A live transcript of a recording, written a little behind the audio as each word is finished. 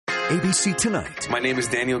ABC Tonight. My name is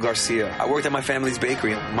Daniel Garcia. I worked at my family's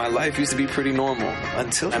bakery. My life used to be pretty normal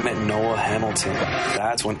until I met Noah Hamilton.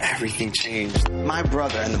 That's when everything changed. My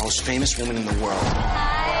brother and the most famous woman in the world.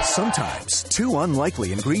 Sometimes two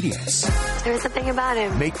unlikely ingredients There's something about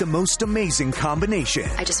him. make the most amazing combination.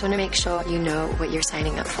 I just want to make sure you know what you're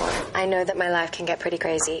signing up for. I know that my life can get pretty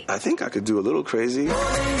crazy. I think I could do a little crazy.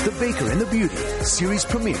 The Baker and the Beauty series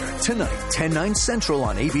premiere tonight, 10/9 Central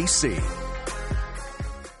on ABC.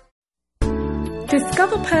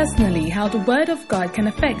 Discover personally how the Word of God can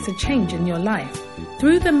affect a change in your life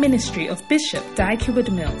through the ministry of Bishop Dag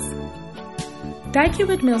Heward-Mills. Dag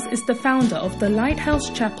Heward-Mills is the founder of the Lighthouse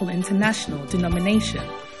Chapel International denomination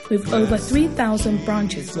with over 3,000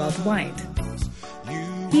 branches worldwide.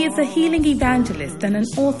 He is a healing evangelist and an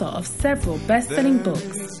author of several best-selling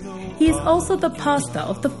books. He is also the pastor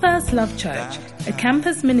of the First Love Church, a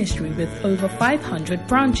campus ministry with over 500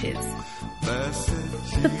 branches.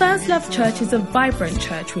 The First Love Church is a vibrant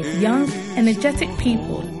church with young, energetic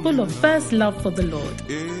people full of first love for the Lord.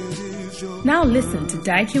 Now listen to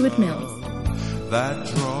Dag Heward-Mills. That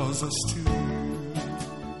draws us to.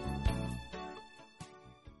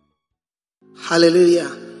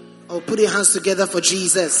 Hallelujah. Oh, put your hands together for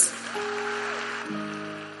Jesus.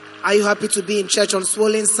 Are you happy to be in church on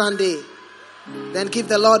Swollen Sunday? Then give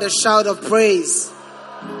the Lord a shout of praise.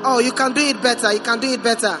 Oh, you can do it better. You can do it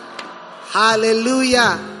better.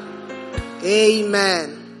 Hallelujah.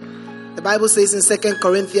 Amen. The Bible says in 2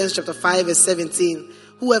 Corinthians chapter 5 verse 17,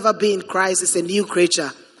 whoever be in Christ is a new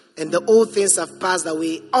creature, and the old things have passed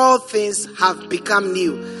away. All things have become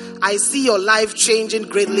new. I see your life changing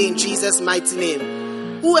greatly in Jesus' mighty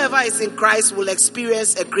name. Whoever is in Christ will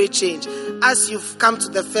experience a great change. As you've come to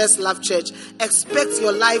the First Love Church, expect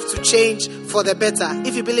your life to change for the better.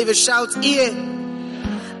 If you believe it, shout, yeah.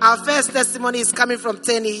 Our first testimony is coming from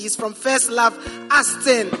Tenny. He's from First Love,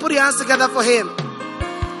 Aston. Put your hands together for him.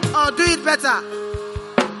 Oh, do it better.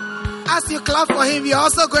 As you clap for him, you're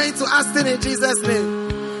also going to Aston in Jesus' name.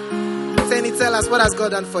 Tenny, tell us, what has God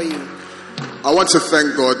done for you? I want to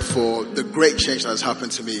thank God for the great change that has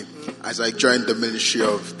happened to me as I joined the ministry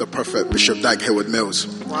of the Prophet Bishop Dag Heward-Mills.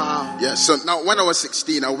 Wow. Yeah, so now when I was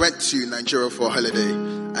 16, I went to Nigeria for a holiday,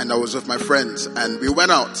 and I was with my friends, and we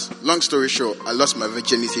went out. Long story short, I lost my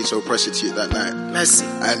virginity to a prostitute that night. Mercy.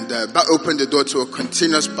 And that opened the door to a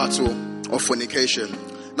continuous battle of fornication.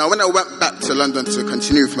 Now, when I went back to London to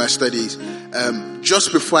continue with my studies,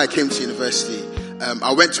 just before I came to university,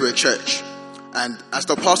 I went to a church. And as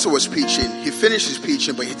the pastor was preaching, he finished his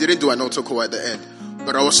preaching, but he didn't do an altar call at the end.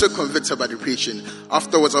 But I was so convicted by the preaching.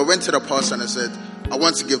 Afterwards, I went to the pastor and I said, I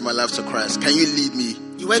want to give my life to Christ. Can you lead me?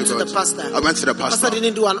 You went to the pastor? I went to the pastor. Pastor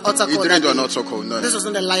didn't do an altar call? He didn't do an altar call, no. This was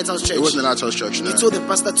in the Lighthouse Church? It wasn't the Lighthouse Church, no. You told the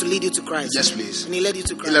pastor to lead you to Christ? Yes, please. And he led you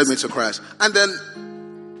to Christ? He led me to Christ. And then,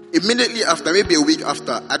 immediately after, maybe a week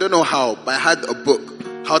after, I don't know how, but I had a book,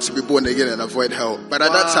 How to Be Born Again and Avoid Hell. But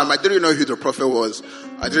at that time, I didn't know who the prophet was.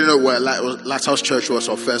 I didn't know where Lighthouse Church was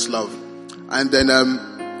or First Love. And then,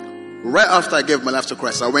 right after I gave my life to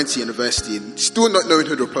Christ, I went to university, still not knowing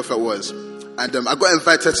who the prophet was. And I got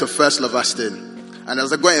invited to First Love Aston. And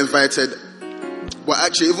as I got invited, well,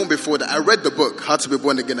 actually, even before that, I read the book, How to Be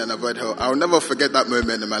Born Again and Avoid Hell. I'll never forget that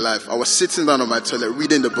moment in my life. I was sitting down on my toilet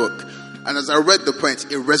reading the book. And as I read the point,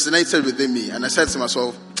 it resonated within me. And I said to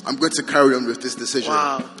myself, I'm going to carry on with this decision.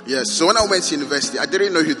 Wow. Yes. So when I went to university, I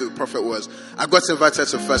didn't know who the prophet was. I got invited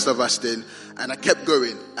to First Love Aston, and I kept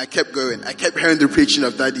going. I kept hearing the preaching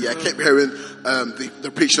of Daddy. I kept hearing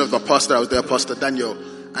the preaching of the pastor. I was there, Pastor Daniel.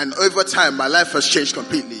 And over time, my life has changed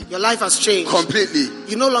completely. Your life has changed? Completely.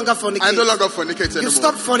 You no longer fornicate? I no longer fornicate anymore. You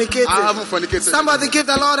stopped fornicating? I haven't fornicated. Somebody give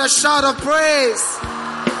the Lord a shout of praise.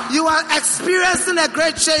 You are experiencing a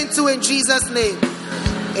great change too in Jesus' name.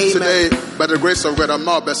 Amen. Today, by the grace of God, I'm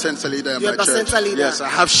now a Bacenta leader in You're my church. Leader. Yes, I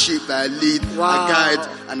have sheep that I lead, I guide,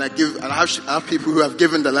 and I have people who have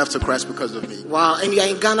given their life to Christ because of me. Wow, and you are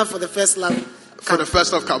in Ghana for the First Love camp. For the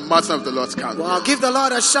First Love camp, Martin of the Lord's camp. Wow, give the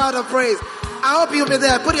Lord a shout of praise. I hope you'll be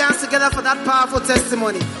there. Put your hands together for that powerful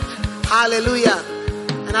testimony. Hallelujah.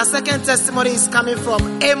 And our second testimony is coming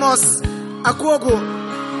from Amos Akwogo.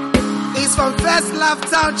 He's from First Love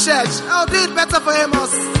Town Church. Oh, do it better for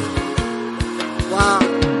Amos. Wow.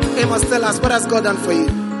 Amos, tell us, what has God done for you?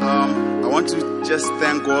 I want to just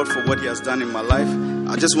thank God for what He has done in my life.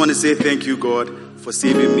 I just want to say thank you, God, for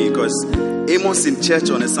saving me, because Amos in church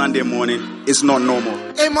on a Sunday morning is not normal.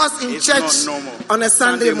 Amos in church on a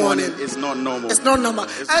Sunday morning is not normal. It's not normal.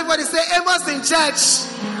 Everybody say, Amos in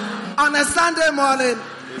church on a Sunday morning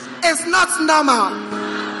is not normal.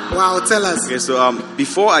 Wow, tell us. Okay, so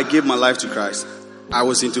before I gave my life to Christ, I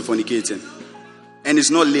was into fornicating. And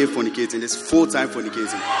it's not lay fornicating, it's full-time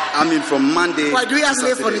fornicating. I mean, from Monday. Why do we have to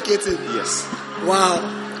lay Saturday. fornicating? Yes. Wow.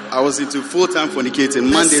 I was into full-time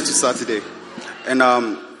fornicating Monday to Saturday. And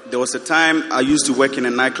there was a time I used to work in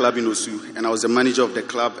a nightclub in Osu, and I was the manager of the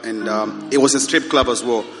club, and it was a strip club as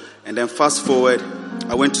well. And then fast forward,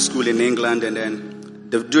 I went to school in England, and then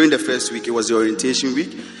during the first week, it was the orientation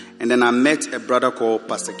week, and then I met a brother called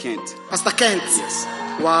Pastor Kent. Pastor Kent? Yes.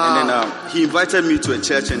 Wow. And then he invited me to a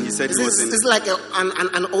church, and he said he was in... Is like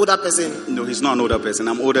an older person? No, he's not an older person.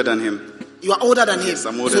 I'm older than him. You are older than him? Yes,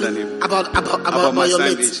 I'm older than him. About my your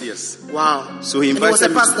same mates? age, yes. Wow. So he invited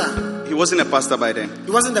and he was a pastor? He wasn't a pastor by then.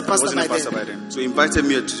 He wasn't a pastor by then? So he invited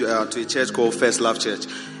me to a church called First Love Church.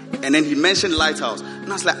 And then he mentioned Lighthouse. And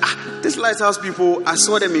I was like, these Lighthouse people, I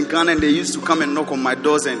saw them in Ghana and they used to come and knock on my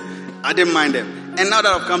doors and I didn't mind them. And now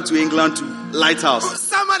that I've come to England to Lighthouse.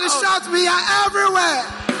 Somebody shout, we are everywhere.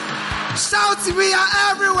 Shout, we are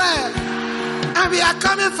everywhere. And we are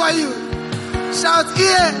coming for you. Shout,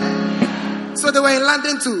 here. So they were in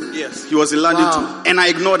London too? Yes, he was in London too. And I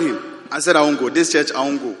ignored him. I said, I won't go. This church, I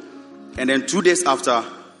won't go. And then 2 days after,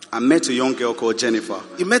 I met a young girl called Jennifer.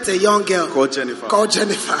 You met a young girl? Called Jennifer.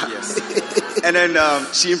 Yes. And then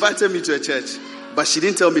she invited me to a church. But she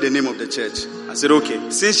didn't tell me the name of the church. I said, okay,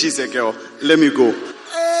 since she's a girl, let me go.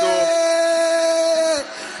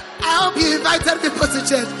 I hope you invited people to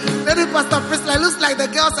church. Maybe Pastor Priestley, looks like the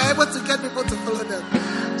girls are able to get people to follow them.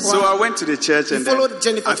 Wow. So I went to the church and followed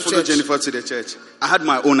Jennifer to the church. I had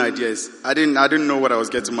my own ideas. I didn't know what I was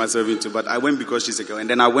getting myself into, but I went because she's a girl. And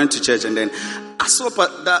then I went to church and then I saw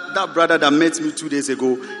that brother that met me 2 days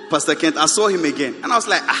ago, Pastor Kent. I saw him again. And I was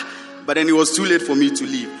like, but then it was too late for me to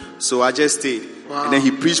leave. So I just stayed. Wow. And then he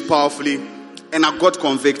preached powerfully and I got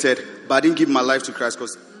convicted, but I didn't give my life to Christ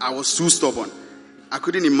because I was too stubborn. I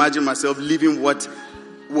couldn't imagine myself leaving what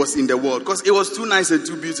was in the world because it was too nice and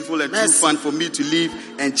too beautiful and too fun for me to leave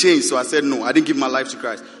and change. So I said no, I didn't give my life to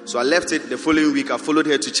Christ. So I left it. The following week I followed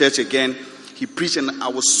her to church again. He preached and I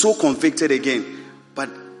was so convicted again, but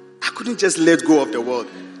I couldn't just let go of the world.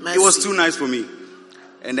 It was too nice for me.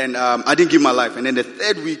 And then I didn't give my life. And then the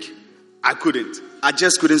third week I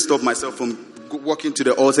just couldn't stop myself from walking to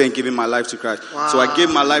the altar and giving my life to Christ. Wow. So I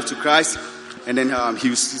gave my life to Christ. And then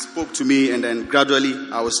he spoke to me, and then gradually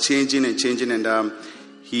I was changing, and I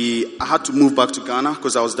had to move back to Ghana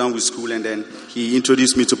because I was done with school, and then he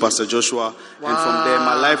introduced me to Pastor Joshua, and from there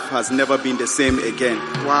my life has never been the same again.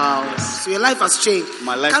 Wow. Yes. So your life has changed.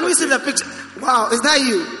 My life Can we see the picture? Wow, is that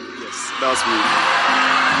you? Yes, that's me.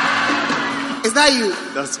 Is that you?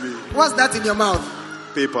 That's me. What's that in your mouth?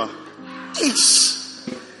 Paper. Eesh.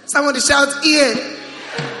 Somebody shout, ear.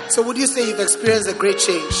 So would you say you've experienced a great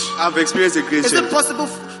change? I've experienced a great change. Is it possible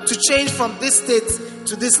to change from this state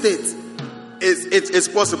to this state? It's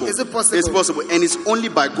possible. Is it possible? It's possible. And it's only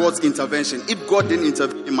by God's intervention. If God didn't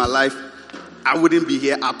intervene in my life, I wouldn't be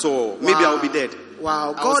here at all. Wow. Maybe I would be dead.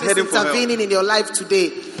 Wow. God is intervening in your life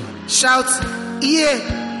today. Shout,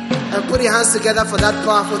 yeah, and put your hands together for that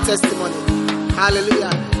powerful testimony.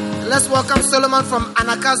 Hallelujah. Let's welcome Solomon from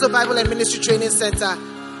Anakazo Bible and Ministry Training Center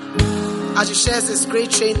as he shares his great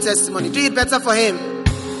chain testimony. Do it better for him.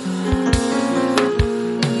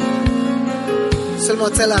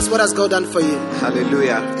 Solomon, tell us, what has God done for you?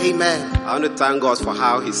 Hallelujah. Amen. I want to thank God for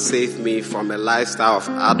how He saved me from a lifestyle of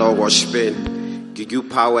idol worshiping, juju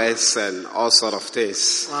powers, and all sort of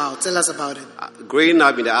things. Wow, tell us about it. Growing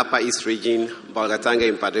up in the Upper East region, Bolgatanga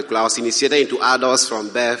in particular, I was initiated into idols from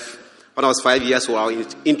birth. When I was 5 years old, I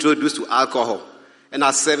was introduced to alcohol. And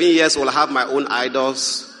at 7 years old, I have my own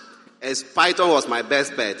idols. As Python was my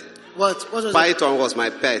best pet. What was Python was my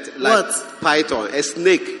pet. Like what? Python, a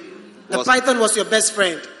snake. The python was your best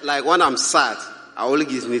friend? Like when I'm sad, I only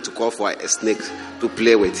need to call for a snake to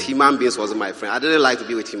play with. Human beings wasn't my friend. I didn't like to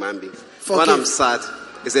be with human beings. When I'm sad,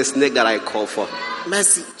 it's a snake that I call for.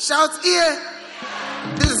 Mercy. Shout here.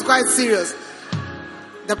 This is quite serious.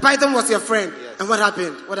 The python was your friend. Yes. And what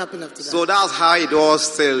happened? What happened after that? So that's how it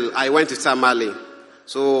was till I went to Tamale.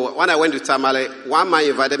 So when I went to Tamale, one man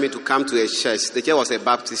invited me to come to a church. The church was a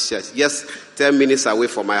Baptist church, just 10 minutes away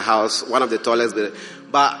from my house, one of the tallest buildings.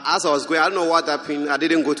 But as I was going, I don't know what happened. I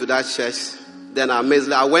didn't go to that church. Then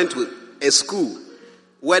I went to a school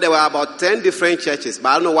where there were about 10 different churches. But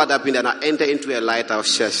I don't know what happened. Then I entered into a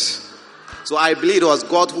lighthouse church. So I believe it was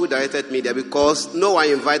God who directed me there because no one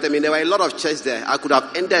invited me. There were a lot of churches there. I could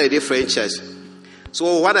have entered a different church.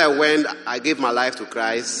 So when I went, I gave my life to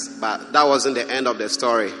Christ, but that wasn't the end of the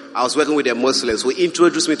story. I was working with the Muslims who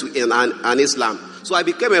introduced me to an Islam. So I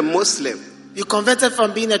became a Muslim. You converted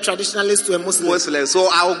from being a traditionalist to a Muslim? Muslim. So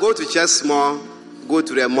I will go to church small, go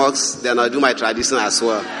to the mosque, then I'll do my tradition as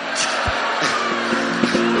well.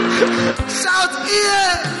 Shout,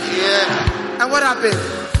 yeah. Yeah. And what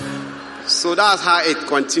happened? So that's how it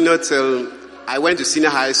continued till I went to senior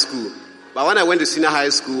high school. But when I went to senior high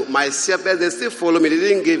school, my shepherds, they still follow me.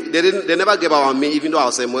 They never gave up on me, even though I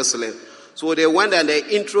was a Muslim. So they went and they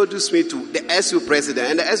introduced me to the SU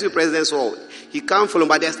president. And the SU president said, he can't follow,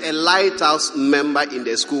 but there's a lighthouse member in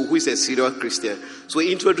the school who is a serious Christian. So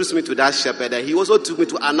he introduced me to that shepherd. And he also took me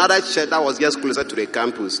to another church that was just closer to the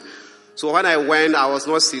campus. So when I went, I was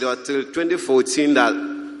not serious till 2014 that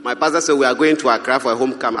my pastor said, we are going to Accra for a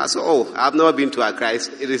homecoming. I said, I've never been to Accra.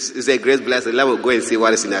 It's a great blessing. Let me go and see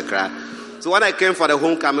what is in Accra. So when I came for the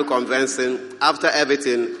homecoming convention, after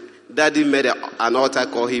everything, Daddy made an altar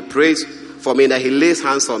call. He prayed for me and he laid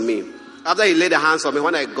hands on me. After he laid the hands on me,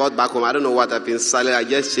 when I got back home, I don't know what happened. Suddenly, I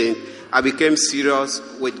just changed. I became serious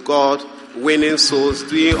with God, winning souls,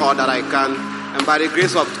 doing all that I can. And by the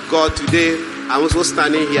grace of God, today, I'm also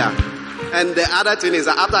standing here. And the other thing is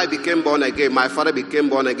that after I became born again, my father became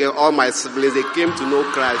born again, all my siblings, they came to know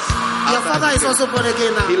Christ. Your father is also born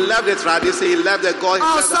again now. He left the tradition, he left the God.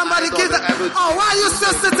 Somebody give that. Why are you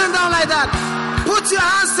still sitting down like that? Put your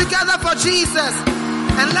hands together for Jesus.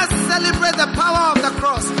 And let's celebrate the power of the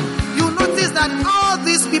cross. You notice that all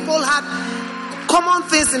these people had common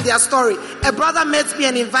things in their story. A brother met me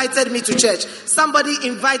and invited me to church. Somebody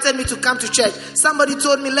invited me to come to church. Somebody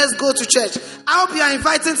told me, let's go to church. I hope you are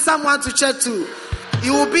inviting someone to church too.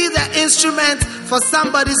 You will be the instrument for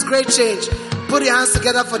somebody's great change. Put your hands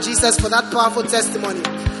together for Jesus for that powerful testimony.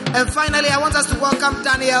 And finally, I want us to welcome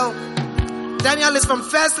Daniel. Daniel is from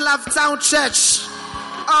First Love Town Church.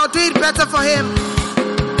 Do it better for him.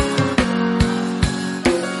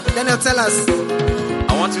 Daniel, tell us,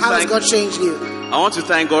 how has God changed you? I want to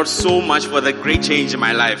thank God so much for the great change in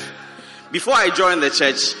my life. Before I joined the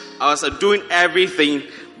church, I was doing everything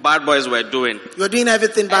bad boys were doing. You were doing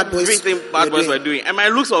everything bad boys were doing. And my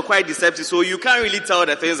looks were quite deceptive, so you can't really tell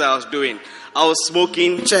the things I was doing. I was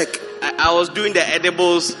smoking. Check. I was doing the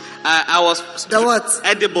edibles. The what?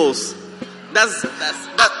 Edibles. That's.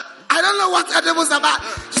 I don't know what edibles are about.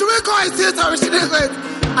 Should we go and see it or we shouldn't go it?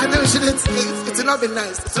 I know we shouldn't. It will not be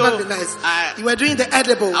nice. It will not be nice. You were doing the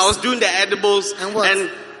edibles. I was doing the edibles. And what? And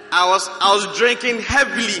I was drinking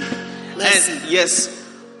heavily. And yes,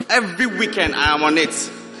 every weekend I am on it.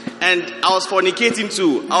 And I was fornicating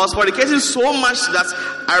too. I was fornicating so much that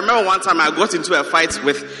I remember one time I got into a fight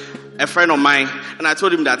with a friend of mine. And I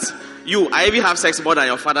told him that, I even have sex more than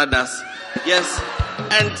your father does. Yes.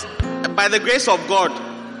 And by the grace of God,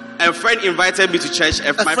 a friend invited me to church.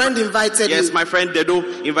 A friend invited you? Yes, my friend Dedo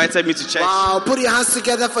invited me to church. Wow, put your hands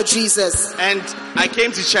together for Jesus. And I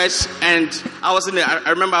came to church and I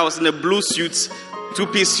remember I was in a blue suit,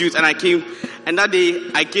 two-piece suit, and I came. And that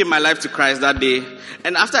day, I gave my life to Christ that day.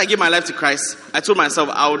 And after I gave my life to Christ, I told myself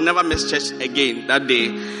I would never miss church again that day.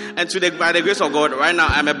 And by the grace of God, right now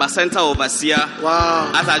I'm a Bacenta overseer.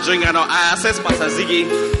 Wow. As I drink, I assess Pastor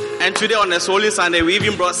Ziggy. And today on a Holy Sunday, we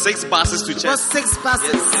even brought 6 buses to church. Brought 6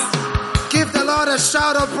 buses. Yes. Give the Lord a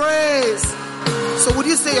shout of praise. So would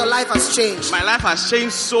you say your life has changed? My life has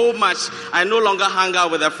changed so much. I no longer hang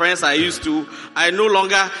out with the friends I used to. I no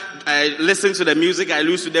longer listen to the music I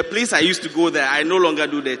used to. The place I used to go there, I no longer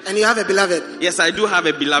do that. And you have a beloved? Yes, I do have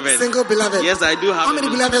a beloved. Single beloved? Yes, I do have. How many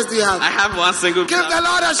beloveds do you have? I have one single beloved. Give the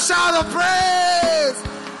Lord a shout of praise.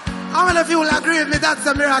 How many of you will agree with me? That's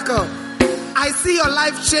a miracle. I see your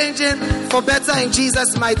life changing for better in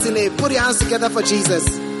Jesus' mighty name. Put your hands together for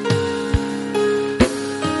Jesus.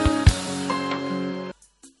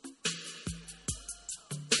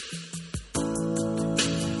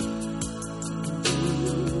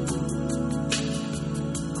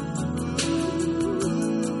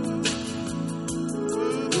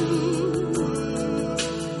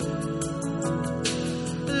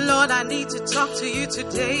 Lord, I need to talk to you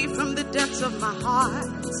today from the depths of my heart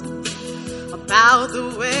about the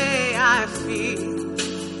way I feel.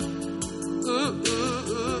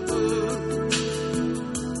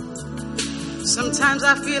 Sometimes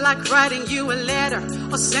I feel like writing you a letter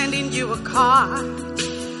or sending you a card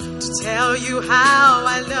to tell you how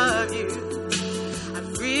I love you. I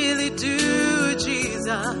really do,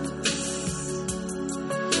 Jesus.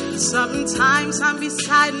 Sometimes I'm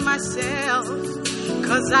beside myself,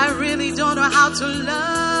 'cause I really don't know how to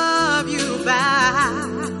love you back.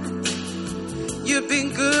 You've been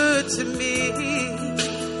good to me.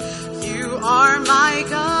 You are my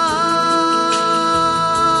God.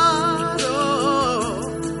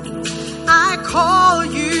 Oh, I call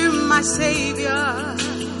you my Savior.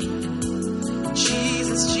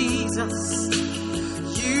 Jesus, Jesus,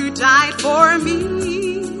 you died for me.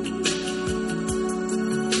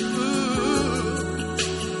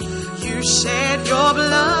 You shed your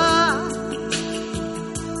blood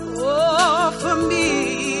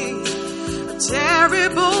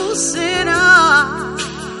terrible sinner.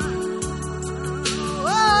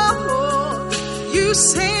 Oh, you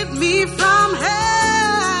saved me from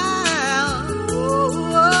hell.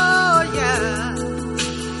 Oh, yeah.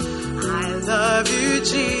 I love you,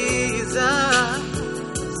 Jesus.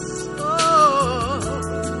 Oh,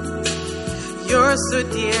 you're so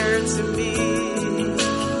dear to me.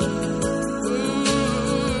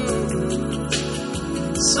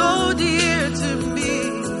 So dear to me.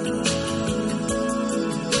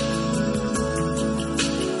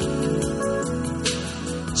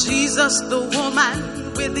 Jesus, the woman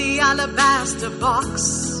with the alabaster box.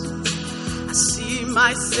 I see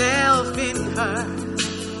myself in her.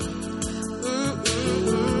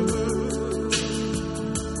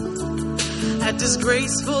 A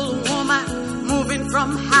disgraceful woman moving from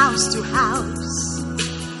house to house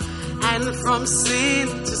and from sin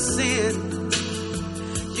to sin.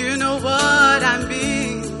 You know what I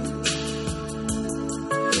mean.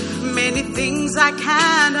 Many things I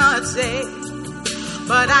cannot say,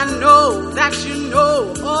 but I know that you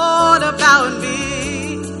know all about me.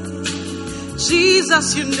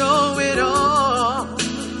 Jesus, you know it all.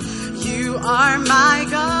 You are my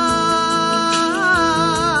God.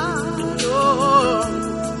 Oh,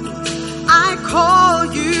 I call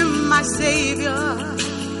you my Savior.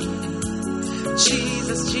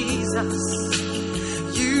 Jesus, Jesus.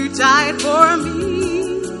 You died for me.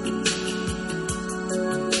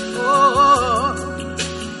 Oh,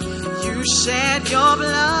 you shed your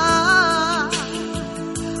blood.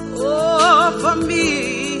 Oh, for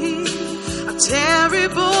me, a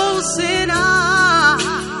terrible sinner.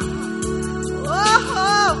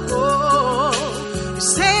 Oh, you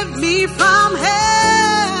saved me from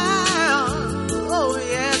hell. Oh,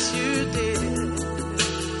 yes, you did.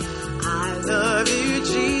 I love you,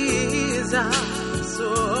 Jesus.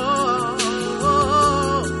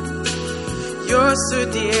 You're so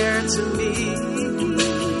dear to me.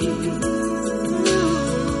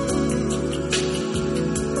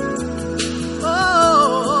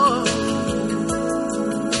 Oh,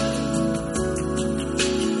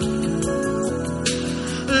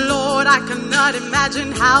 Lord, I cannot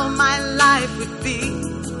imagine how my life would be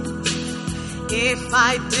if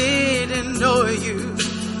I didn't know you.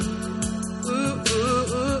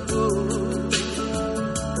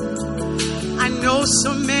 I know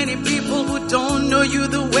so many people who don't know you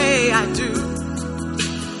the way I do.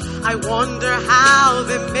 I wonder how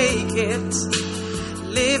they make it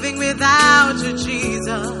living without you,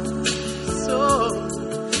 Jesus. So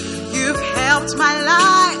you've helped my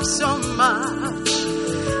life so much,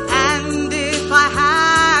 and if I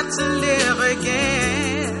had to live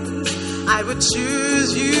again, I would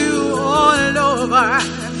choose you all over,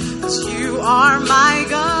 'cause you are my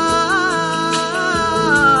God.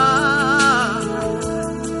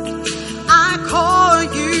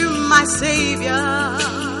 My Savior,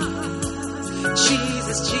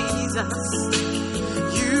 Jesus, Jesus,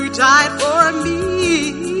 you died for me.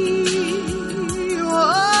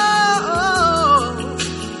 Oh,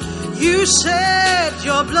 you shed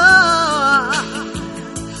your blood.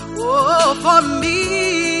 Oh, for me,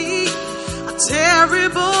 a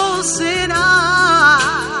terrible sinner.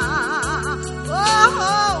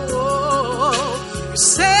 Oh, you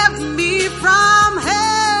saved me from hell.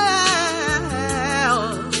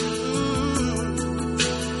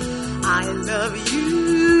 I love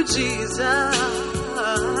you, Jesus.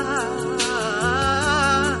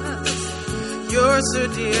 You're so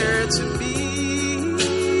dear to me.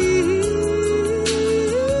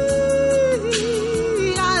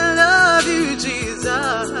 I love you,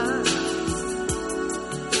 Jesus.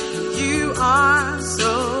 You are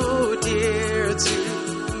so dear to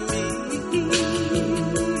me.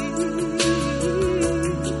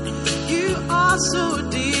 You are so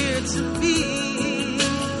dear to me.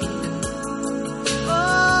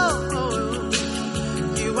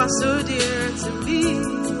 You are so dear to me.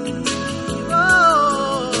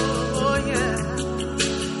 Oh, yeah.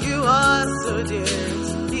 You are so dear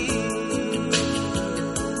to me.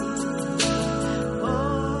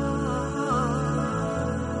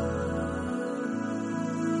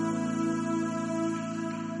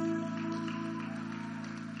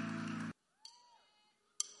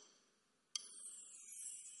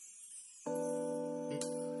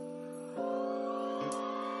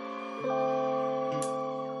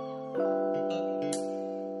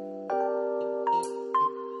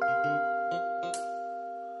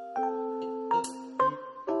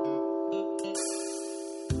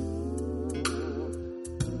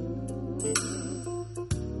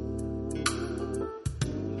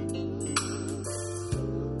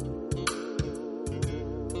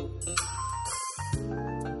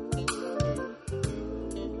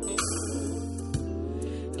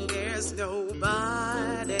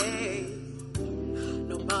 There's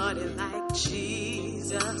nobody like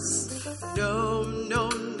Jesus. No, no,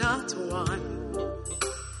 not one.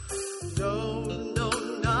 No, no,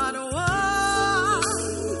 not one.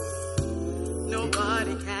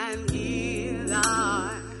 Nobody can heal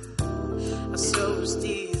our soul's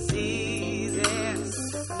diseases.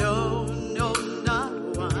 No, no, not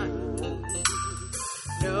one.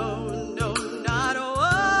 No, no, not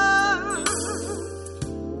one.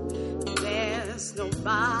 There's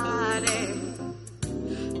nobody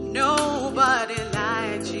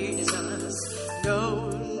like Jesus. No,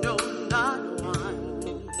 no, not one.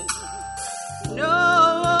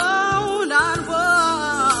 No, not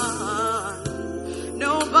one.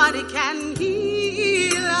 Nobody can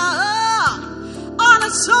heal all our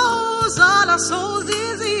souls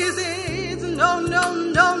diseases. No, no,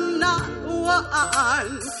 no, not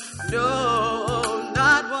one. No,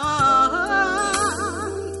 not one.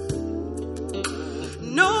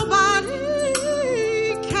 Nobody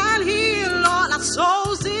can heal all our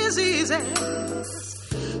souls diseases.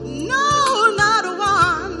 No, not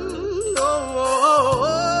one. No,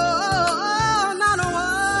 not one.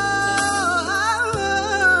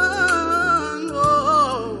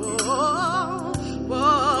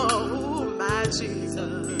 Oh, my Jesus.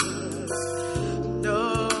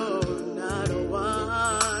 No, not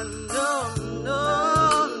one. No, no,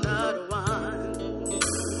 not one.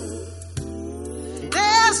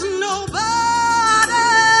 There's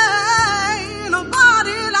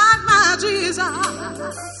nobody like my Jesus.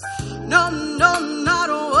 No, no, not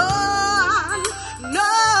one.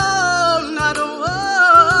 No, not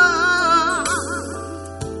one.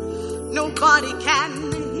 Nobody can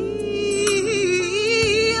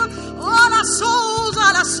heal all our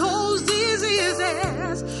souls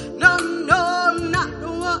diseases. No, no, not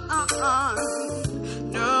one.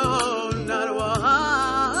 No, not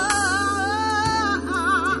one.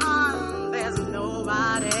 There's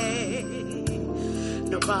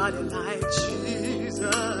nobody like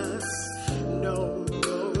Jesus. No,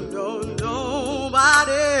 no, no,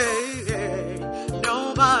 nobody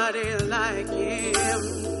like him.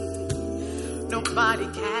 Nobody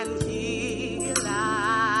can heal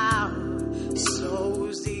our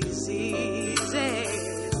soul's diseases.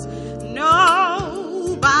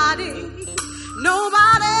 Nobody.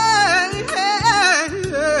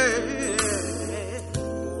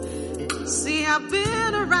 See, I've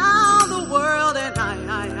been around the world and I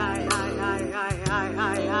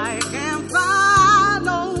can't find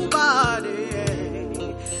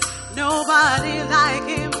nobody like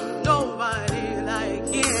him, nobody like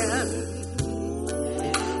him.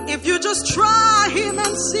 If you just try him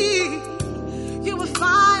and see, you will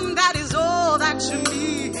find that is all that you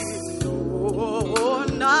need. No,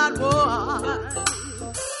 not one.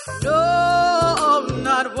 No,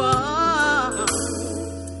 not one.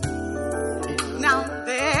 Now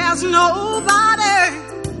there's nobody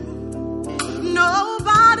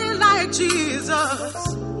like Jesus.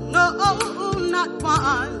 No, not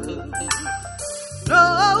one. No,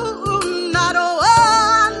 not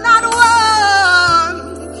one, not one.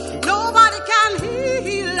 Nobody can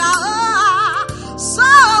heal our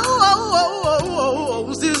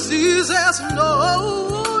souls diseases.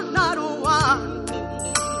 No, not one.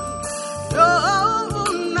 No,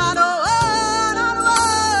 not one.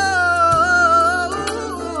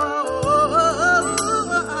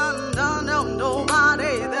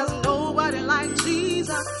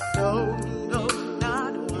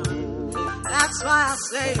 That's why I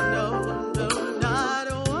say no, no, not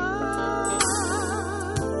one.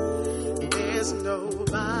 There's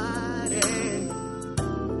nobody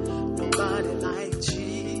like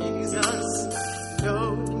Jesus.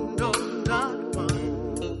 No, no, not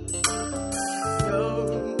one.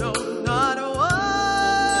 No, no, not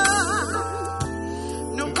one.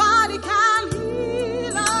 Nobody can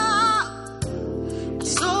heal our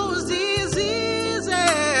soul's diseases.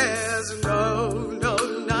 No, no,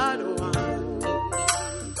 not one.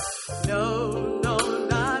 No, no,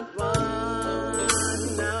 not one.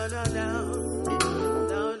 No, no, no.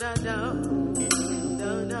 No, no, no.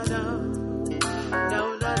 No, no, no.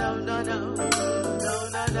 No, no, no, no, no. No,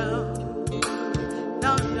 no, no.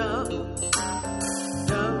 No, no.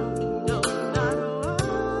 No, no, not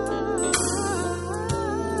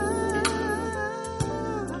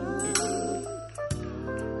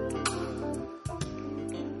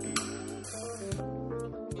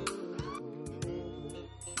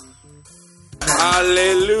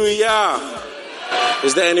Hallelujah.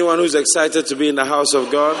 Is there anyone who's excited to be in the house of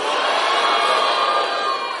God?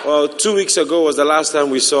 Well, 2 weeks ago was the last time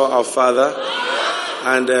we saw our father,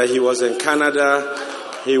 and he was in Canada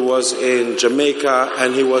he was in Jamaica,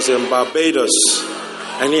 and he was in Barbados.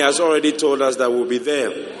 And he has already told us that we'll be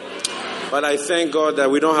there. But I thank God that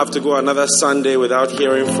we don't have to go another Sunday without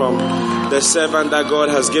hearing from the servant that God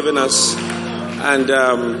has given us. And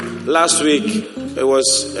last week, it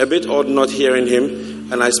was a bit odd not hearing him.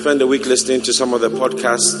 And I spent the week listening to some of the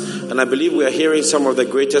podcasts. And I believe we are hearing some of the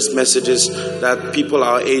greatest messages that people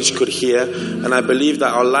our age could hear. And I believe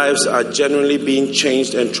that our lives are genuinely being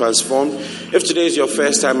changed and transformed. If today is your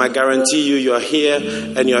first time, I guarantee you are here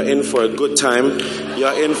and you're in for a good time.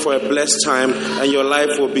 You're in for a blessed time, and your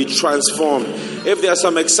life will be transformed. If there are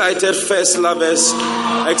some excited first lovers,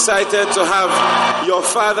 excited to have your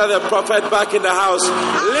father, the prophet, back in the house,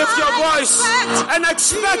 lift your voice and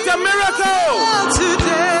expect a miracle.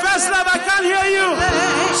 First love, I can't hear you.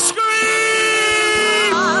 Scream!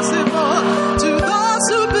 To those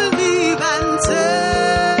who believe and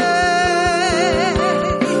say,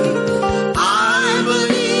 I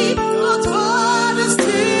believe God's word is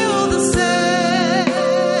still the same.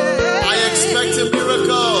 I expect a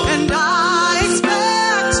miracle. And I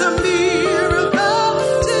expect a miracle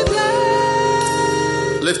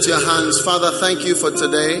today. Lift your hands. Father, thank you for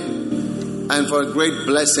today and for a great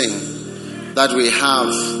blessing that we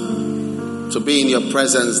have to be in your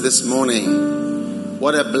presence this morning.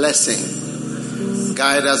 What a blessing.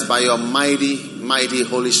 Guide us by your mighty, mighty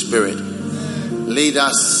Holy Spirit. Lead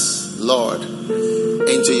us, Lord,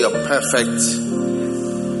 into your perfect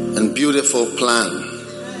and beautiful plan.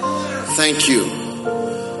 Thank you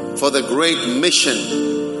for the great mission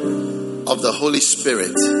of the Holy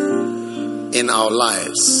Spirit in our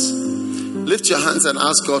lives. Lift your hands and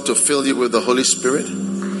ask God to fill you with the Holy Spirit.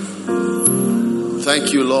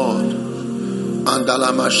 Thank you, Lord.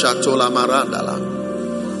 Andala mashatola marandala.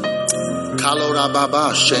 Kalora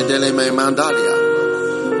baba shedele me mandalia.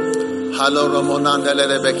 Haloro monandele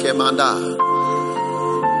rebeke manda.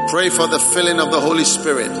 Pray for the filling of the Holy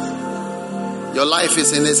Spirit. Your life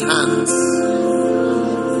is in His hands.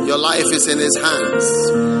 Your life is in His hands.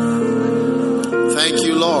 Thank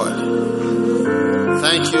you, Lord.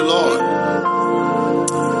 Thank you, Lord.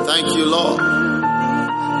 Thank you, Lord.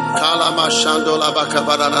 Kalama shandola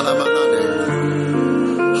bakabarana manane.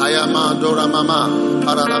 Hayama dora mama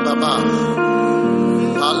parana baba.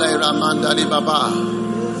 Pale ramandali baba.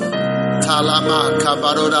 Talama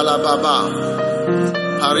kabaroda la baba.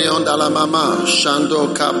 Parionda la mama shando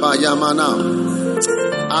kabayamana.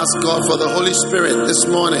 Ask God for the Holy Spirit this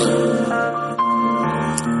morning.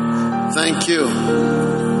 Thank you.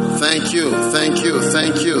 Thank you. Thank you.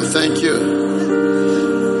 Thank you. Thank you.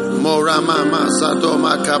 Morama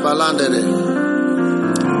Masatoma Kabalandere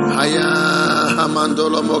Haya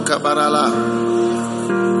Hamandolo Mokabarala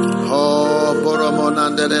Ho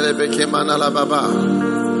Boromonandere Bekemanala Baba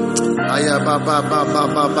Haya Baba Baba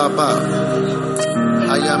Baba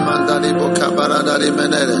Haya Mandali Bokabaradari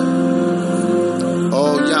Menere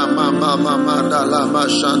Oh Yama Mama Mandala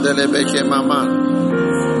Mashandele Bekemama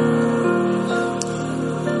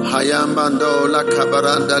Hayambando la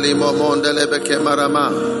kabarandali momondele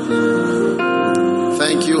bekemarama.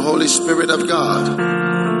 Thank you, Holy Spirit of God.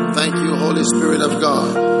 Thank you, Holy Spirit of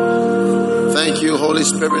God. Thank you, Holy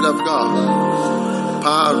Spirit of God.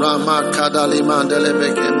 Parama kadali mandele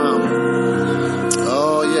bekemam.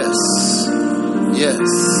 Oh yes, yes,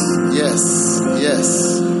 yes,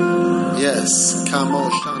 yes, yes. Kamo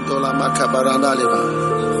shandola makabarandaliba.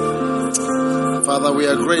 Father, we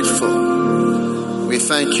are grateful. We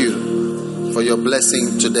thank you for your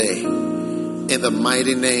blessing today in the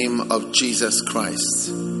mighty name of Jesus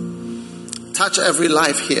Christ. Touch every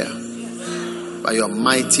life here by your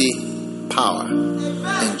mighty power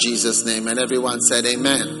in Jesus' name. And everyone said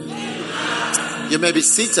amen. You may be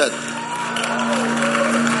seated.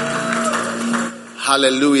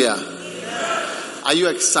 Hallelujah. Are you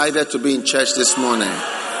excited to be in church this morning?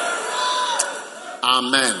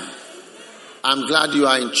 Amen. I'm glad you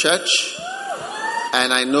are in church.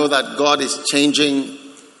 And I know that God is changing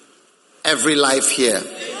every life here.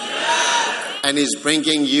 And He's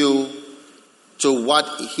bringing you to what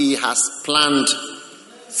He has planned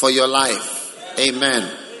for your life. Amen.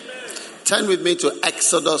 Turn with me to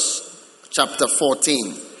Exodus chapter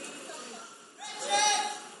 14.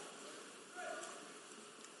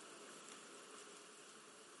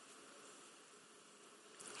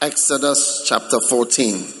 Exodus chapter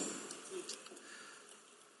 14.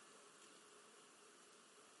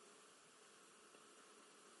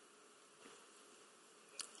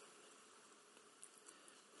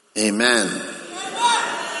 Amen.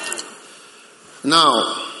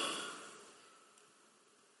 Now,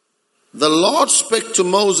 the Lord spake to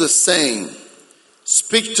Moses, saying,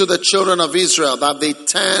 Speak to the children of Israel that they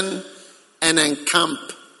turn and encamp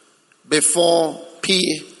before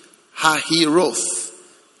Pi-hahiroth,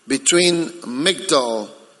 between Migdol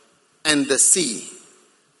and the sea,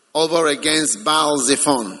 over against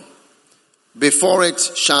Baal-zephon. Before it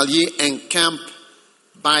shall ye encamp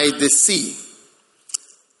by the sea.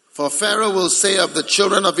 For Pharaoh will say of the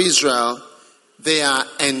children of Israel, they are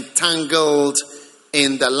entangled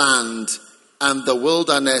in the land, and the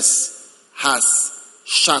wilderness has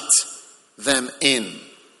shut them in.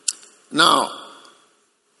 Now,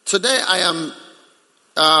 today I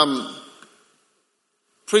am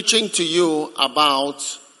preaching to you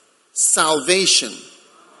about salvation.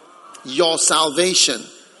 Your salvation.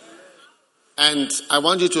 And I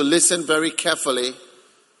want you to listen very carefully,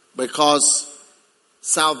 because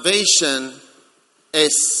salvation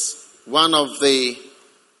is one of the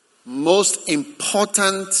most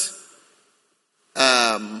important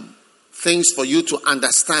things for you to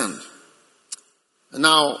understand.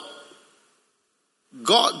 Now,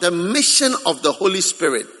 God, the mission of the Holy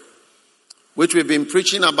Spirit, which we've been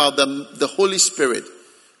preaching about, the Holy Spirit,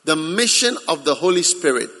 the mission of the Holy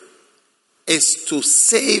Spirit is to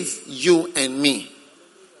save you and me.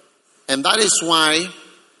 And that is why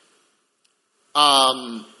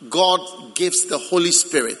God gives the Holy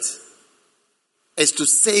Spirit, is to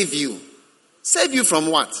save you. Save you from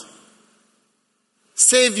what?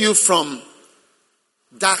 Save you from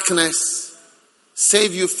darkness,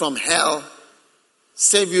 save you from hell,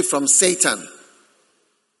 save you from Satan.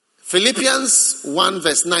 Philippians 1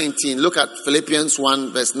 verse 19. Look at Philippians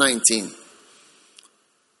 1 verse 19.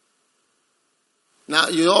 Now,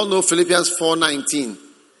 you all know Philippians 4:19,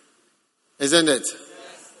 isn't it? Yes.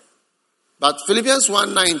 But Philippians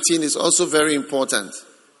 1:19 is also very important.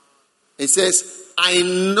 It says, I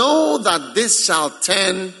know that this shall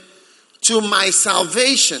turn to my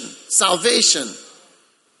salvation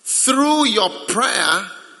through your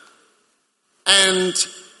prayer and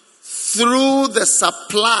through the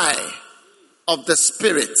supply of the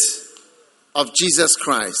Spirit of Jesus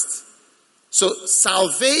Christ. So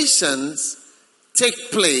salvations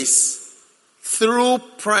take place through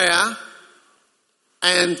prayer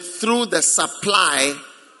and through the supply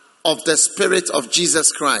of the Spirit of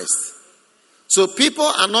Jesus Christ. So people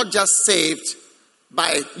are not just saved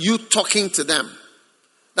by you talking to them.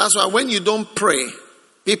 That's why when you don't pray,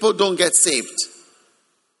 people don't get saved.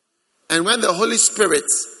 And when the Holy Spirit,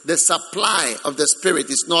 the supply of the Spirit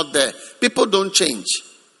is not there, people don't change.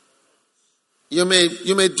 You may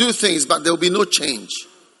do things, but there will be no change.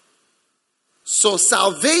 So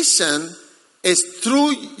salvation is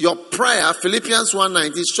through your prayer. Philippians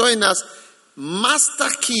 1:19 is showing us master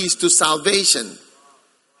keys to salvation.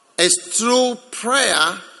 It's through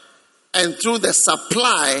prayer and through the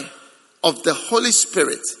supply of the Holy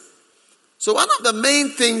Spirit. So one of the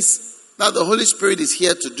main things that the Holy Spirit is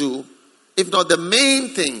here to do, if not the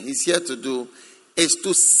main thing he's here to do, is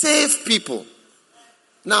to save people.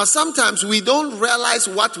 Now sometimes we don't realize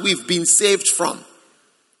what we've been saved from.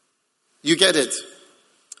 You get it?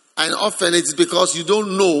 And often it's because you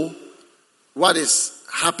don't know what is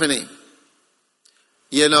happening.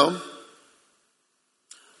 You know?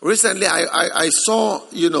 Recently I saw,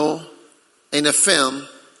 in a film,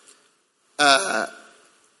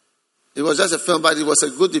 it was just a film, but it was a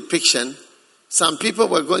good depiction. Some people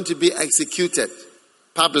were going to be executed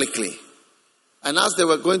publicly. And as they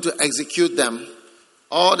were going to execute them,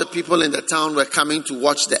 all the people in the town were coming to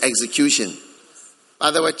watch the execution.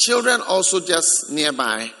 But there were children also just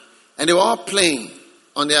nearby, and they were all playing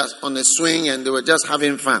on the swing, and they were just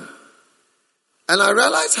having fun. And I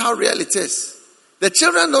realized how real it is. The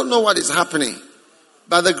children don't know what is happening,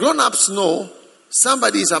 but the grown-ups know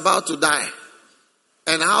somebody is about to die,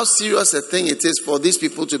 and how serious a thing it is for these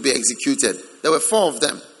people to be executed. There were 4 of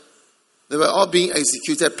them. They were all being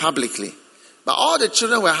executed publicly. But all the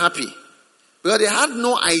children were happy because they had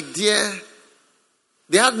no idea,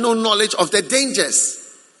 they had no knowledge of the dangers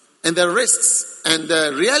and the risks and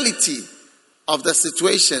the reality of the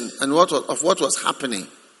situation and what was happening.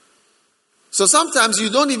 So sometimes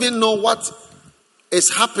you don't even know what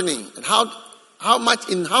is happening and how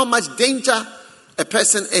much danger a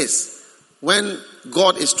person is when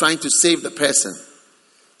God is trying to save the person.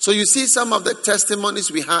 So you see some of the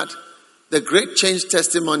testimonies we had, the great change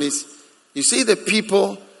testimonies. You see the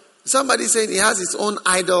people, somebody said he has his own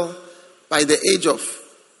idol by the age of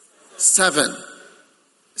 7.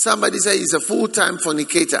 Somebody said he's a full-time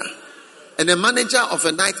fornicator and a manager of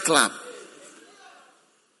a nightclub.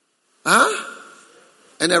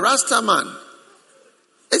 And a Rasta man.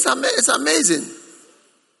 It's amazing.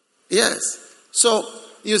 Yes. So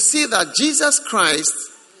you see that Jesus Christ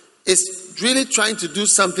is really trying to do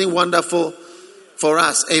something wonderful for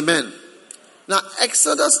us. Amen. Now,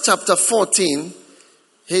 Exodus chapter 14,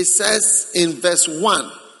 he says in verse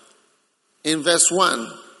 1,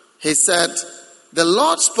 he said, the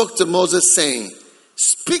Lord spoke to Moses saying,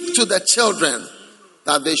 speak to the children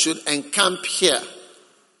that they should encamp here.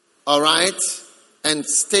 All right? And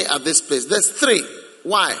stay at this place. There's 3.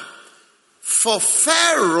 Why? For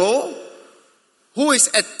Pharaoh, who is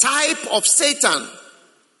a type of Satan.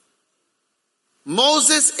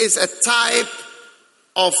 Moses is a type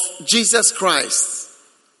of Jesus Christ,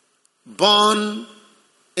 born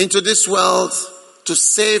into this world to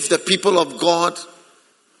save the people of God.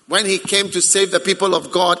 When he came to save the people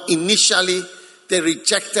of God, initially they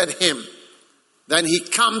rejected him. Then he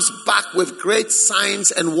comes back with great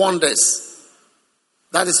signs and wonders.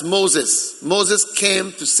 That is Moses. Moses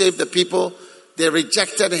came to save the people. They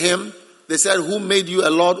rejected him. They said, who made you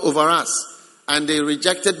a Lord over us? And they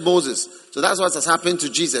rejected Moses. So that's what has happened to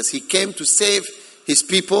Jesus. He came to save his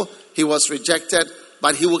people. He was rejected.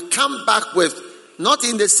 But he will come back with, not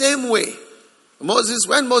in the same way.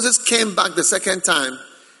 When Moses came back the second time,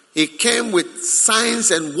 he came with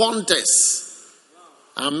signs and wonders.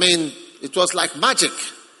 I mean, it was like magic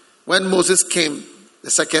when Moses came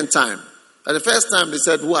the second time. And the first time they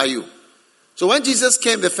said, who are you? So when Jesus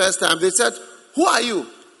came the first time, they said, who are you?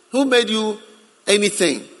 Who made you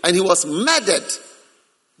anything? And he was murdered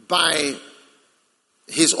by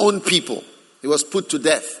his own people. He was put to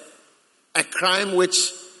death. A crime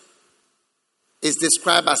which is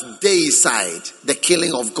described as deicide, the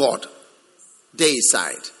killing of God.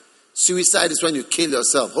 Deicide. Suicide is when you kill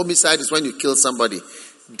yourself. Homicide is when you kill somebody.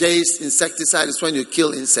 Insecticide is when you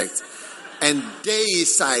kill insects. And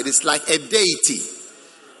deicide is like a deity.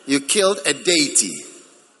 You killed a deity.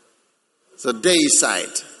 So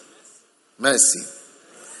deicide. Mercy.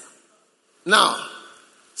 Now,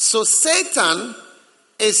 so Satan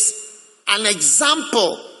is an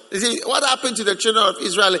example. You see, what happened to the children of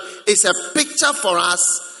Israel is a picture for us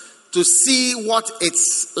to see what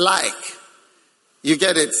it's like. You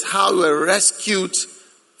get it? How we were rescued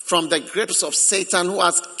from the grips of Satan, who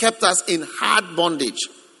has kept us in hard bondage.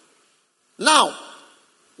 Now,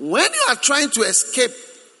 when you are trying to escape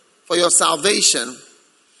for your salvation,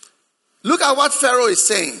 look at what Pharaoh is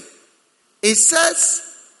saying. He says,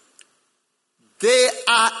 they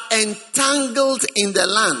are entangled in the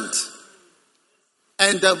land,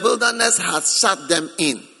 and the wilderness has shut them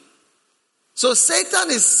in. So Satan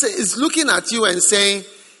is looking at you and saying,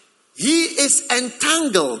 he is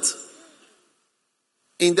entangled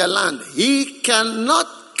in the land. He cannot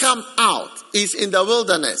come out. He's in the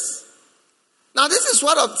wilderness. Now this is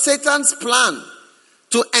one of Satan's plan,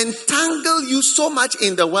 to entangle you so much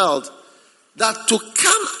in the world that to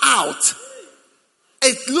come out,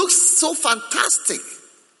 it looks so fantastic.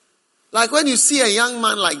 Like when you see a young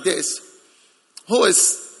man like this, who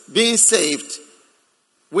is being saved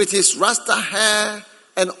with his rasta hair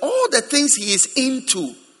and all the things he is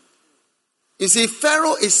into. You see,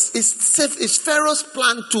 Pharaoh is Pharaoh's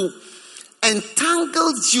plan to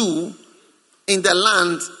entangle you in the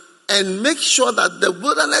land and make sure that the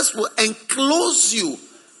wilderness will enclose you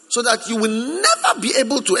so that you will never be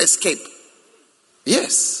able to escape.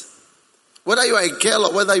 Yes. Whether you are a girl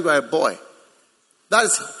or whether you are a boy. That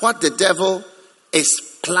is what the devil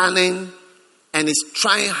is planning and is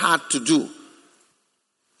trying hard to do.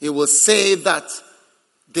 He will say that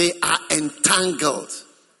they are entangled.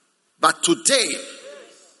 But today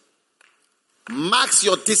marks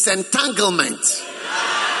your disentanglement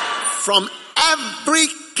from every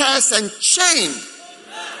curse and chain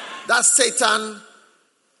that Satan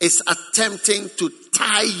is attempting to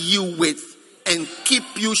tie you with and keep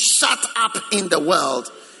you shut up in the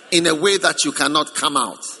world in a way that you cannot come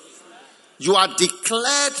out. You are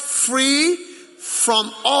declared free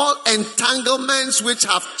from all entanglements which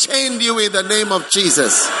have chained you in the name of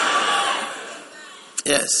Jesus.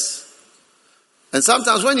 Yes. And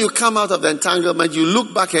sometimes when you come out of the entanglement, you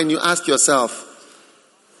look back and you ask yourself,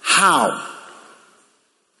 how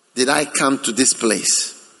did I come to this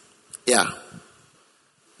place? Yeah.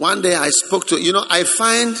 One day I spoke to, I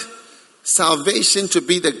find salvation to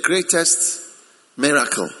be the greatest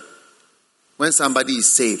miracle when somebody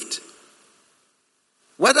is saved.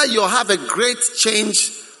 Whether you have a great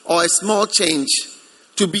change or a small change,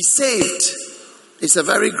 to be saved is a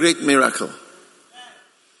very great miracle.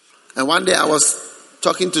 And one day I was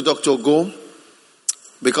talking to Dr. Go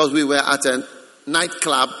because we were at a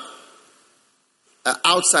nightclub,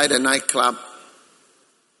 outside a nightclub.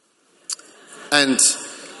 And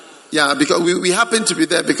because we happened to be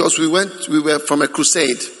there because we were from a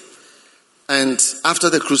crusade. And after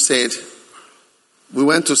the crusade, we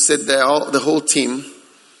went to sit there, the whole team,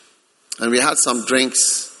 and we had some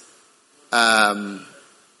drinks. outside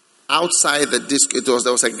the disc. There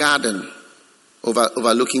was a garden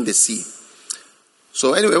overlooking the sea.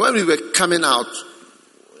 So anyway, when we were coming out,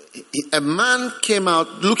 a man came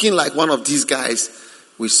out looking like one of these guys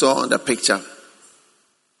we saw on the picture,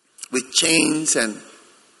 with chains and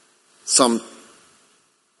some.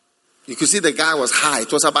 You could see the guy was high.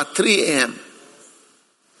 It was about 3 a.m.,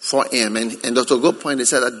 4 a.m. And Dr. Go pointed,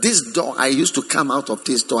 said that this door, I used to come out of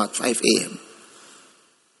this door at 5 a.m.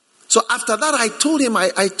 So after that, I told him,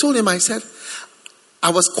 I said, I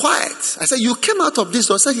was quiet. I said, you came out of this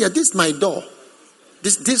door. I said, yeah, this is my door.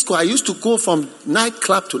 This disco, I used to go from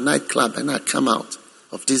nightclub to nightclub, and I come out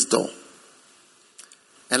of this door.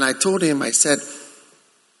 And I told him, I said,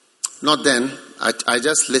 not then, I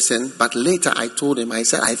just listened, but later I told him, I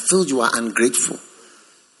said, I feel you are ungrateful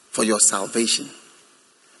for your salvation.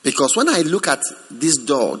 Because when I look at this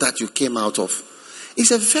door that you came out of, it's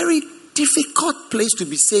a very difficult place to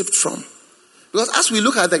be saved from. Because as we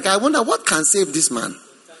look at the guy, I wonder what can save this man.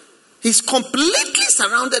 He's completely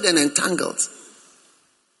surrounded and entangled.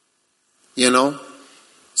 You know?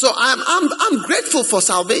 So I'm grateful for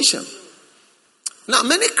salvation. Now,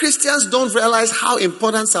 many Christians don't realize how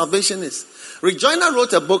important salvation is. Rick Joyner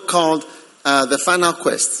wrote a book called The Final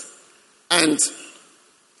Quest. And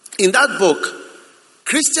in that book,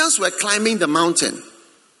 Christians were climbing the mountain.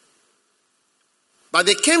 But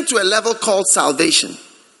they came to a level called salvation.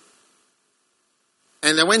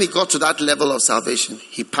 And then when he got to that level of salvation,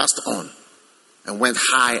 he passed on and went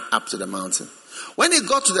high up to the mountain. When he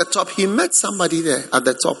got to the top, he met somebody there at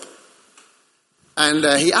the top. And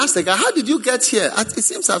he asked the guy, how did you get here? It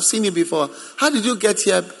seems I've seen you before. How did you get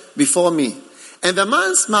here before me? And the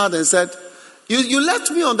man smiled and said, you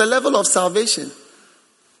left me on the level of salvation.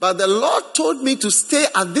 But the Lord told me to stay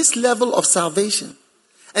at this level of salvation.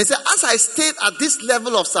 And so as I stayed at this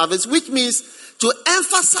level of salvation, which means to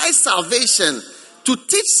emphasize salvation, to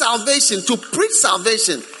teach salvation, to preach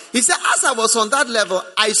salvation. He said, as I was on that level,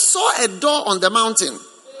 I saw a door on the mountain.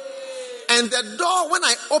 And the door, when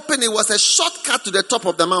I opened it, was a shortcut to the top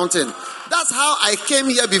of the mountain. That's how I came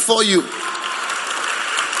here before you.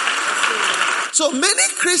 So many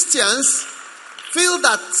Christians feel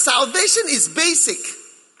that salvation is basic,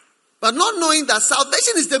 but not knowing that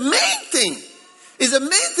salvation is the main thing. It's the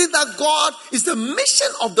main thing that God is the mission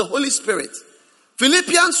of the Holy Spirit.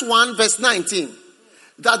 Philippians 1 verse 19.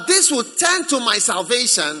 That this will tend to my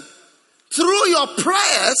salvation through your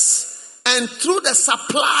prayers and through the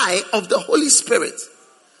supply of the Holy Spirit.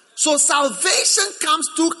 So salvation comes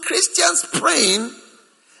through Christians praying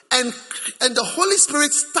and the Holy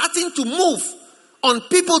Spirit starting to move on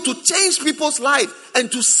people to change people's life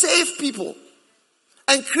and to save people.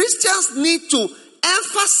 And Christians need to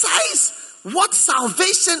emphasize what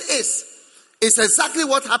salvation is. It's exactly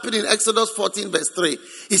what happened in Exodus 14 verse 3.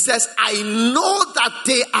 He says, I know that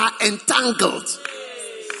they are entangled.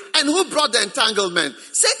 And who brought the entanglement?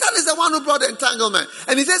 Satan is the one who brought the entanglement.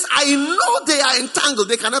 And he says, I know they are entangled.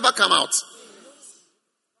 They can never come out.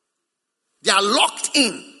 They are locked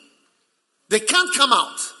in. They can't come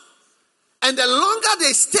out. And the longer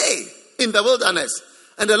they stay in the wilderness,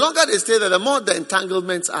 and the longer they stay there, the more the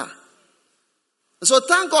entanglements are. So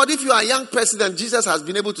thank God if you are a young person and Jesus has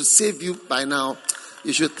been able to save you by now,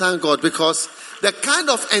 you should thank God, because the kind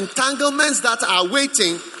of entanglements that are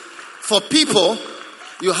waiting for people,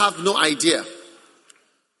 you have no idea.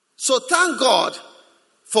 So thank God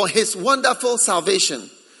for his wonderful salvation.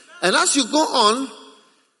 And as you go on,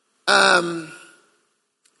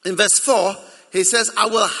 in verse 4, he says, I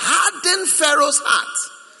will harden Pharaoh's heart,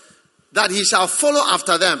 that he shall follow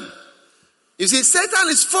after them. You see, Satan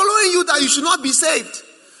is following you that you should not be saved.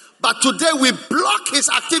 But today we block his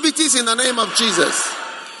activities in the name of Jesus.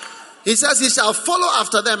 He says he shall follow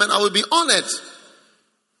after them, and I will be honored.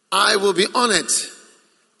 I will be honored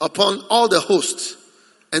upon all the hosts,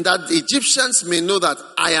 and that the Egyptians may know that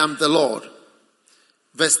I am the Lord.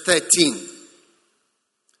 Verse 13.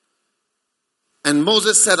 And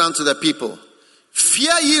Moses said unto the people,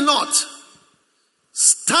 fear ye not,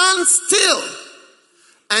 stand still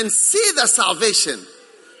and see the salvation.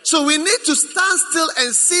 So we need to stand still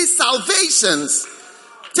and see salvations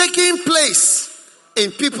taking place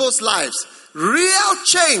in people's lives. Real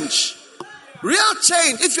change. Real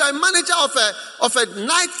change. If you are a manager of a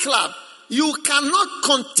nightclub, you cannot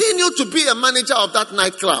continue to be a manager of that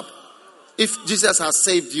nightclub if Jesus has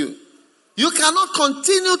saved you. You cannot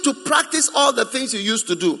continue to practice all the things you used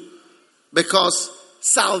to do, because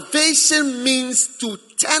salvation means to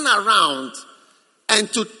turn around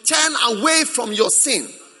and to turn away from your sin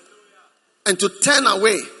and to turn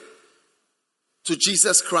away to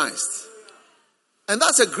Jesus Christ. And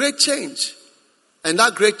that's a great change. And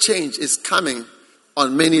that great change is coming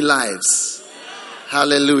on many lives.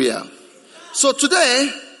 Hallelujah. So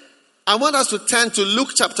today, I want us to turn to Luke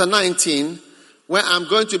chapter 19, where I'm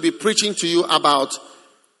going to be preaching to you about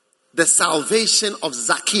the salvation of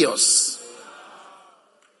Zacchaeus.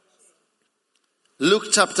 Luke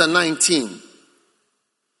chapter 19.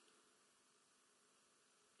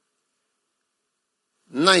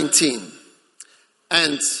 19.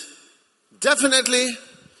 And definitely,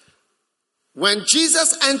 when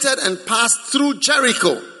Jesus entered and passed through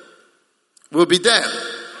Jericho, we'll be there.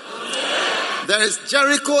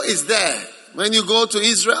 Jericho is there. When you go to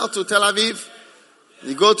Israel, to Tel Aviv,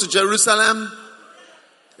 you go to Jerusalem,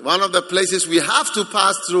 one of the places we have to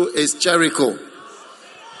pass through is Jericho.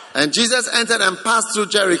 And Jesus entered and passed through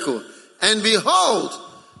Jericho. And behold,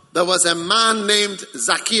 there was a man named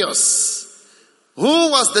Zacchaeus, who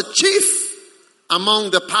was the chief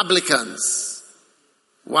among the publicans.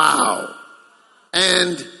 Wow.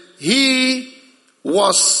 And he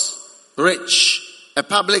was rich. A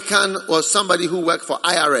publican was somebody who worked for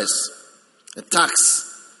IRS, a tax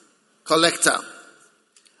collector.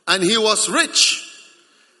 And he was rich.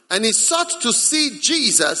 And he sought to see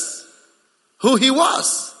Jesus, who he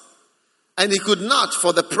was. And he could not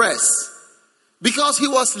for the press, because he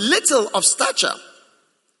was little of stature.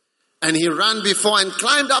 And he ran before and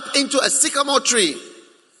climbed up into a sycamore tree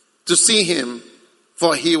to see him,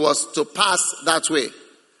 for he was to pass that way.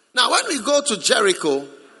 Now, when we go to Jericho,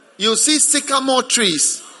 you'll see sycamore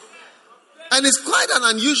trees. And it's quite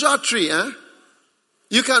an unusual tree.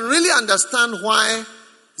 You can really understand why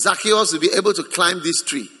Zacchaeus will be able to climb this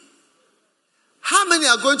tree. How many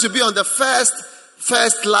are going to be on the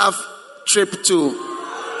first love trip to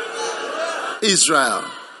Israel?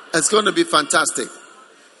 It's going to be fantastic.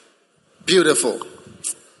 Beautiful.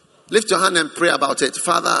 Lift your hand and pray about it.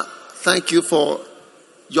 Father, thank God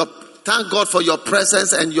for your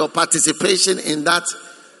presence and your participation in that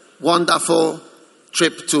wonderful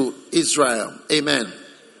trip to Israel. Amen.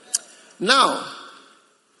 Now,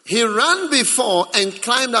 he ran before and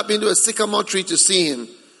climbed up into a sycamore tree to see him,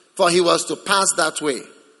 for he was to pass that way.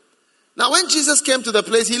 Now, when Jesus came to the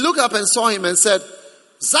place, he looked up and saw him and said,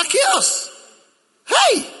 Zacchaeus,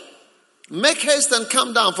 hey, make haste and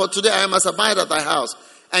come down, for today I must abide at thy house.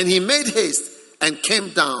 And he made haste and came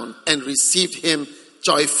down and received him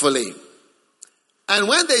joyfully. And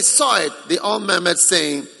when they saw it, they all murmured,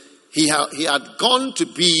 saying, he had gone to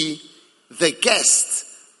be the guest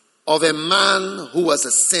of a man who was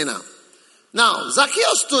a sinner. Now,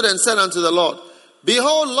 Zacchaeus stood and said unto the Lord,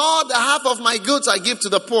 Behold, Lord, the half of my goods I give to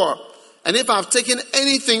the poor. And if I have taken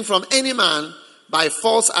anything from any man by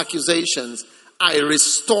false accusations, I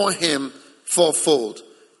restore him fourfold.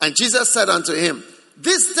 And Jesus said unto him,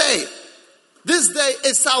 This day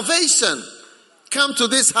is salvation come to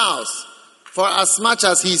this house, for as much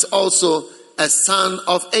as he is also a son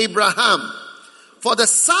of Abraham. For the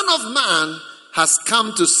Son of Man has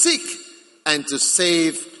come to seek and to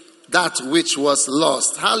save that which was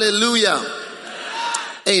lost. Hallelujah.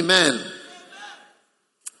 Amen.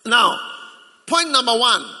 Now, point number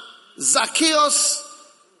 1. Zacchaeus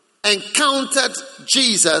encountered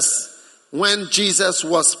Jesus when Jesus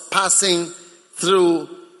was passing through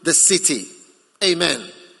the city. Amen.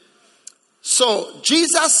 So,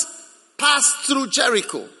 Jesus passed through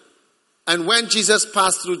Jericho. And when Jesus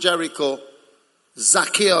passed through Jericho,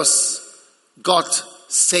 Zacchaeus got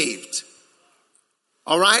saved.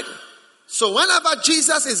 All right? So whenever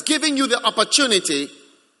Jesus is giving you the opportunity,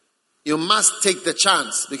 you must take the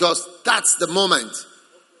chance, because that's the moment.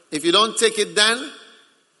 If you don't take it then,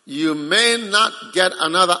 you may not get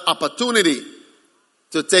another opportunity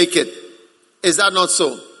to take it. Is that not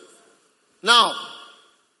so? Now,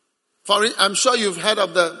 I'm sure you've heard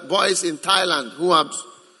of the boys in Thailand who are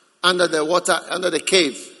under the water, under the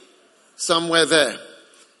cave, somewhere there.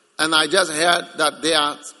 And I just heard that they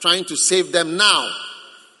are trying to save them now.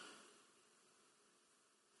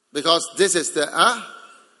 Because this is the,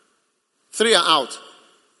 3 are out.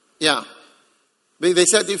 Yeah. But they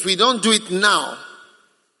said if we don't do it now,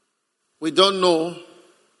 we don't know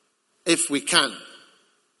if we can.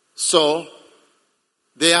 So,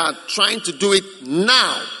 they are trying to do it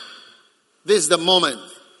now. This is the moment.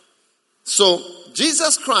 So,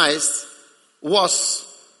 Jesus Christ was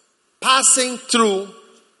passing through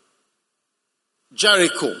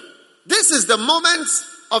Jericho. This is the moment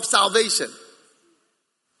of salvation.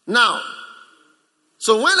 Now,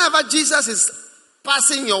 so whenever Jesus is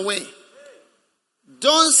passing your way,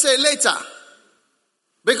 don't say later.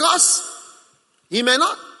 Because he may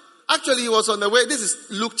not. Actually, he was on the way. This is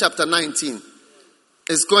Luke chapter 19.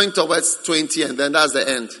 It's going towards 20 and then that's the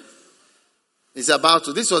end. He's about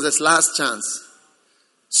to. This was his last chance.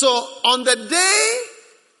 So on the day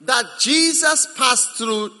that Jesus passed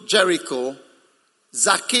through Jericho,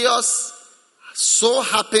 Zacchaeus so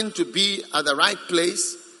happened to be at the right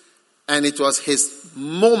place, and it was his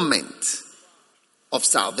moment of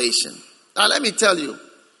salvation. Now let me tell you,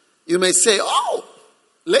 you may say, oh,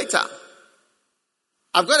 later,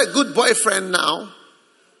 I've got a good boyfriend now,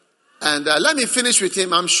 and let me finish with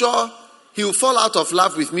him. I'm sure he will fall out of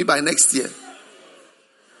love with me by next year.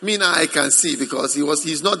 Me now I can see, because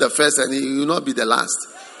he's not the first and he will not be the last.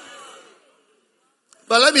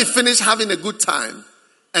 But let me finish having a good time,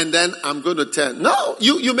 and then I'm going to turn. No,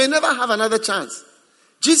 you may never have another chance.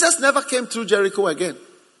 Jesus never came through Jericho again.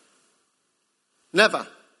 Never.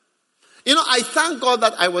 You know, I thank God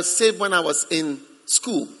that I was saved when I was in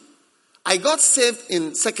school. I got saved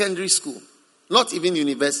in secondary school, not even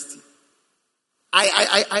university.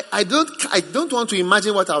 I don't want to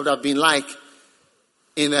imagine what I would have been like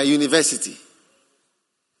in a university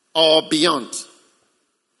or beyond.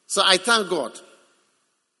 So I thank God.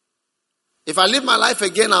 If I live my life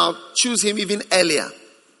again, I'll choose him even earlier,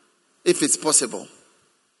 if it's possible.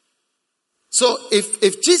 So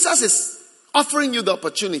if Jesus is offering you the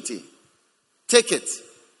opportunity, take it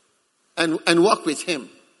and walk with him.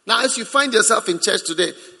 Now, as you find yourself in church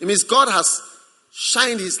today, it means God has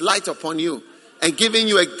shined his light upon you and given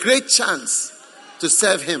you a great chance to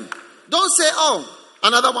serve him. Don't say, oh,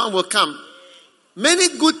 another one will come.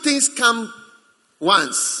 Many good things come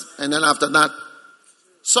once, and then after that,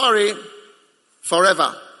 sorry,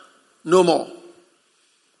 forever, no more.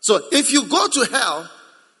 So if you go to hell,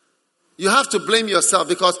 you have to blame yourself,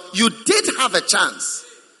 because you did have a chance.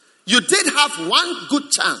 You did have one good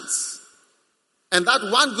chance. And that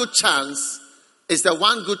one good chance is the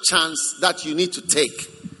one good chance that you need to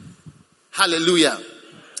take. Hallelujah.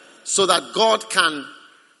 So that God can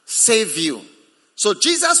save you. So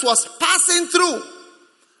Jesus was passing through.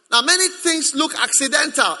 Now many things look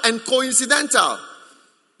accidental and coincidental.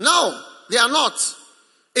 No, they are not.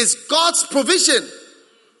 It's God's provision.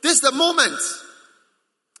 This is the moment.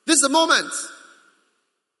 This is the moment.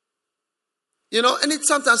 You know, and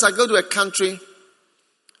sometimes I go to a country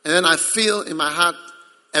and then I feel in my heart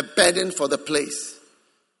a burden for the place.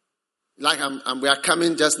 Like we are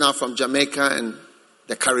coming just now from Jamaica and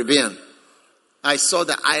the Caribbean. I saw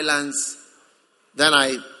the islands. Then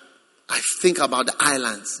I think about the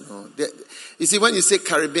islands. You see, when you say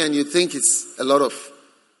Caribbean, you think it's a lot of,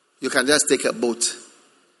 you can just take a boat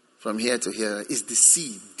from here to here. It's the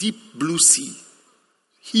sea, deep blue sea.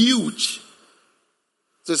 Huge.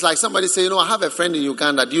 So it's like somebody say, I have a friend in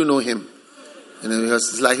Uganda. Do you know him? Because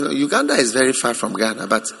it's like, Uganda is very far from Ghana.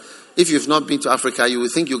 But if you've not been to Africa, you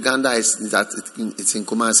would think Uganda it's in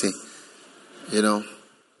Kumasi.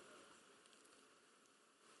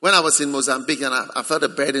 When I was in Mozambique, and I felt a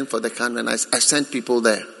burden for the country, and I sent people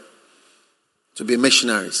there to be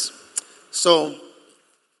missionaries. So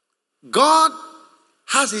God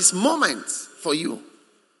has his moment for you.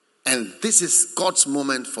 And this is God's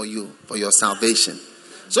moment for you, for your salvation.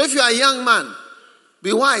 So if you are a young man,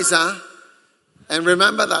 be wise, and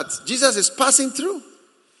remember that Jesus is passing through.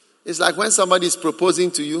 It's like when somebody is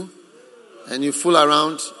proposing to you and you fool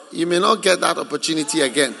around, you may not get that opportunity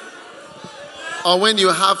again. Or when you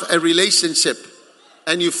have a relationship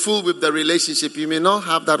and you fool with the relationship, you may not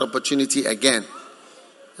have that opportunity again.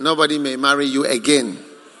 Nobody may marry you again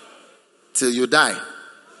till you die.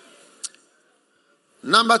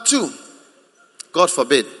 Number 2, God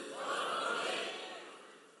forbid.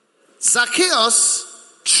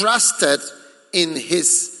 Zacchaeus trusted in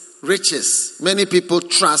his riches. Many people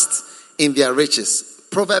trust in their riches.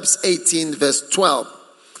 Proverbs 18 verse 12.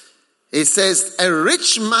 It says, a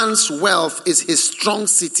rich man's wealth is his strong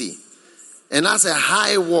city, and has a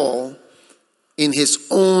high wall in his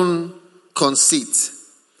own conceit.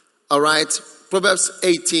 All right. Proverbs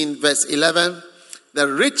 18 verse 11. The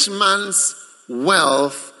rich man's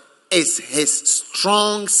wealth is his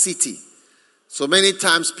strong city. So many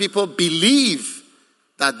times people believe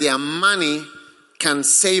that their money can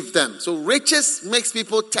save them. So riches makes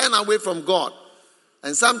people turn away from God.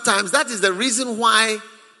 And sometimes that is the reason why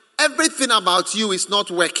everything about you is not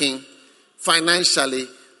working financially,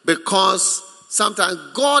 because sometimes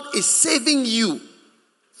God is saving you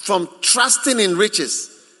from trusting in riches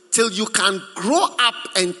till you can grow up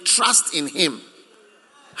and trust in him.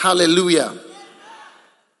 Hallelujah.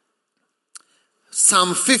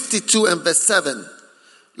 Psalm 52 and verse 7.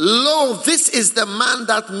 Lo, this is the man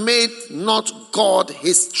that made not God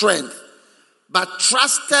his strength, but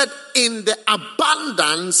trusted in the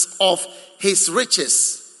abundance of his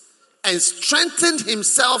riches, and strengthened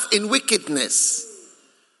himself in wickedness.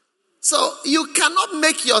 So you cannot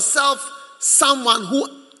make yourself someone who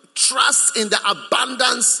trust in the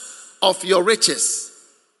abundance of your riches.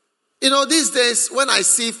 These days when I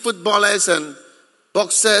see footballers and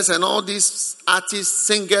boxers and all these artists,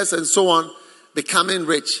 singers and so on becoming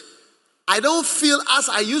rich, I don't feel as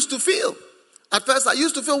I used to feel. At first I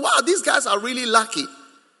used to feel, wow, these guys are really lucky.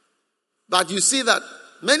 But you see that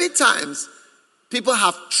many times people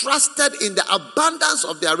have trusted in the abundance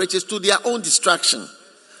of their riches to their own destruction.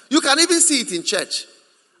 You can even see it in church.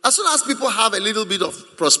 As soon as people have a little bit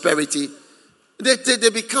of prosperity, they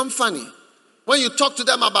become funny. When you talk to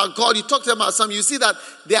them about God, you talk to them about something, you see that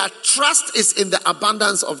their trust is in the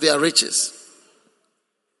abundance of their riches.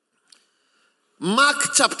 Mark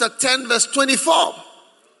chapter 10 verse 24.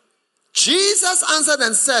 Jesus answered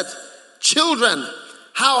and said, children,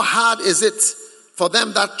 how hard is it for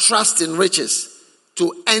them that trust in riches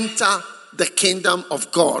to enter the kingdom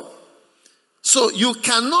of God? So you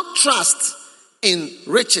cannot trust in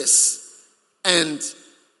riches and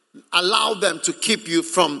allow them to keep you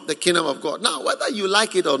from the kingdom of God. Now, whether you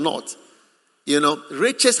like it or not,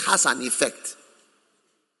 riches has an effect.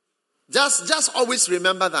 Just always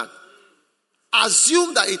remember that.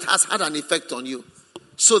 Assume that it has had an effect on you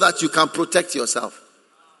so that you can protect yourself.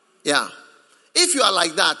 Yeah. If you are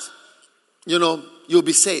like that, you'll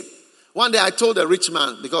be safe. One day I told a rich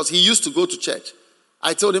man, because he used to go to church,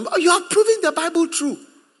 I told him, you have proven the Bible true.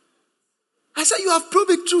 I said, you have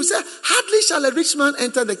proved it true. He said, hardly shall a rich man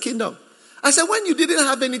enter the kingdom. I said, when you didn't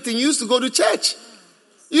have anything, you used to go to church.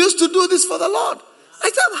 You used to do this for the Lord. I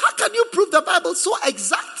said, how can you prove the Bible so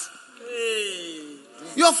exact?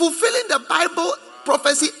 You are fulfilling the Bible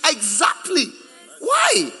prophecy exactly.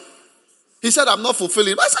 Why? He said, I'm not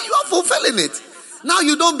fulfilling it. I said, you are fulfilling it. Now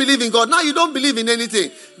you don't believe in God. Now you don't believe in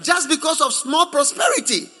anything. Just because of small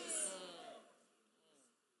prosperity.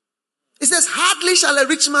 It says, hardly shall a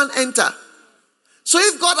rich man enter. So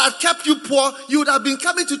if God had kept you poor, you would have been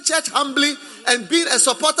coming to church humbly and being a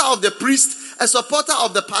supporter of the priest, a supporter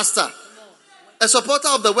of the pastor, a supporter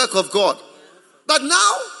of the work of God. But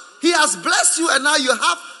now, he has blessed you and now you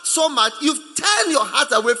have so much, you've turned your heart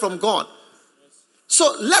away from God.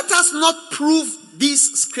 So let us not prove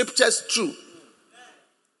these scriptures true.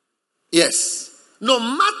 Yes. No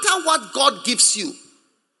matter what God gives you,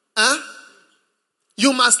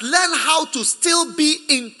 you must learn how to still be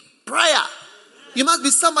in prayer. You must be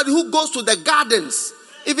somebody who goes to the gardens.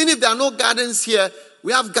 Even if there are no gardens here,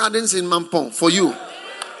 we have gardens in Mampong for you.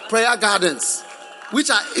 Prayer gardens, which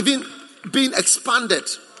are even being expanded.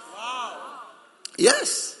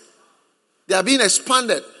 Yes. They are being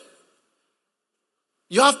expanded.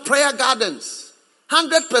 You have prayer gardens.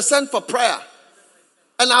 100% for prayer.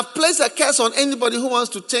 And I've placed a curse on anybody who wants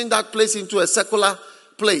to change that place into a secular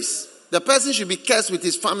place. The person should be cursed with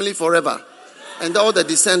his family forever. And all the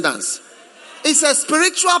descendants. It's a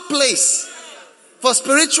spiritual place for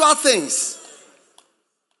spiritual things.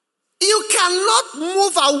 You cannot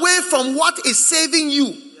move away from what is saving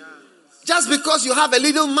you just because you have a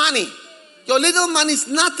little money. Your little money is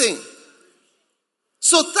nothing.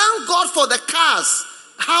 So thank God for the cars,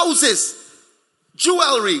 houses,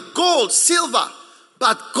 jewelry, gold, silver.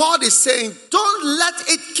 But God is saying, don't let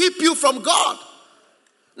it keep you from God.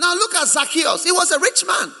 Now look at Zacchaeus. He was a rich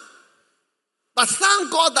man. But thank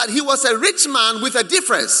God that he was a rich man with a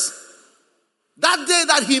difference. That day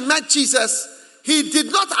that he met Jesus, he did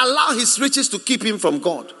not allow his riches to keep him from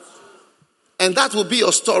God. And that will be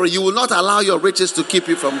your story. You will not allow your riches to keep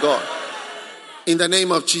you from God. In the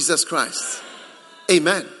name of Jesus Christ.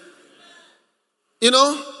 Amen.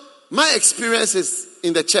 My experiences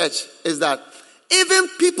in the church is that even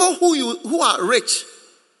people who are rich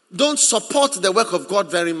don't support the work of God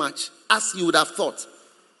very much, as you would have thought.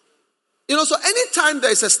 So anytime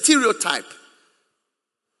there is a stereotype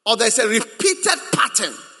or there's a repeated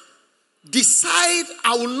pattern, decide,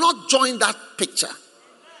 I will not join that picture.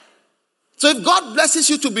 So if God blesses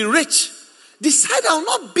you to be rich, decide I will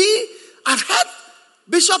not be. I've heard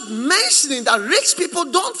Bishop mentioning that rich people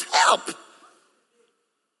don't help.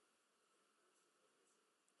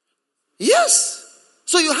 Yes.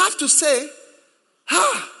 So you have to say,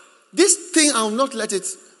 this thing, I will not let it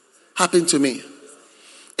happen to me.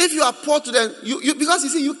 If you are poor to them, because you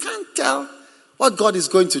see, you can't tell what God is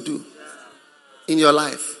going to do in your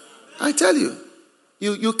life. I tell you,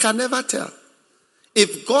 you can never tell.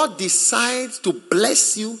 If God decides to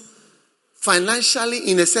bless you financially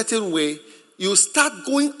in a certain way, you start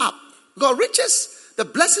going up. God riches, the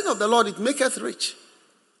blessing of the Lord, it maketh rich.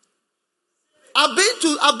 I've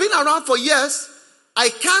been around for years. I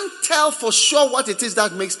can't tell for sure what it is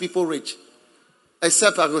that makes people rich.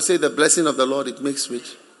 Except I will say the blessing of the Lord, it makes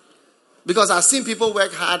rich. Because I've seen people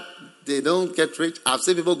work hard, they don't get rich. I've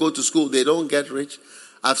seen people go to school, they don't get rich.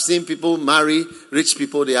 I've seen people marry rich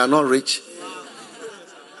people, they are not rich.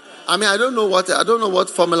 I mean, I don't know what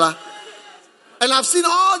formula. And I've seen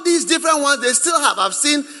all these different ones they still have. I've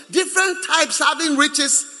seen different types having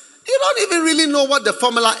riches. You don't even really know what the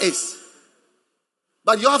formula is.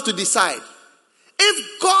 But you have to decide.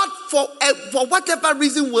 If God, for whatever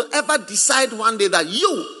reason, will ever decide one day that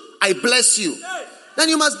I bless you, then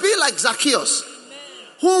you must be like Zacchaeus,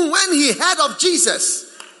 who when he heard of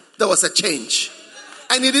Jesus, there was a change.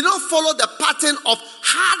 And he did not follow the pattern of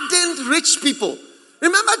hardened rich people.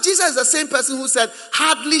 Remember, Jesus is the same person who said,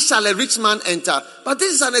 hardly shall a rich man enter. But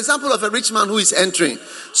this is an example of a rich man who is entering.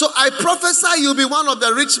 So I prophesy you'll be one of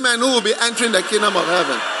the rich men who will be entering the kingdom of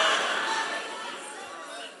heaven.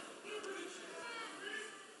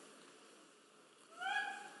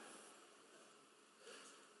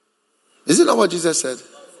 Is it not what Jesus said?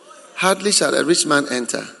 Hardly shall a rich man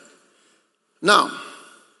enter. Now,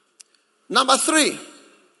 number 3.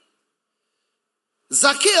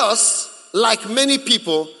 Zacchaeus, like many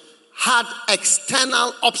people, had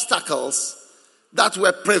external obstacles that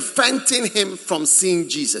were preventing him from seeing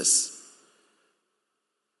Jesus.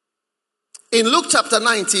 In Luke chapter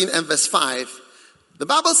 19 and verse 5, the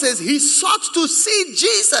Bible says he sought to see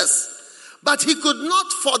Jesus, but he could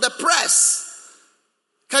not for the press.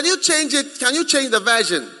 Can you change it? Can you change the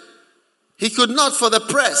version? He could not for the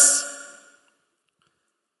press.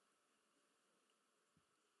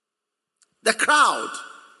 The crowd.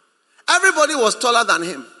 Everybody was taller than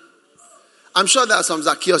him. I'm sure there are some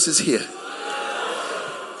Zacchaeuses here.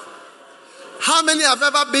 How many have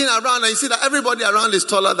ever been around and you see that everybody around is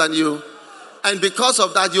taller than you? And because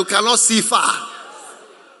of that, you cannot see far.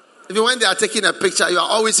 Even when they are taking a picture, you are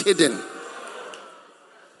always hidden.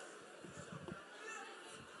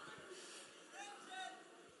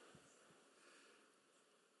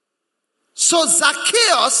 So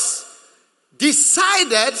Zacchaeus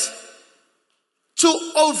decided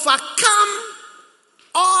to overcome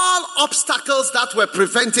all obstacles that were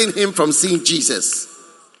preventing him from seeing Jesus.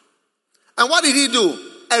 And what did he do?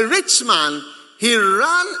 A rich man, he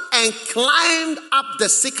ran and climbed up the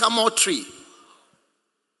sycamore tree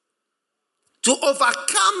to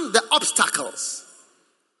overcome the obstacles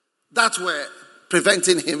that were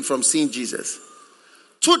preventing him from seeing Jesus.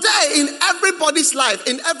 Today, in everybody's life,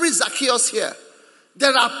 in every Zacchaeus here,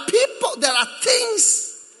 there are things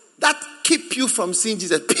that keep you from seeing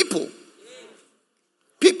Jesus. People.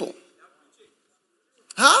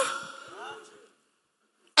 Huh?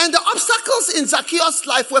 And the obstacles in Zacchaeus'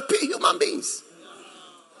 life were human beings.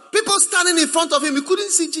 People standing in front of him, you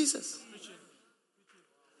couldn't see Jesus.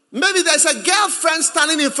 Maybe there's a girlfriend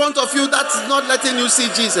standing in front of you that's not letting you see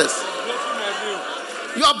Jesus.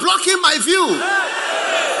 You are blocking my view.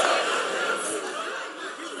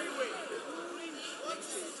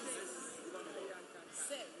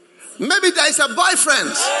 Maybe there is a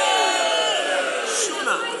boyfriend.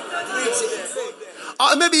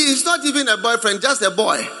 Or maybe he's not even a boyfriend, just a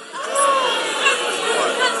boy.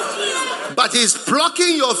 But he's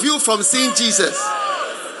blocking your view from seeing Jesus.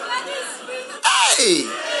 Hey!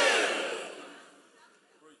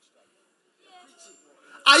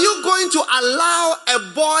 Are you going to allow a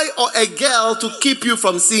boy or a girl to keep you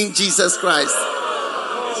from seeing Jesus Christ?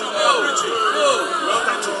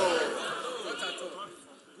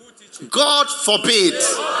 God forbid.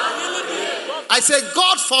 I say,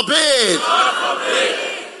 God forbid.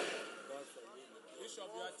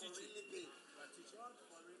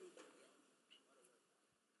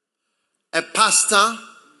 A pastor,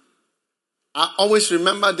 I always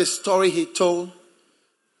remember the story he told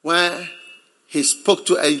where he spoke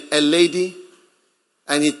to a lady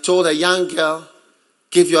and he told a young girl,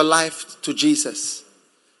 give your life to Jesus.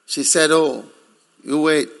 She said, oh, you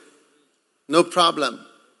wait. No problem.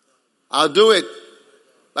 I'll do it.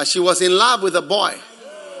 But she was in love with a boy.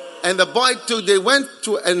 And the boy too, they went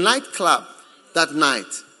to a nightclub that night.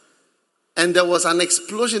 And there was an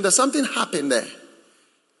explosion. There's something happened there.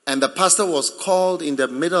 And the pastor was called in the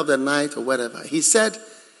middle of the night or whatever. He said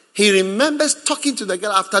he remembers talking to the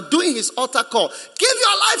girl after doing his altar call. Give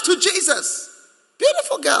your life to Jesus.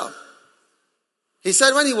 Beautiful girl. He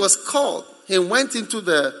said when he was called, he went into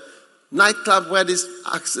the nightclub where this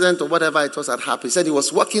accident or whatever it was had happened. He said he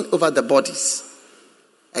was walking over the bodies.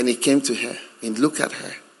 And he came to her and looked at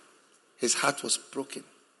her. His heart was broken.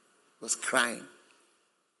 He was crying.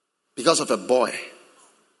 Because of a boy.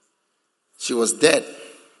 She was dead.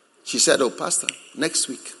 She said, oh, pastor, next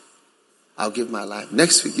week, I'll give my life.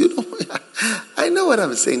 Next week, you know, I know what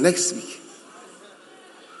I'm saying, next week.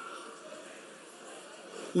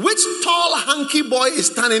 Which tall, hunky boy is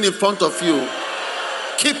standing in front of you,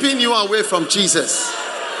 keeping you away from Jesus?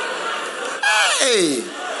 Hey!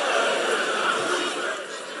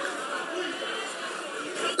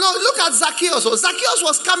 No, look at Zacchaeus. So Zacchaeus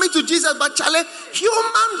was coming to Jesus, but Charlie,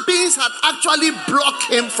 human beings had actually blocked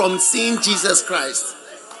him from seeing Jesus Christ.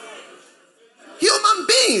 Human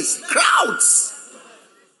beings, crowds.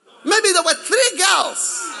 Maybe there were 3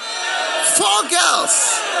 girls, 4 girls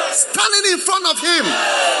standing in front of him,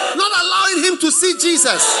 not allowing him to see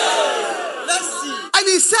Jesus. And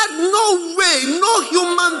he said, no way, no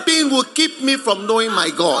human being will keep me from knowing my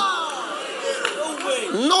God.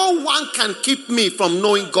 No one can keep me from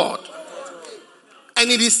knowing God.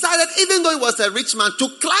 And he decided, even though he was a rich man, to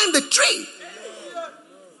climb the tree.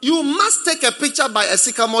 You must take a picture by a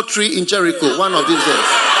sycamore tree in Jericho one of these days.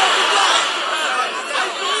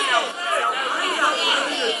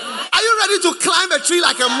 Are you ready to climb a tree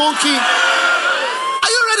like a monkey? Are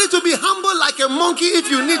you ready to be humble like a monkey if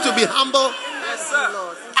you need to be humble? Yes, sir.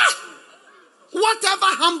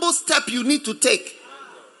 Whatever humble step you need to take,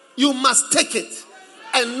 you must take it.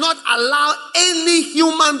 And not allow any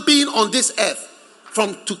human being on this earth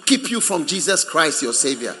to keep you from Jesus Christ, your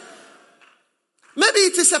Savior. Maybe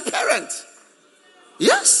it is a parent.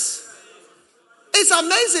 Yes. It's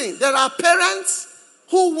amazing. There are parents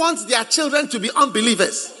who want their children to be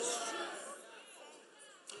unbelievers.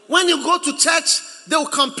 When you go to church, they will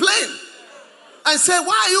complain and say,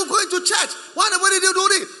 why are you going to church?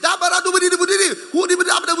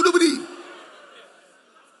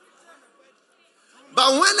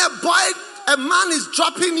 But when a man is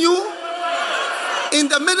dropping you in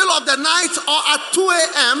the middle of the night or at 2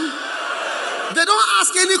 a.m., they don't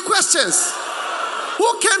ask any questions.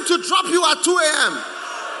 Who came to drop you at 2 a.m.?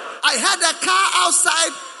 I had a car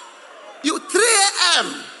outside. 3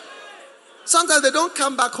 a.m. Sometimes they don't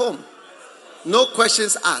come back home. No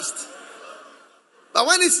questions asked. But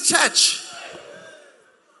when it's church,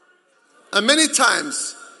 and many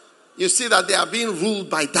times you see that they are being ruled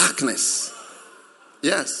by darkness.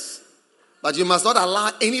 Yes. But you must not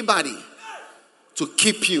allow anybody to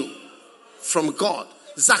keep you from God.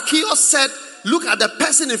 Zacchaeus said, look at the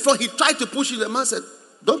person in front. He tried to push you. The man said,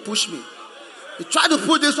 don't push me. He tried to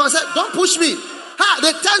push this one. Said, don't push me.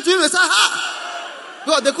 They turned to him and said,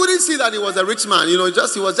 God, they couldn't see that he was a rich man. He was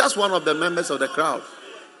just one of the members of the crowd.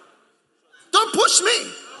 Don't push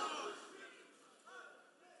me.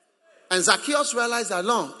 And Zacchaeus realized that,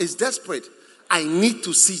 no, it's desperate. I need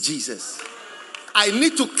to see Jesus. I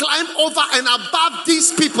need to climb over and above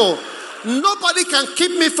these people. Nobody can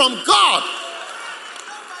keep me from God.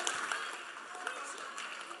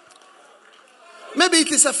 Maybe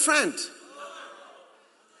it is a friend.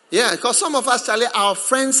 Yeah, because some of us, Charlie, our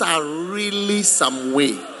friends are really some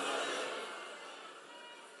way.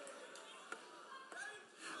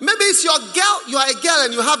 Maybe it's your girl. You are a girl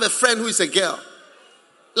and you have a friend who is a girl.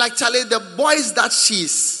 Like Charlie, the boys that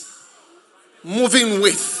she's moving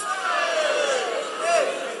with.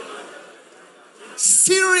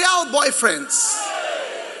 Serial boyfriends.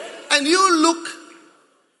 And you look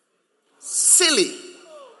silly.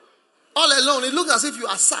 All alone. It looks as if you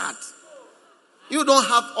are sad. You don't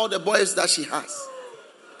have all the boys that she has.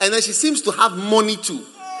 And then she seems to have money too.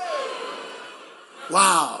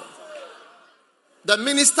 Wow. The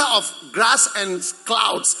minister of grass and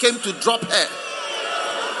clouds came to drop her.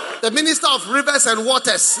 The minister of rivers and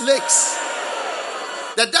waters, lakes.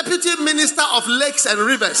 The deputy minister of lakes and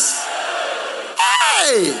rivers.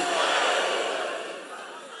 Hey!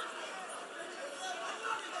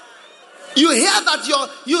 You hear that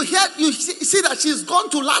you see that she's gone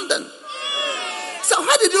to London. So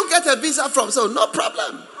where did you get a visa from? So no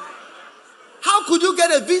problem. How could you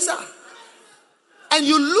get a visa? And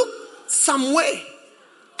you look some way.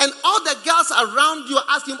 And all the girls around you are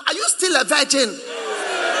asking, are you still a virgin?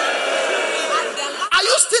 Are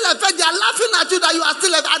you still a virgin? They are laughing at you that you are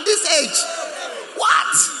still at this age.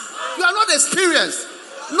 What? You are not experienced.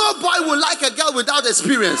 No boy will like a girl without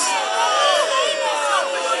experience.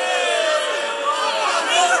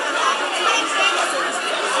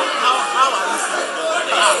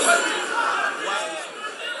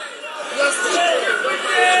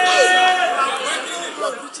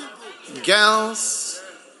 Girls,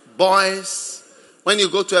 boys, when you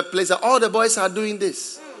go to a place, all the boys are doing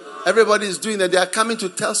this. Everybody is doing that. They are coming to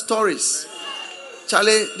tell stories.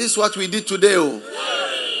 Charlie, this is what we did today. Oh.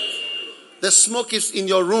 The smoke is in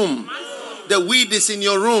your room. The weed is in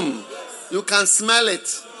your room. You can smell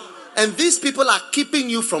it. And these people are keeping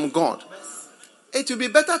you from God. It will be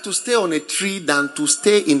better to stay on a tree than to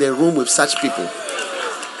stay in the room with such people.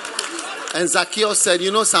 And Zacchaeus said,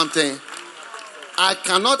 you know something? I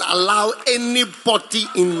cannot allow anybody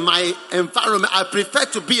in my environment. I prefer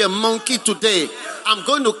to be a monkey today. I'm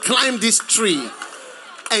going to climb this tree.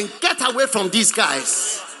 and get away from these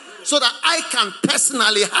guys so that I can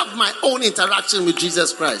personally have my own interaction with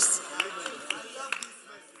Jesus Christ.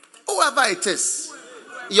 Whoever it is,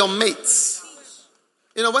 your mates.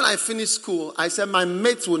 You know, when I finished school, I said my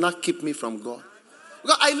mates will not keep me from God.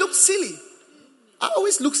 Because I look silly. I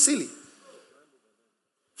always look silly.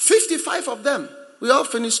 55 of them, we all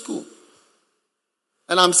finished school.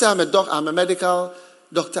 And I'm saying I'm a medical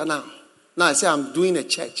doctor now. Now I say I'm doing a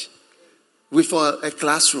church with a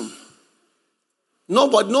classroom.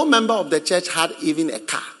 No member of the church had even a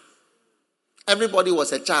car. Everybody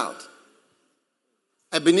was a child.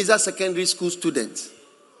 Ebenezer Secondary School student.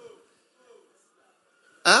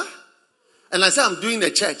 And I said I'm doing a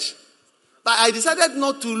church. But I decided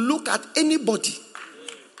not to look at anybody.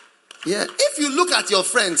 Yeah. If you look at your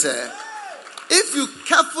friends, if you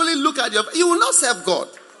carefully look at you will not serve God.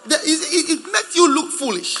 It makes you look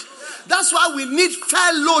foolish. That's why we need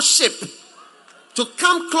fellowship to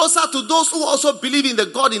come closer to those who also believe in the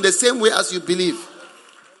God in the same way as you believe.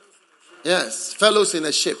 Yes, fellows in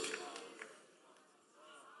a ship.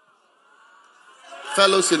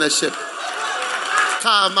 Fellows in a ship.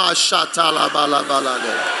 Kama shatala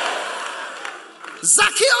balabalade.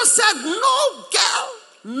 Zacchaeus said, no girl,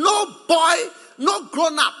 no boy, no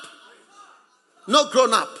grown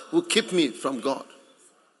up will keep me from God.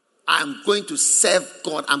 I'm going to serve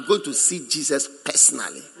God. I'm going to see Jesus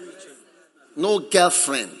personally. No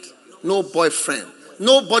girlfriend, no boyfriend,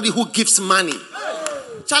 nobody who gives money.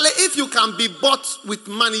 Charlie, if you can be bought with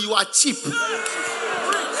money, you are cheap.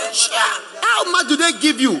 How much do they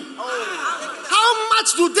give you? How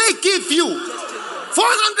much do they give you?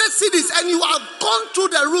 400 cities, and you have gone through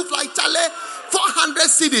the roof like Charlie. 400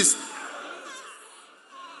 cities.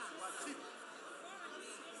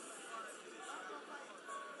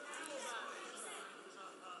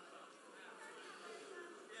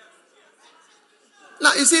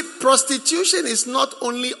 Now, you see, prostitution is not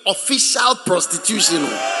only official prostitution.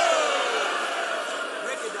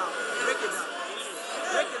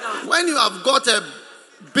 When you have got a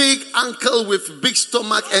big uncle with big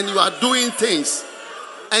stomach and you are doing things,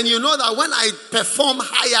 and you know that when I perform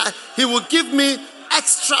higher, he will give me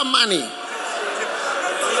extra money.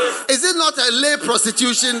 Is it not a lay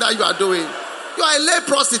prostitution that you are doing? You are a lay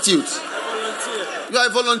prostitute. You are a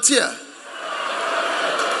volunteer.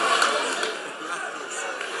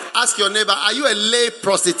 Ask your neighbor, are you a lay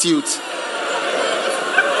prostitute?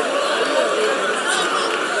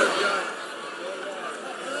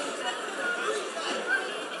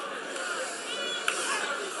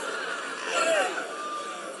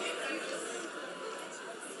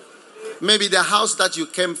 Maybe the house that you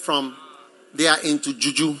came from, they are into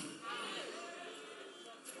juju.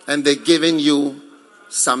 And they're giving you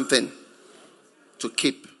something to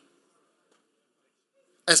keep.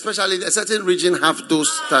 Especially a certain region have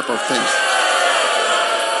those type of things.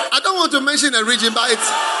 I don't want to mention a region, but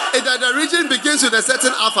the region begins with a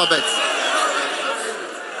certain alphabet.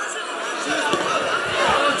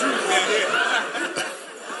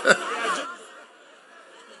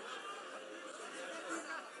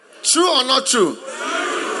 True or not true?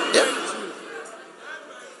 Yeah.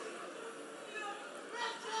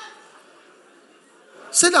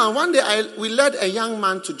 Sit down. One day we led a young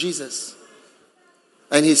man to Jesus.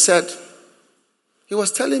 And he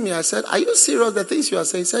was telling me, I said, are you serious the things you are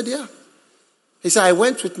saying? He said, yeah. He said, I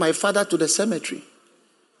went with my father to the cemetery.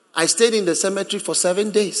 I stayed in the cemetery for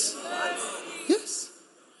 7 days. Yes.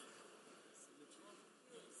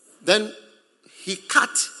 Then he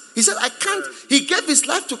said, I can't. He gave his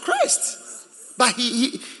life to Christ. But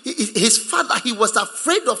his father, he was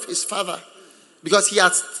afraid of his father. Because he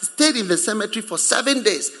had stayed in the cemetery for 7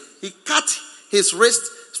 days. He cut his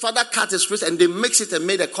wrist. His father cut his wrist and they mixed it and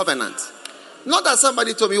made a covenant. Not that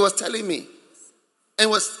somebody told me, he was telling me. And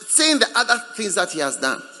was saying the other things that he has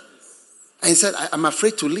done. And he said, I'm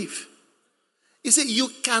afraid to leave. You see, you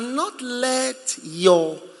cannot let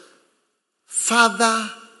your father,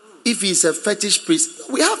 if he's a fetish priest.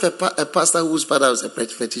 We have a pastor whose father was a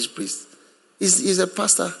fetish priest. He's a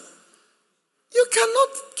pastor. You cannot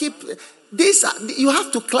keep this. You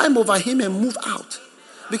have to climb over him and move out.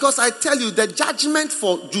 Because I tell you, the judgment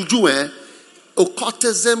for juju,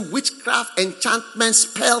 occultism, witchcraft, enchantment,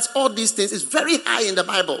 spells, all these things is very high in the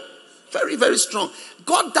Bible. Very, very strong.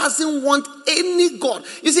 God doesn't want any God.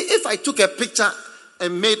 You see, if I took a picture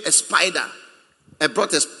and made a spider, I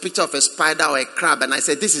brought a picture of a spider or a crab and I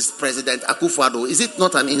said, this is President Akufo-Addo, is it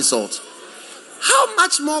not an insult? How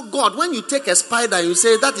much more God, when you take a spider and you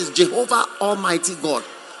say, that is Jehovah Almighty God.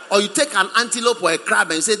 Or you take an antelope or a crab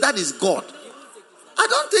and you say, that is God. I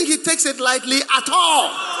don't think he takes it lightly at all.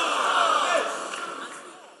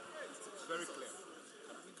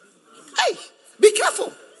 Be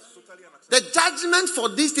careful. The judgment for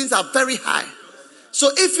these things are very high. So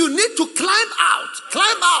if you need to climb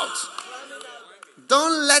out.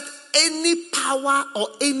 Don't let any power or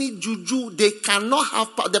any juju, they cannot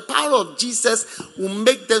have power. The power of Jesus will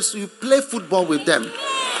make them so you play football with them.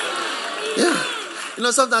 Yeah.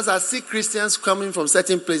 Sometimes I see Christians coming from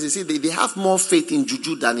certain places. See, they have more faith in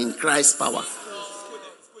juju than in Christ's power.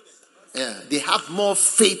 Yeah, they have more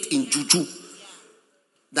faith in juju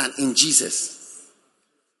than in Jesus.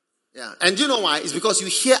 Yeah, and you know why? It's because you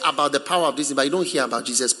hear about the power of this, but you don't hear about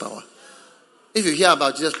Jesus' power. If you hear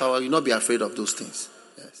about Jesus' power, you'll not be afraid of those things.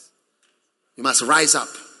 Yes, you must rise up.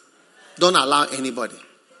 Don't allow anybody.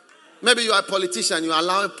 Maybe you are a politician. You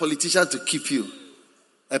allow a politician to keep you.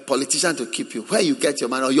 A politician to keep you. Where you get your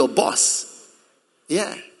money, or your boss.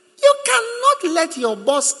 Yeah, you cannot let your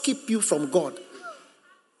boss keep you from God.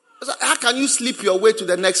 So how can you slip your way to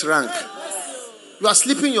the next rank? You are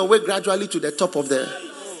slipping your way gradually to the top of the...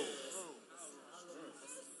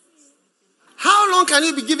 How long can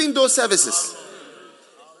you be giving those services?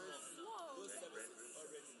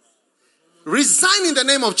 Resign in the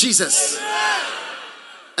name of Jesus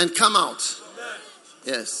and come out.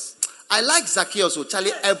 Yes. I like Zacchaeus,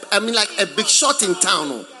 Charlie. Like a big shot in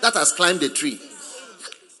town that has climbed a tree.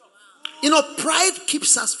 Pride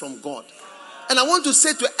keeps us from God. And I want to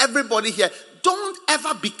say to everybody here, don't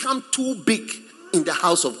ever become too big in the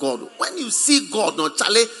house of God. When you see God,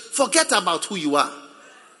 Charlie, forget about who you are.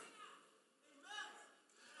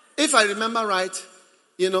 If I remember right,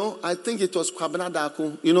 I think it was Kwabena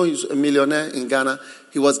Daku. He's a millionaire in Ghana.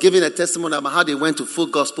 He was giving a testimony about how they went to full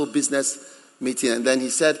gospel business meeting. And then he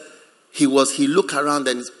said he looked around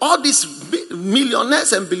and all these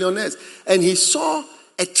millionaires and billionaires. And he saw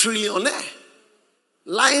a trillionaire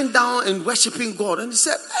lying down and worshiping God. And he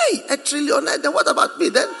said, hey, a trillionaire, then what about me?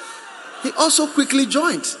 Then he also quickly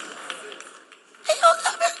joined.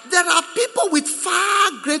 There are people with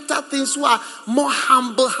far greater things who are more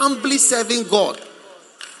humbly serving God.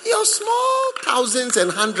 Your small thousands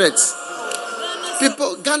and hundreds.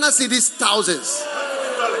 People, Ghana cedis thousands.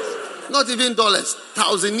 Not even dollars.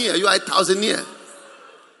 Thousandaire. You are a thousandaire.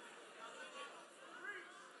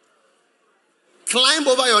 Climb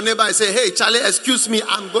over your neighbor and say, hey, Charlie, excuse me,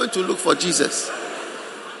 I'm going to look for Jesus.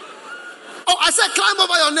 Oh, I said climb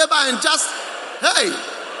over your neighbor and just,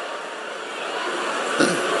 hey.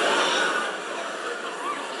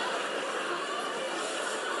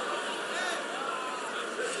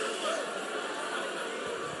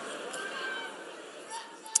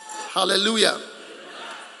 Hallelujah.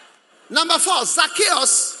 Number 4,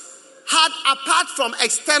 Zacchaeus had, apart from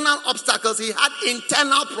external obstacles, he had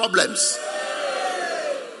internal problems.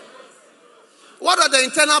 What are the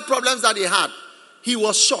internal problems that he had? He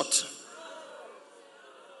was short.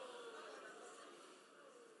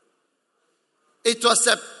 It was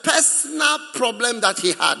a personal problem that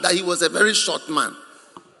he had, that he was a very short man.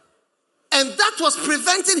 And that was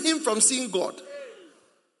preventing him from seeing God.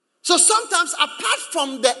 So sometimes, apart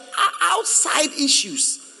from the outside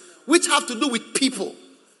issues, which have to do with people,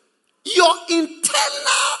 your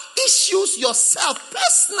internal issues yourself,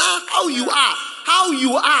 personal, how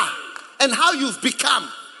you are, and how you've become,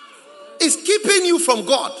 is keeping you from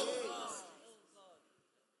God.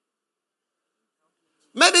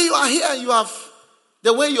 Maybe you are here and you have,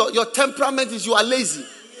 the way your temperament is, you are lazy.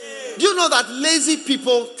 Do you know that lazy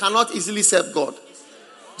people cannot easily serve God?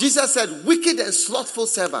 Jesus said, wicked and slothful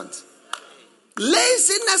servant.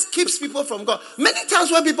 Laziness keeps people from God. Many times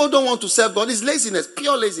when people don't want to serve God, it's laziness,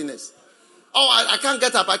 pure laziness. Oh, I can't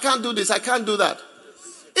get up, I can't do this, I can't do that.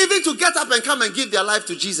 Even to get up and come and give their life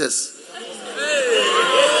to Jesus.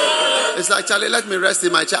 It's like, Charlie, let me rest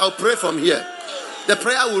in my chair. I'll pray from here. The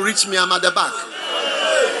prayer will reach me, I'm at the back.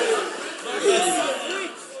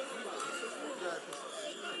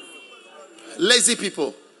 Lazy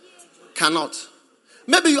people cannot.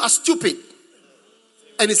 Maybe you are stupid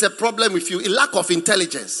and it's a problem with you, a lack of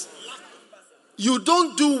intelligence. You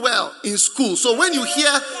don't do well in school. So when you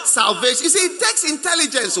hear salvation, you see, it takes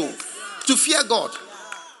intelligence to fear God.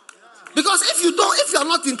 Because if you are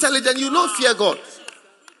not intelligent, you don't fear God.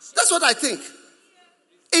 That's what I think.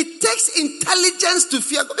 It takes intelligence to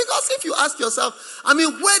fear God. Because if you ask yourself,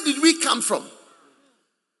 where did we come from?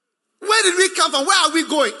 Where did we come from? Where are we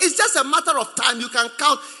going? It's just a matter of time. You can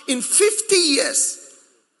count in 50 years.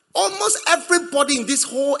 Almost everybody in this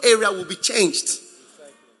whole area will be changed.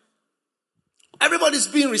 Everybody's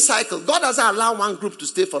being recycled. God doesn't allow one group to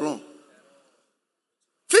stay for long.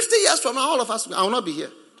 50 years from now, all of us, I will not be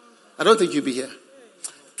here. I don't think you'll be here.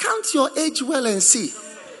 Count your age well and see.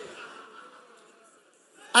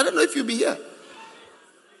 I don't know if you'll be here.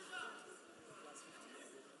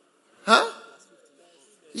 Huh?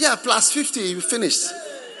 Yeah, plus 50, you finished.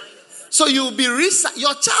 So you'll be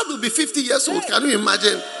your child will be 50 years old. Can you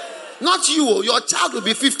imagine? Not you, your child will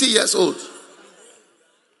be 50 years old.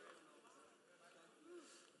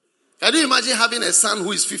 Can you imagine having a son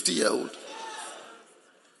who is 50 years old?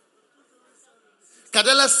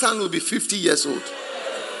 Kadela's son will be 50 years old.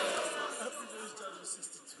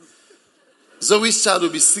 Zoe's child will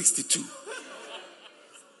be 62.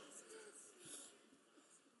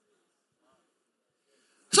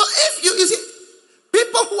 So if you see,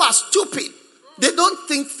 people who are stupid, they don't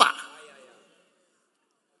think far.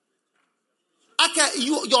 Okay,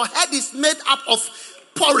 your head is made up of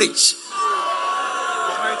porridge.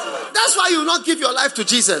 That's why you will not give your life to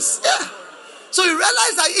Jesus. Yeah. So you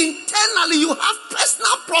realize that internally you have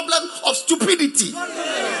personal problem of stupidity.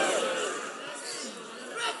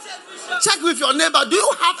 Check with your neighbor. Do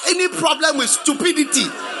you have any problem with stupidity?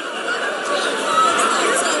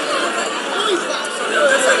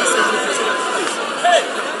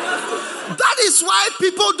 That is why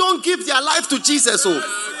people don't give their life to Jesus. Oh,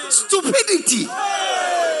 stupidity,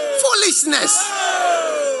 foolishness.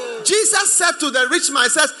 Jesus said to the rich man,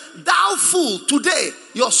 says, "Thou fool, today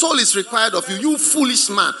your soul is required of you. You foolish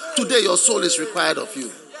man, today your soul is required of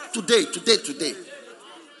you. Today.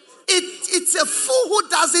 It's a fool who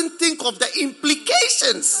doesn't think of the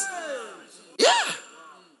implications. Yeah.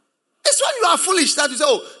 It's when you are foolish that you say,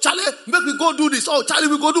 oh, Charlie, make me go do this. Oh, Charlie,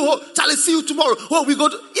 we go do. Oh, Charlie, see you tomorrow. Oh, we go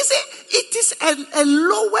do. You see, it is a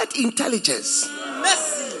lowered intelligence.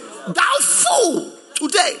 Thou fool,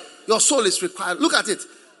 today your soul is required. Look at it.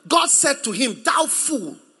 God said to him, thou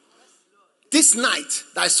fool, this night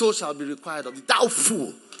thy soul shall be required of thee. Thou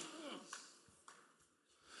fool.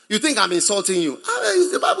 You think I'm insulting you?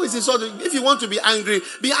 The Bible is insulting. If you want to be angry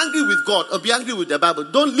with God or be angry with the Bible.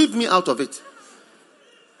 Don't leave me out of it.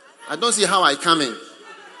 I don't see how I come in.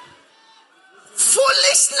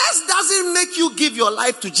 Foolishness doesn't make you give your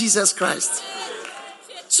life to Jesus Christ.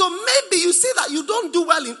 So maybe you see that you don't do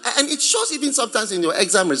well, and it shows even sometimes in your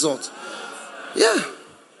exam results. Yeah.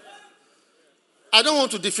 I don't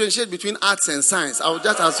want to differentiate between arts and science. I would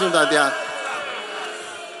just assume that they are.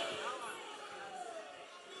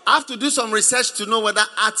 I have to do some research to know whether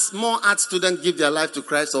more art students give their life to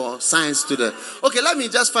Christ or science students. Okay, let me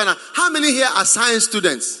just find out. How many here are science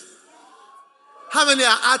students? How many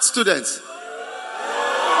are art students?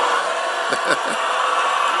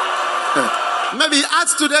 Maybe art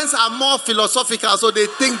students are more philosophical, so they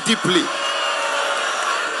think deeply.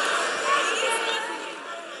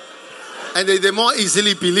 And they more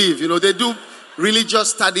easily believe. You know, they do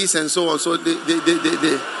religious studies and so on. So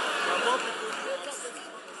they.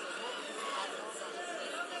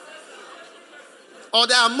 Or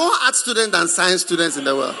there are more art students than science students in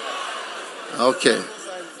the world. Okay.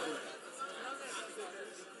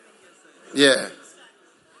 Yeah.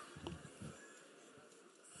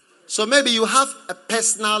 So maybe you have a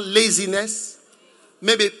personal laziness,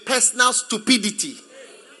 maybe personal stupidity.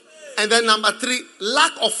 And then number 3,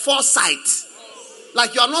 lack of foresight.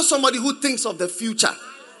 Like you are not somebody who thinks of the future.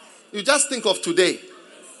 You just think of today.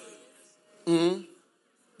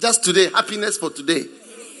 Just today, happiness for today.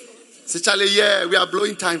 Say, Charlie, yeah, we are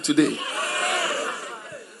blowing time today.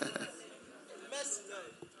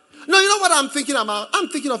 No, you know what I'm thinking about? I'm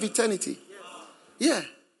thinking of eternity. Yeah.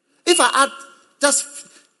 If I add just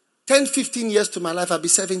 10, 15 years to my life, I'll be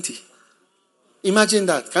 70. Imagine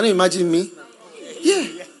that. Can you imagine me? Yeah.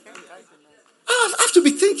 I have to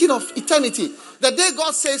be thinking of eternity. The day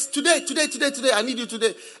God says, today, I need you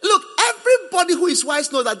today. Look, everybody who is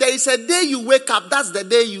wise knows that there is a day you wake up. That's the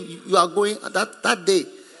day you are going. That day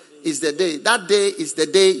is the day. That day is the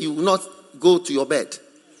day you will not go to your bed.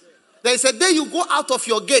 There is a day you go out of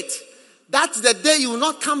your gate. That's the day you will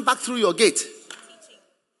not come back through your gate.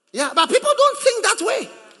 Yeah, but people don't think that way.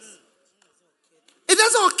 It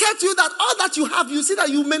doesn't occur to you that all that you have, you see that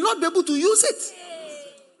you may not be able to use it.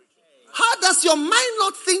 How does your mind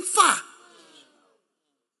not think far?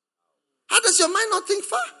 How does your mind not think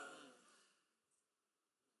far?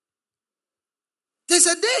 There's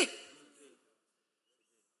a day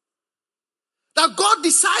that God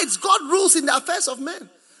decides, God rules in the affairs of men.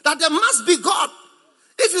 That there must be God.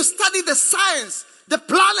 If you study the science, the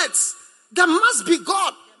planets, there must be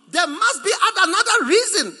God. There must be another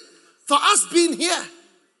reason for us being here.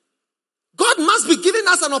 God must be giving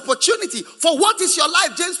us an opportunity. For what is your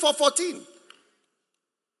life? James 4:14.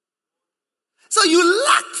 So you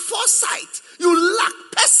lack foresight. You lack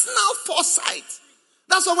personal foresight.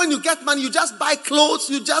 That's why when you get money, you just buy clothes.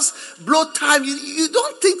 You just blow time. You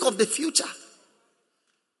don't think of the future.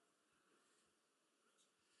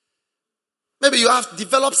 Maybe you have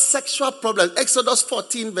developed sexual problems. Exodus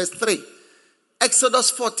 14 verse 3.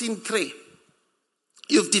 Exodus 14:3.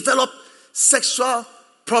 You've developed sexual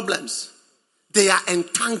problems. They are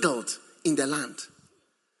entangled in the land.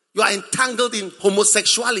 You are entangled in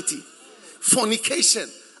homosexuality, fornication,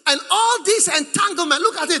 and all this entanglement.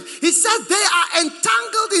 Look at it. He said they are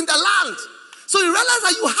entangled in the land. So you realize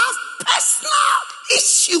that you have personal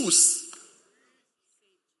issues.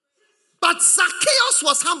 But Zacchaeus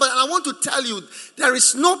was humble, and I want to tell you, there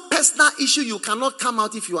is no personal issue you cannot come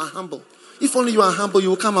out if you are humble. If only you are humble, you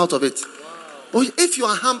will come out of it. Wow. If you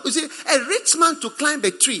are humble, you see, a rich man to climb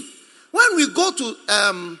a tree. When we go to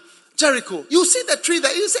Jericho, you see the tree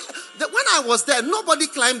there. You see that when I was there, nobody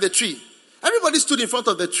climbed the tree. Everybody stood in front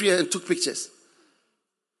of the tree and took pictures.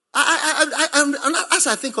 And as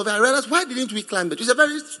I think of it, I realized, why didn't we climb it? It's a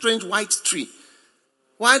very strange white tree.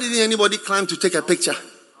 Why didn't anybody climb to take a picture?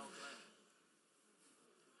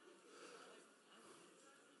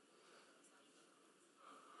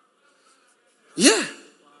 Yeah.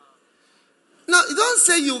 Now, don't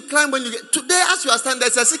say you climb when you get... Today, as you are standing,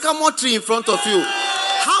 there's a sycamore tree in front of you.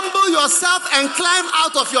 Humble yourself and climb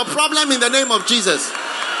out of your problem in the name of Jesus.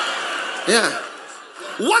 Yeah.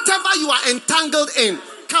 Whatever you are entangled in,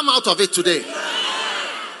 come out of it today.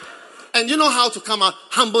 And you know how to come out.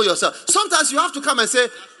 Humble yourself. Sometimes you have to come and say,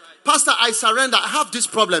 Pastor, I surrender. I have this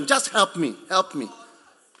problem. Just help me. Help me.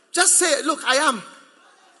 Just say, look, I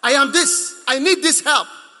am this. I need this help.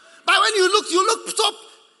 But when you look so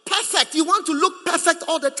perfect. You want to look perfect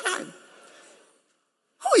all the time.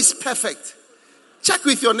 Who is perfect? Check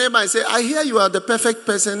with your neighbor and say, I hear you are the perfect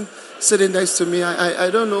person sitting next to me.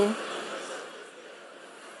 I don't know.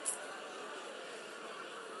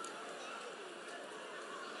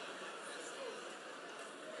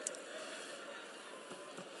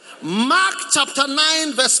 Mark chapter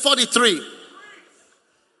 9 verse 43.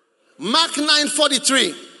 Mark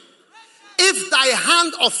 9:43. If thy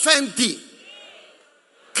hand offend thee,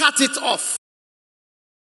 cut it off.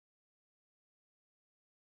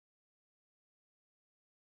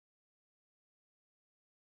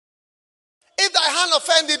 If thy hand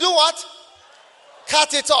offend thee, do what?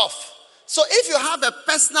 Cut it off. So if you have a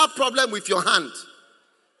personal problem with your hand,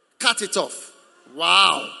 cut it off.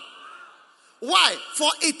 Wow. Why? For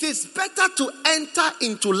it is better to enter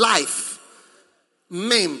into life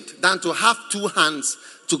maimed than to have two hands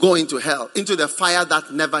to go into hell, into the fire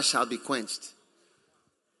that never shall be quenched.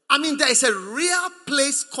 I mean, there is a real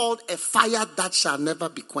place called a fire that shall never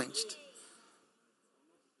be quenched.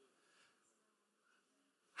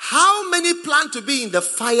 How many plan to be in the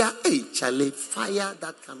fire? Hey, Charlie, fire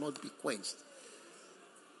that cannot be quenched.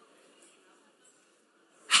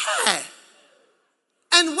 Hey.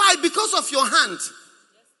 And why? Because of your hand.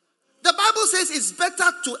 The Bible says it's better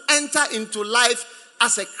to enter into life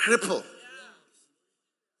as a cripple.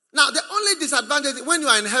 Now, the only disadvantage is when you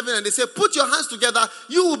are in heaven and they say, put your hands together,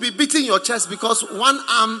 you will be beating your chest because one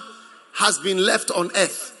arm has been left on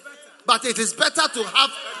earth. But it is better to have,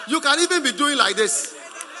 you can even be doing like this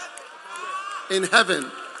in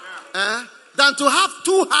heaven than to have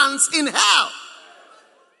two hands in hell.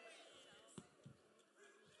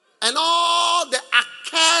 And all the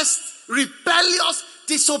accursed, rebellious,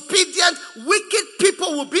 disobedient, wicked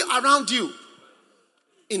people will be around you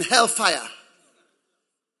in hellfire.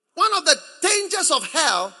 One of the dangers of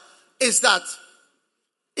hell is that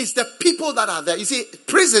it's the people that are there. You see,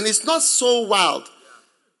 prison is not so wild,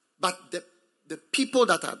 but the people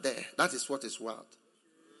that are there, that is what is wild.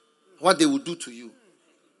 What they will do to you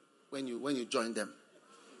when you join them.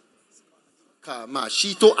 Nobody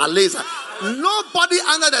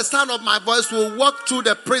under the sound of my voice will walk through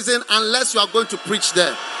the prison unless you are going to preach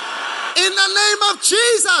there. In the name of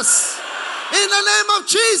Jesus. In the name of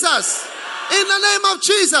Jesus. In the name of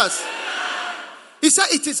Jesus. He said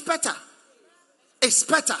it is better. It's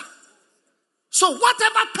better. So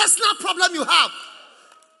whatever personal problem you have,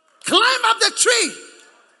 climb up the tree.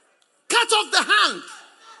 Cut off the hand.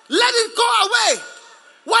 Let it go away.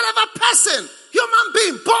 Whatever person, human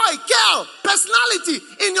being, boy, girl, personality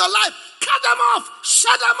in your life, cut them off.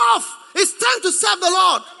 Shut them off. It's time to serve the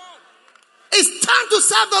Lord. It's time to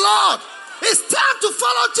serve the Lord. It's time to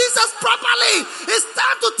follow Jesus properly. It's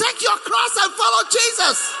time to take your cross and follow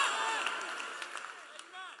Jesus.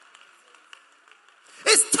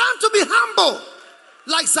 It's time to be humble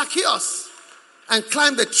like Zacchaeus and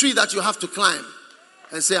climb the tree that you have to climb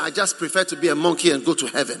and say, I just prefer to be a monkey and go to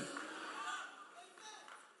heaven.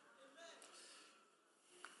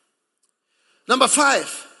 Number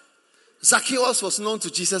 5, Zacchaeus was known to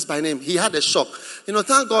Jesus by name. He had a shock.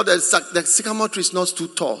 Thank God that the sycamore tree is not too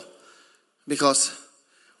tall. Because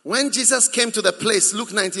when Jesus came to the place,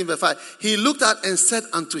 Luke 19 verse 5, he looked at and said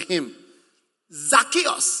unto him,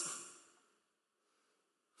 Zacchaeus,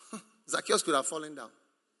 Zacchaeus could have fallen down.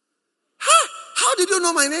 How did you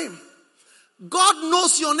know my name? God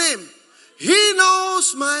knows your name. He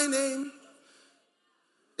knows my name.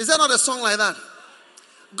 Is there not a song like that?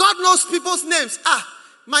 God knows people's names.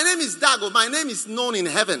 My name is Dago. My name is known in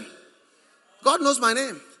heaven. God knows my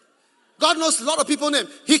name. God knows a lot of people's names.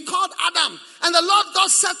 He called Adam. And the Lord God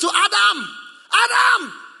said to Adam,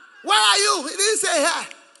 Adam, where are you? He didn't say here.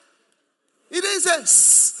 He didn't say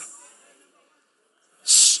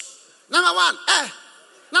shh. Number one,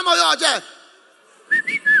 number two.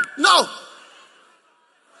 No.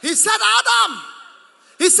 He said Adam.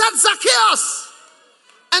 He said Zacchaeus.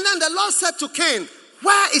 And then the Lord said to Cain,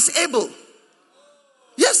 where is Abel?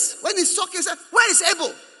 Yes, when he's talking, he said, where is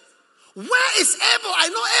Abel? Where is Abel? I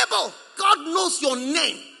know Abel. God knows your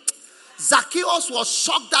name. Zacchaeus was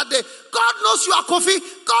shocked that day. God knows you are Kofi.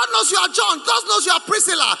 God knows you are John. God knows you are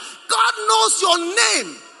Priscilla. God knows your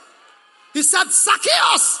name. He said,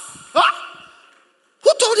 Zacchaeus.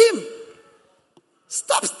 Who told him?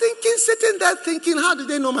 Stop thinking, sitting there thinking, how did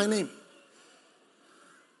they know my name?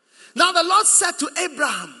 Now the Lord said to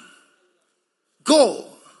Abraham, go.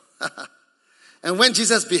 And when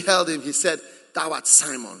Jesus beheld him, he said, thou art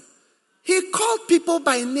Simon. He called people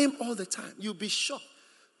by name all the time. You'll be shocked.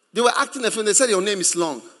 They were acting the film. They said your name is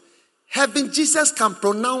long. Heaven, Jesus can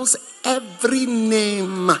pronounce every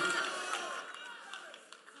name.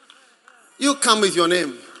 You come with your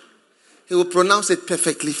name. He will pronounce it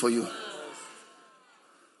perfectly for you.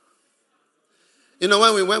 You know,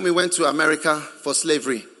 when we went to America for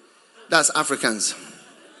slavery, that's Africans.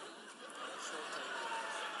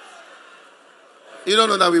 You don't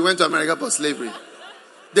know that we went to America for slavery.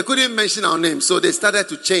 They couldn't mention our name, so they started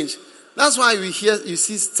to change. That's why you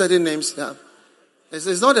see certain names. Yeah.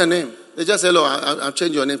 It's not their name. They just say, "Hello, I'll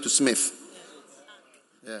change your name to Smith."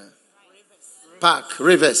 Yeah. Park,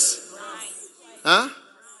 Rivers. Huh?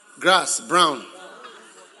 Grass, Brown.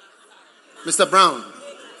 Mr. Brown.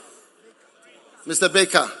 Mr.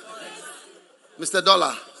 Baker. Mr.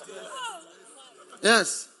 Dollar.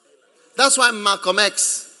 Yes. That's why Malcolm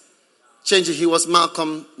X changed it. He was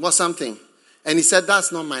Malcolm was something. And he said,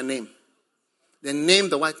 that's not my name. The name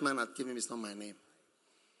the white man had given me is not my name.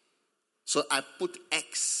 So I put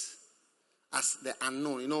X as the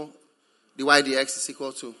unknown. You know, divide the X is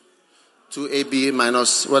equal to 2AB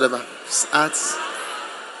minus whatever. Arts.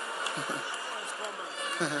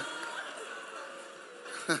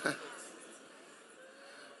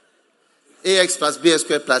 AX plus BX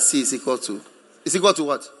squared plus C is equal to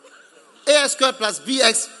what? AX squared plus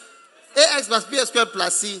BX. AX plus BX squared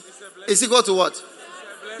plus C is equal to what?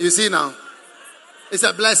 You see now? It's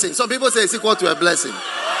a blessing. Some people say it's equal to a blessing.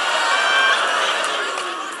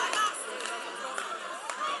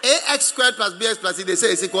 AX squared plus BX plus C, they say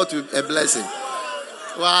it's equal to a blessing.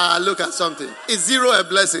 Wow, look at something. Is zero a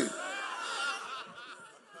blessing?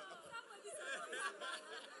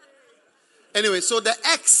 Anyway, so the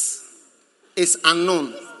X is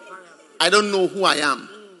unknown. I don't know who I am.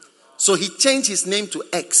 So he changed his name to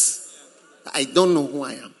X. I don't know who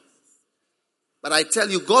I am. But I tell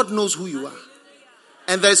you, God knows who you are.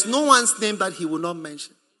 And there's no one's name that he will not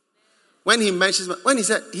mention. When he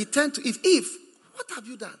said, he turned to Eve, what have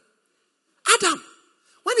you done? Adam.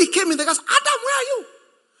 When he came in, they goes, Adam, where are you?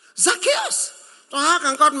 Zacchaeus. So how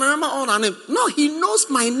can God remember all our names? No, he knows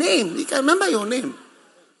my name. He can remember your name.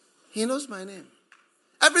 He knows my name.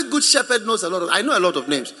 Every good shepherd knows I know a lot of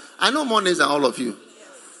names. I know more names than all of you.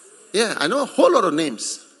 Yeah, I know a whole lot of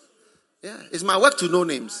names. Yeah, it's my work to know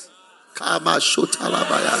names. And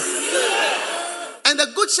the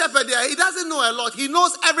good shepherd there, he doesn't know a lot. He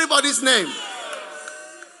knows everybody's name.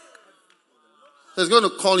 So he's going to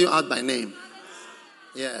call you out by name.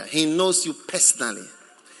 Yeah, he knows you personally.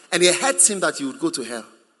 And it hurts him that you would go to hell.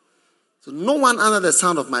 So no one under the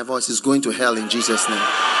sound of my voice is going to hell in Jesus' name.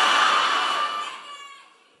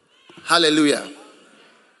 Hallelujah.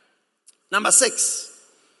 Number 6.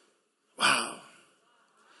 Wow.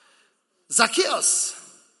 Zacchaeus,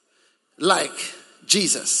 like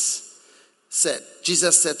Jesus said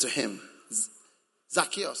to him,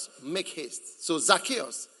 Zacchaeus, make haste. So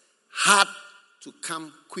Zacchaeus had to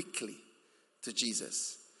come quickly to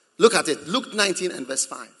Jesus. Look at it. Luke 19 and verse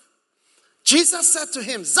 5. Jesus said to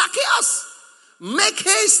him, Zacchaeus, make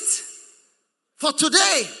haste, for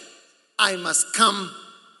today I must come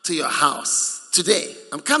to your house. Today.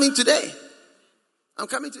 I'm coming today.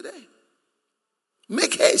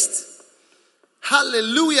 Make haste.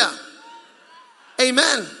 Hallelujah.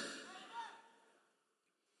 Amen.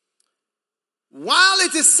 While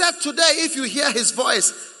it is said today, if you hear his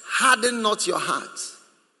voice, harden not your heart.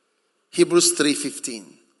 Hebrews 3:15.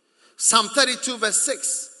 Psalm 32 verse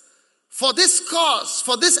 6. For this cause,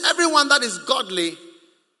 for this everyone that is godly,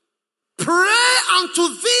 pray unto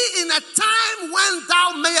thee in a time when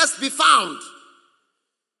thou mayest be found.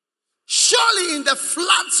 Surely in the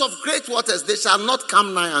floods of great waters they shall not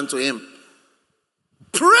come nigh unto him.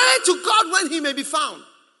 Pray to God when he may be found.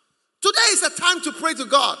 Today is a time to pray to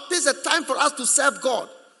God. This is a time for us to serve God.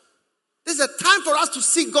 This is a time for us to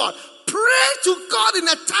seek God. Pray to God in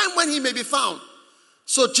a time when he may be found.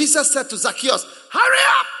 So Jesus said to Zacchaeus, hurry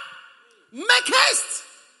up! Make haste!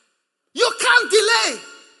 You can't delay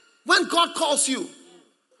when God calls you.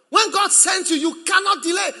 When God sends you, you cannot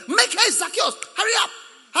delay. Make haste, Zacchaeus. Hurry up!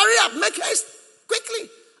 Hurry up! Make haste! Quickly!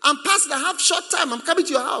 I'm pastor, I have short time. I'm coming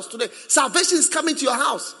to your house today. Salvation is coming to your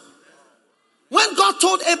house. When God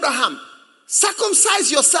told Abraham,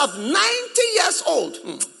 circumcise yourself 90 years old.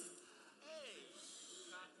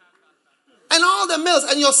 And all the males,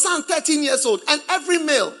 and your son 13 years old, and every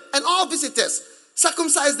male, and all visitors,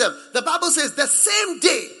 circumcise them. The Bible says the same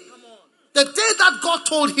day, the day that God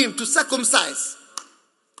told him to circumcise,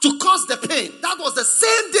 to cause the pain, that was the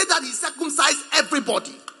same day that he circumcised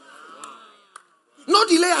everybody. No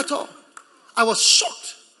delay at all. I was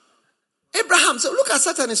shocked. Abraham said, look at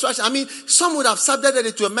such an instruction. I mean, some would have subjected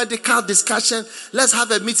it to a medical discussion. Let's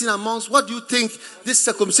have a meeting amongst, what do you think, this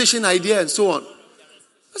circumcision idea and so on.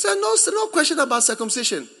 I said, no question about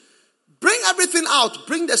circumcision. Bring everything out.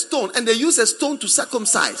 Bring the stone. And they use a stone to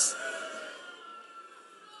circumcise.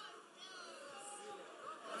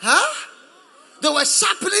 Huh? They were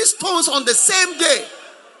sharpening stones on the same day.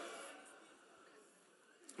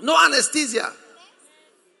 No anesthesia.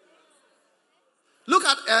 Look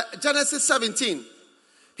at Genesis 17.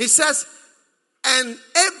 He says, and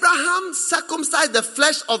Abraham circumcised the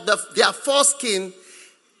flesh of their foreskin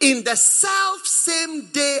in the self same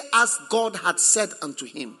day as God had said unto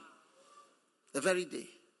him. The very day.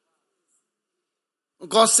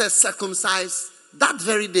 God said circumcise. That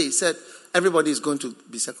very day, he said, everybody is going to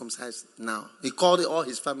be circumcised now. He called all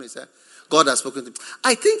his family and said, God has spoken to him.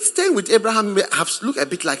 I think staying with Abraham may have looked a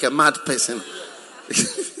bit like a mad person.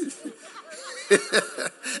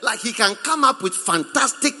 Like he can come up with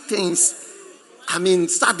fantastic things. I mean,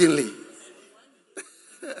 suddenly.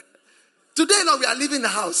 Today, no, we are leaving the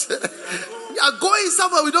house. We are going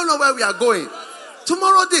somewhere, we don't know where we are going.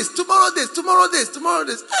 Tomorrow this, tomorrow this, tomorrow this, tomorrow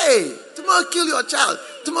this. Hey, tomorrow kill your child.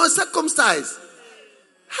 Tomorrow circumcise.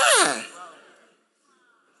 Hey.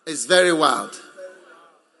 It's very wild.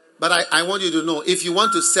 But I want you to know, if you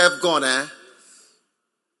want to serve God,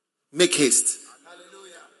 make haste.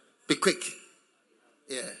 Be quick.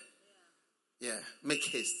 Yeah. Make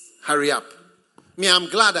haste. Hurry up. Me, I'm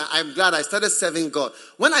glad I started serving God.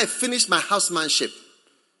 When I finished my housemanship,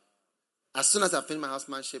 as soon as I finished my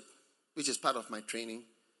housemanship, which is part of my training,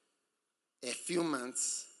 a few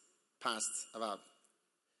months passed, about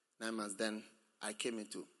 9 months, then I came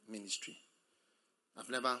into ministry. I've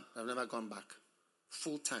never gone back.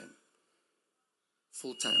 Full time.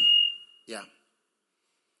 Yeah.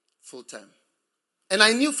 Full time. And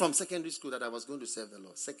I knew from secondary school that I was going to serve the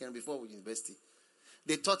Lord. Before university.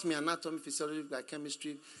 They taught me anatomy, physiology,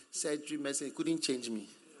 biochemistry, surgery, medicine. It couldn't change me.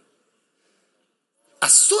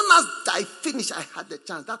 As soon as I finished, I had the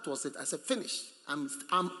chance. That was it. I said, finish. I'm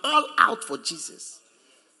all out for Jesus.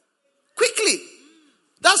 Quickly.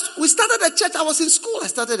 We started a church. I was in school. I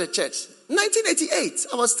started a church. 1988.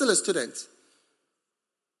 I was still a student.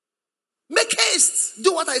 Make haste.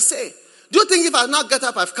 Do what I say. Do you think if I now get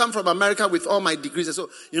up, I've come from America with all my degrees and so?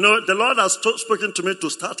 You know, the Lord has spoken to me to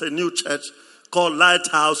start a new church called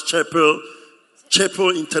Lighthouse Chapel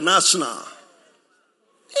International.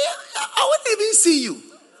 I wouldn't even see you.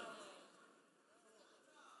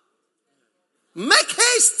 Make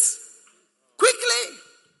haste. Quickly.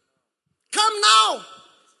 Come now.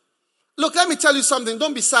 Look, let me tell you something.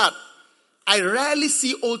 Don't be sad. I rarely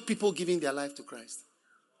see old people giving their life to Christ.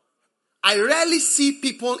 I rarely see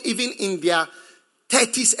people even in their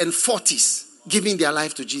 30s and 40s giving their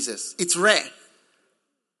life to Jesus. It's rare.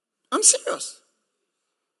 I'm serious.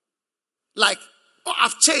 Like,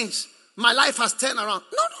 I've changed. My life has turned around.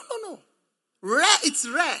 No. Rare. It's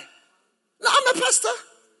rare. No, I'm a pastor.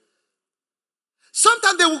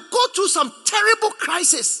 Sometimes they will go through some terrible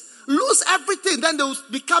crisis, lose everything, then they will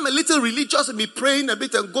become a little religious and be praying a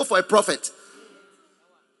bit and go for a prophet.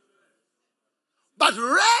 But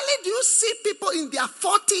rarely do you see people in their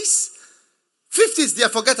 40s, 50s, they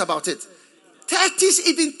forget about it. 30s,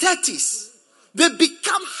 even 30s. They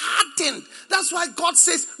become hardened. That's why God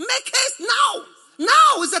says, make haste now.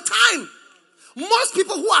 Now is the time. Most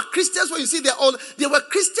people who are Christians, when you see they're old, they were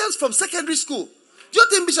Christians from secondary school. Do you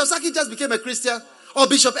think Bishop Saki just became a Christian? Or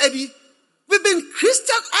Bishop Eddie? We've been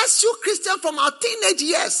Christian, SU Christian from our teenage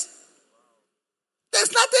years.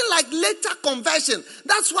 There's nothing like later conversion.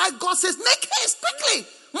 That's why God says, make haste quickly.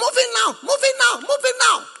 Moving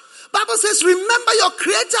now. Bible says, remember your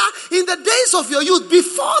Creator in the days of your youth,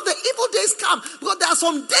 before the evil days come. Because there are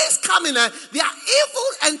some days coming. There are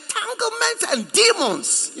evil entanglements and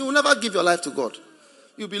demons. You will never give your life to God.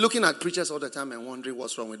 You'll be looking at preachers all the time and wondering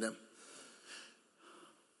what's wrong with them.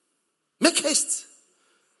 Make haste.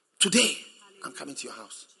 Today, I'm coming to your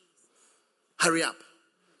house. Hurry up.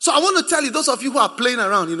 So I want to tell you, those of you who are playing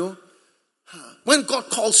around, when God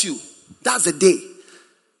calls you, that's the day.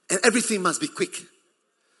 And everything must be quick.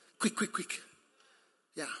 Quick.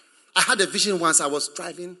 Yeah. I had a vision once. I was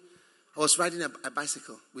riding a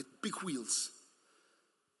bicycle with big wheels.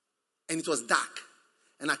 And it was dark.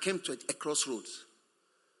 And I came to a crossroads.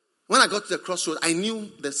 When I got to the crossroads, I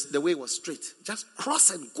knew the way was straight. Just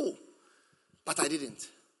cross and go. But I didn't.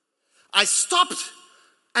 I stopped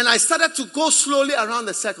and I started to go slowly around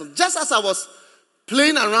the circle. Just as I was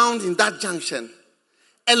playing around in that junction,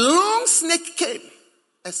 a long snake came.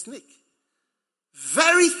 A snake.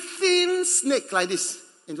 Very thin snake like this.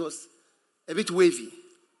 It was a bit wavy.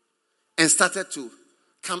 And started to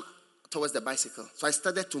come towards the bicycle. So I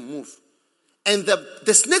started to move. And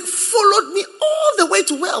the snake followed me all the way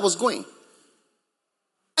to where I was going.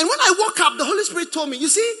 And when I woke up, the Holy Spirit told me, you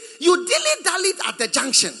see, you dilly-dallied at the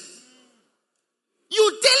junction.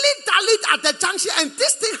 You dilly-dallied at the junction, and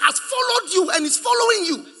this thing has followed you and is following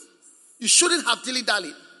you. You shouldn't have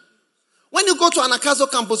dilly-dallied. When you go to Anakazo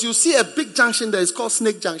campus, you see a big junction there. It's called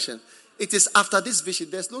Snake Junction. It is after this vision.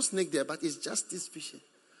 There's no snake there, but it's just this vision.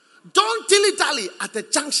 Don't dilly-dally at the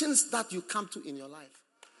junctions that you come to in your life.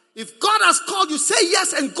 If God has called you, say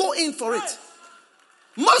yes and go in for it.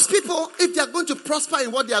 Most people, if they are going to prosper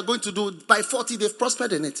in what they are going to do, by 40, they've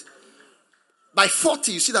prospered in it. By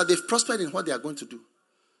 40, you see that they've prospered in what they are going to do.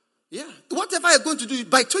 Yeah. Whatever you're going to do,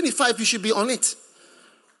 by 25, you should be on it.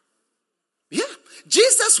 Yeah.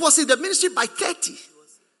 Jesus was in the ministry by 30.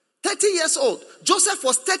 30 years old. Joseph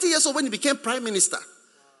was 30 years old when he became prime minister.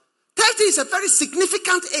 30 is a very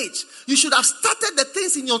significant age. You should have started the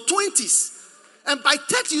things in your 20s. And by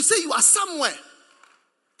 30, you say you are somewhere.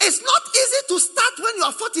 It's not easy to start when you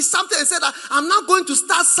are 40 something and say that I'm now going to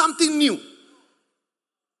start something new.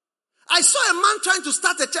 I saw a man trying to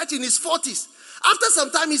start a church in his 40s. After some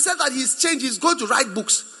time, he said that he's changed. He's going to write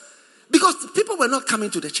books. Because people were not coming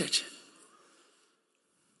to the church.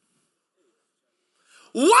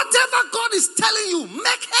 Whatever God is telling you,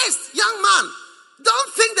 make haste, young man.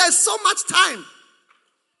 Don't think there's so much time.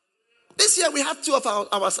 This year we have two of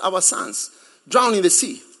our sons drowned in the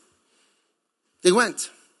sea. They went.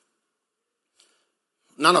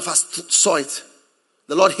 None of us saw it.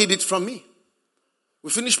 The Lord hid it from me. We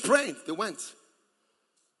finished praying. They went.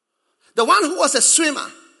 The one who was a swimmer,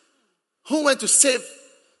 who went to save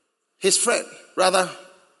his friend, rather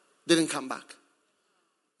didn't come back.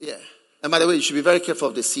 Yeah. And by the way, you should be very careful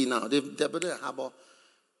of the sea now. They're building a harbor,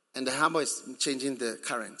 and the harbor is changing the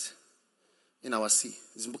current in our sea.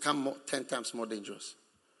 It's become 10 times more dangerous.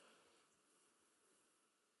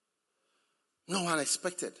 No one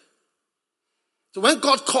expected. So when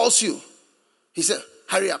God calls you, he said,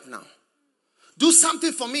 hurry up now. Do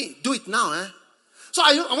something for me. Do it now. So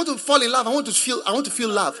I want to fall in love. I want to feel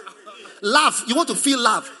love. Love. You want to feel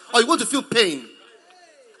love or you want to feel pain?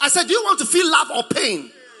 I said, do you want to feel love or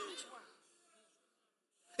pain?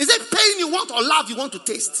 Is it pain you want or love you want to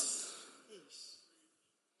taste?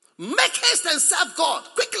 Make haste and serve God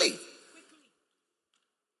quickly.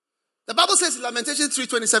 The Bible says in Lamentation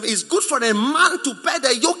 3:27, it's good for a man to bear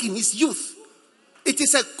the yoke in his youth. It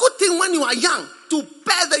is a good thing when you are young to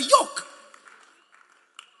bear the yoke.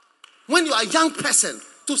 When you are a young person,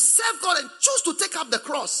 to serve God and choose to take up the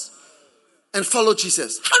cross and follow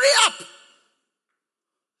Jesus. Hurry up.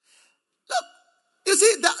 Look, you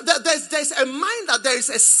see, there's a mind that there is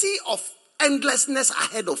a sea of endlessness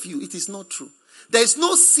ahead of you. It is not true. There is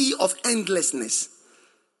no sea of endlessness.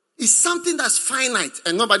 It's something that's finite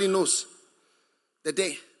and nobody knows the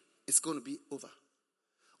day it's going to be over.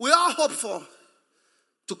 We all hope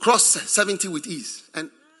to cross 70 with ease.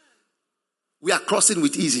 And we are crossing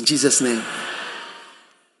with ease in Jesus' name.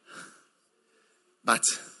 But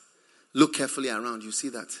look carefully around. You see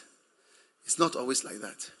that it's not always like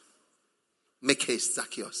that. Make haste,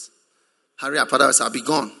 Zacchaeus. Hurry up, otherwise I'll be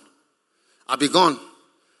gone. I'll be gone.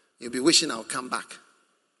 You'll be wishing I'll come back.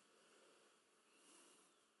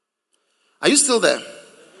 Are you still there?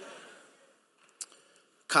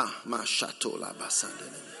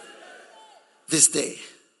 This day,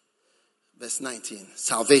 verse 19,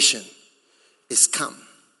 salvation is come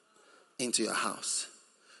into your house.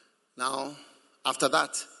 Now, after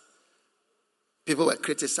that, People were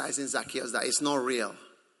criticizing Zacchaeus that it's not real.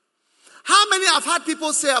 How many have had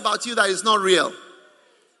people say about you that it's not real?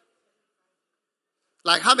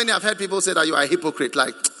 Like, how many have heard people say that you are a hypocrite?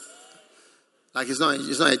 Like it's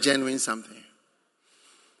not a genuine something.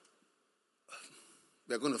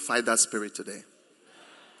 We're going to fight that spirit today.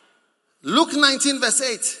 Luke 19 verse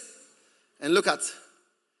 8. And look at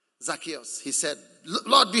Zacchaeus. He said,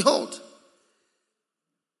 Lord, behold,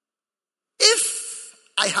 if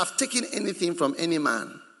I have taken anything from any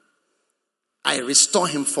man, I restore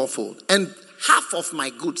him fourfold. And half of my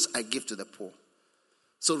goods I give to the poor.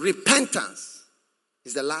 So repentance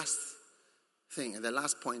is the last thing and the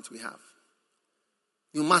last point we have.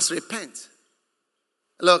 You must repent.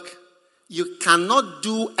 Look, you cannot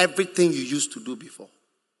do everything you used to do before.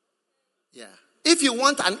 Yeah. If you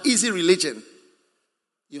want an easy religion,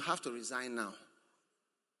 you have to resign now.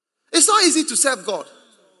 It's not easy to serve God.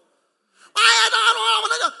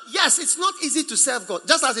 Yes, it's not easy to serve God.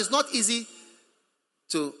 Just as it's not easy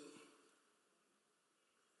to...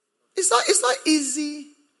 It's not easy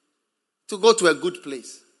to go to a good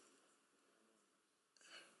place.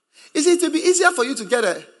 Is it to be easier for you to get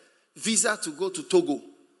a visa to go to Togo?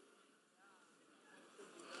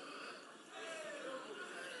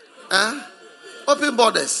 Open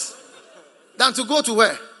borders. Than to go to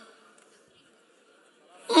where?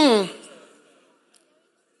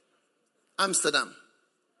 Amsterdam.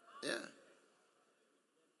 Yeah.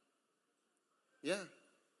 Yeah.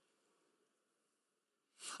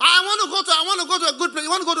 I want to go to a good place. You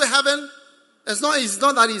want to go to heaven? It's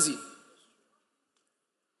not that easy.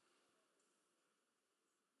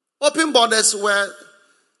 Open borders where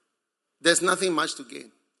there's nothing much to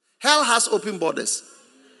gain. Hell has open borders.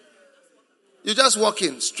 You just walk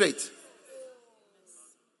in straight.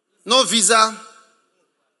 No visa.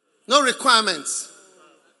 No requirements.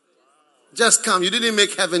 Just come. You didn't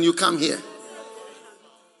make heaven, you come here.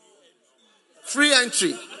 Free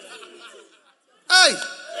entry. Hey!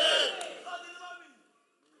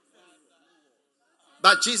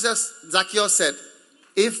 But Zacchaeus said,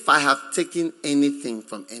 if I have taken anything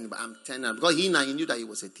from anybody, I'm telling you. Because he knew that he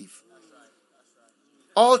was a thief.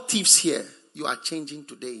 All thieves here, you are changing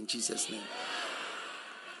today in Jesus' name.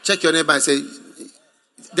 Check your neighbor and say,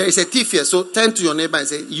 there is a thief here. So turn to your neighbor and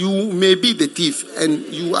say, you may be the thief and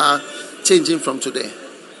you are changing from today.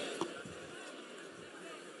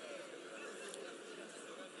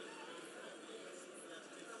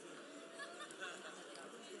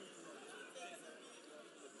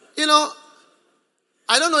 You know,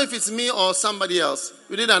 I don't know if it's me or somebody else.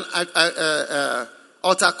 We did an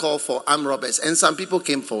altar call for armed robbers, and some people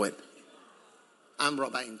came forward. Armed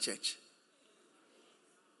robber in church.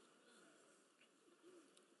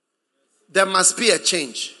 There must be a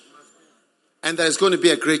change, and there is going to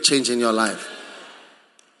be a great change in your life.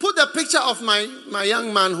 Put the picture of my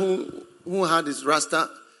young man who had his rasta.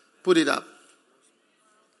 Put it up.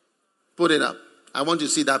 Put it up. I want to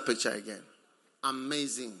see that picture again.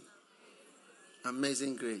 Amazing.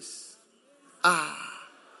 Amazing grace.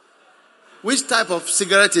 Which type of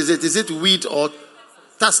cigarette is it? Is it weed or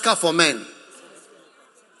Tusker for men?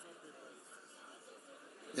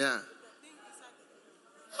 Yeah.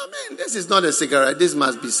 I mean, this is not a cigarette. This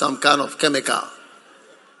must be some kind of chemical.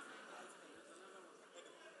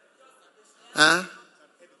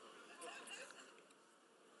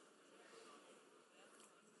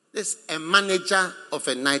 This is a manager of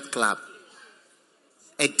a nightclub,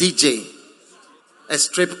 a DJ, a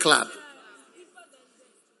strip club.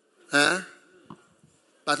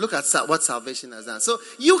 But look at what salvation has done. So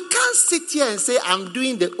you can't sit here and say, I'm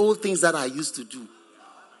doing the old things that I used to do.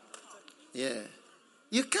 Yeah.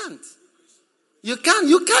 You can't. You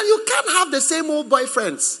can't have the same old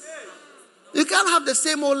boyfriends. You can't have the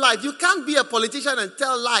same old life. You can't be a politician and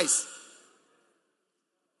tell lies.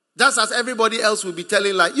 Just as everybody else will be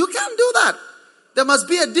telling lies. You can't do that. There must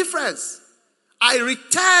be a difference. I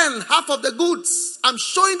return half of the goods. I'm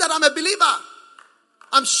showing that I'm a believer.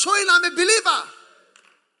 I'm showing I'm a believer.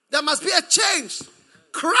 There must be a change.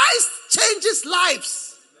 Christ changes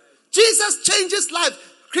lives. Jesus changes lives.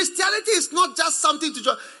 Christianity is not just something to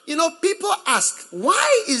join. You know, people ask,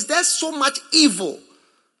 why is there so much evil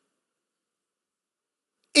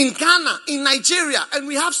in Ghana, in Nigeria, and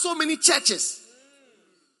we have so many churches?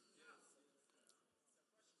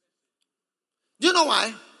 Do you know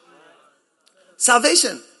why?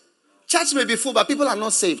 Salvation. Church may be full, but people are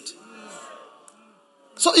not saved.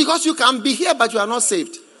 So because you can be here, but you are not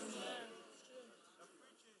saved.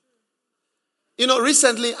 You know,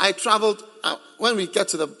 recently I traveled, when we get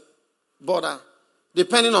to the border,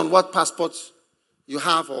 depending on what passport you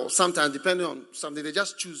have, or sometimes depending on something, they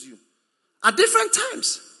just choose you. At different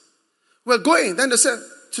times. We're going. Then they said,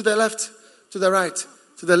 to the left, to the right,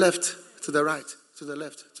 to the left, to the right, to the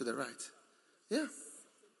left, to the right. Yeah.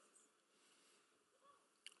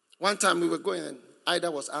 One time we were going and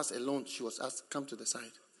Ida was asked alone. She was asked, come to the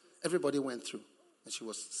side. Everybody went through and she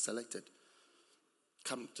was selected.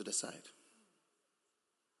 Come to the side.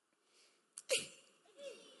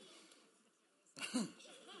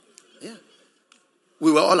 Yeah.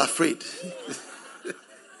 We were all afraid.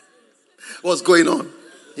 What's going on?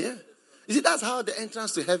 Yeah. You see, that's how the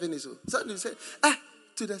entrance to heaven is. Suddenly you say,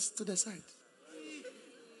 to the side.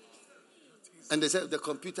 And they said the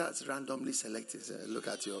computer is randomly selected. So look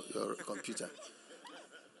at your computer.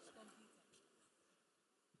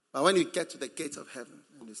 But when you get to the gates of heaven,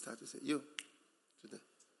 and they start to say, you,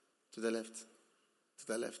 to the left, to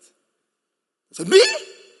the left. So me?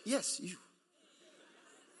 Yes, you.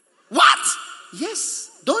 What?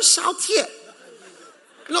 Yes. Don't shout here.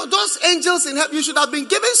 No, those angels in heaven, you should have been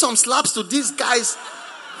giving some slaps to these guys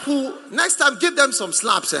who, next time, give them some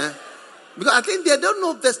slaps, Because I think they don't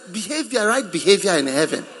know the right behavior in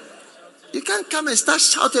heaven. You can't come and start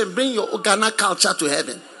shouting and bring your Ghana culture to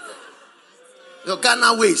heaven. Your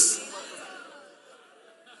Ghana ways.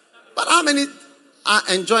 But how many are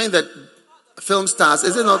enjoying the film stars?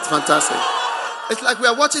 Is it not fantastic? It's like we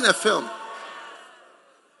are watching a film.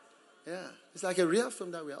 Yeah. It's like a real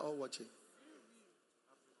film that we are all watching.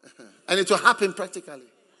 And it will happen practically.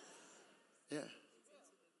 Yeah.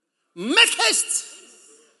 Make haste.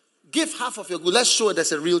 Give half of your good. Let's show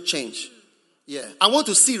there's a real change. Yeah. I want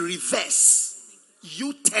to see reverse.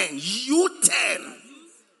 U-turn.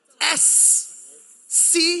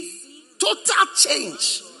 S-C. Total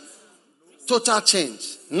change. Total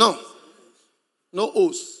change. No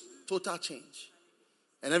O's. Total change.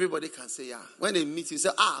 And everybody can say, yeah. When they meet you, say,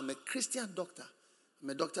 I'm a Christian doctor. I'm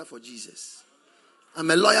a doctor for Jesus. I'm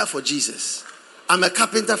a lawyer for Jesus. I'm a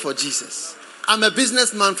carpenter for Jesus. I'm a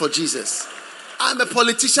businessman for Jesus. I'm a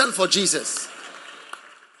politician for Jesus.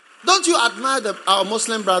 Don't you admire our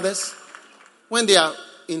Muslim brothers when they are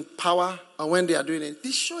in power or when they are doing it?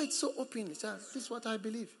 They show it so openly. This is what I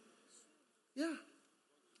believe. Yeah.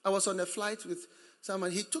 I was on a flight with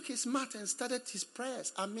someone. He took his mat and started his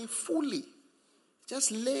prayers. I mean, fully.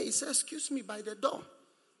 Just lay. He said, excuse me, by the door.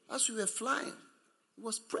 As we were flying, he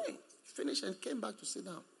was praying. Finished and came back to sit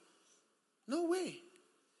down. No way.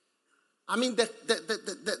 I mean,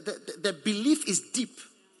 the belief is deep.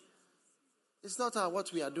 It's not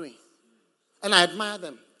what we are doing. And I admire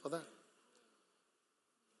them for that.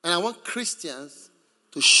 And I want Christians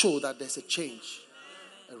to show that there's a change.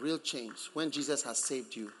 A real change. When Jesus has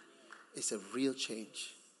saved you, it's a real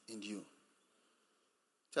change in you.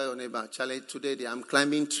 Tell your neighbor, Charlie, today I'm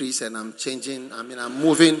climbing trees and I'm changing. I'm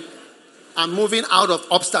moving out of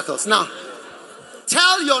obstacles. Now,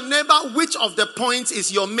 tell your neighbor which of the points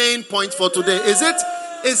is your main point for today. Is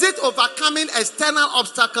it overcoming external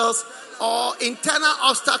obstacles or internal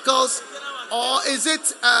obstacles? Or is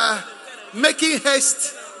it making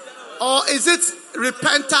haste? Or is it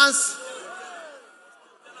repentance?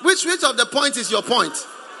 Which of the points is your point?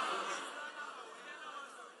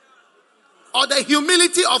 Or the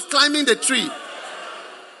humility of climbing the tree?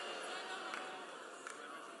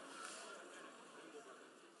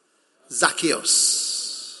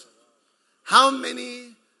 Zacchaeus. How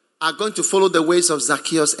many are going to follow the ways of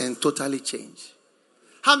Zacchaeus and totally change?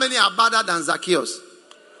 How many are better than Zacchaeus?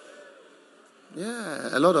 Yeah,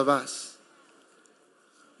 a lot of us.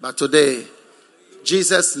 But today,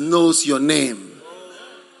 Jesus knows your name.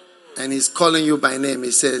 And he's calling you by name.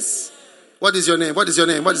 He says, what is your name? What is your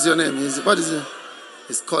name? What is your name?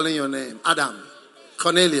 He's calling your name. Adam,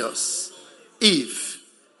 Cornelius, Eve,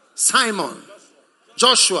 Simon,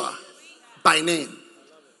 Joshua, by name.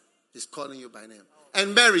 He's calling you by name.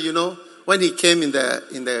 And Mary, when he came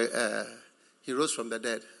he rose from the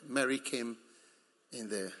dead. Mary came in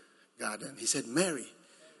the garden. He said, Mary.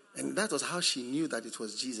 And that was how she knew that it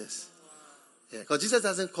was Jesus. Yeah, because Jesus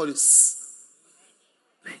doesn't call you.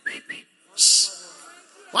 Shh.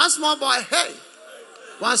 One small boy, hey.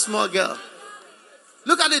 One small girl.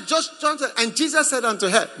 Look at it, and Jesus said unto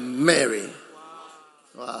her, Mary.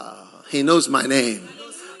 Wow. He knows my name.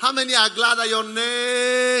 How many are glad that your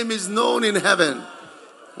name is known in heaven?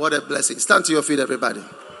 What a blessing. Stand to your feet, everybody.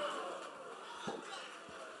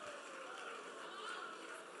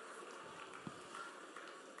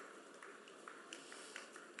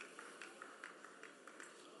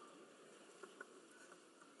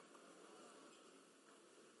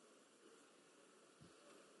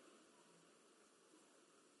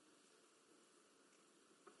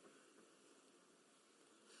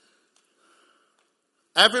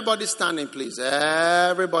 Everybody standing, please.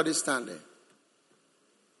 Everybody standing.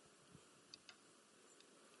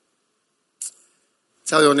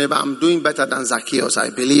 Tell your neighbor, I'm doing better than Zacchaeus. I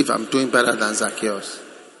believe I'm doing better than Zacchaeus.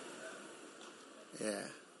 Yeah.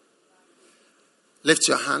 Lift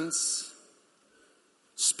your hands.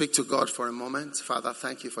 Speak to God for a moment. Father,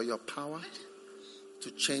 thank you for your power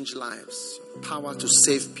to change lives. Power to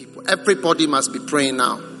save people. Everybody must be praying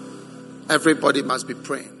now. Everybody must be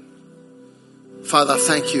praying. Father,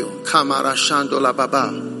 thank you. Kamara Shandola Baba.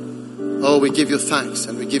 Oh, we give you thanks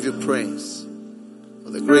and we give you praise for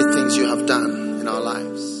the great things you have done in our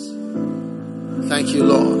lives. Thank you,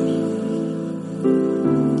 Lord.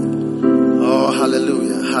 Oh,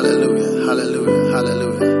 hallelujah, hallelujah, hallelujah,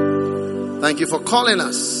 hallelujah. Thank you for calling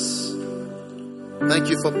us. Thank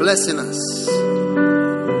you for blessing us.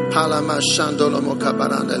 Palama Shandola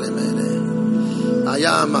Mokabarandelemene.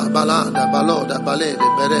 Ayama balada baloda balede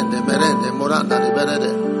berende merende moranda de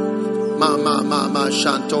berede. Ma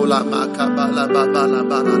shantola makabala babala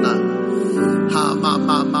banana. Ha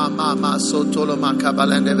ma sotolo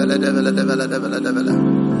makabalende vele vele.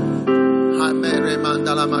 Ha mere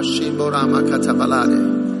mandala mashimbora makatabalade.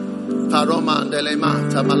 Paromandele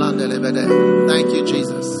mata malandele vede. Thank you,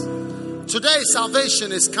 Jesus. Today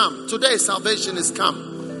salvation is come. Today salvation is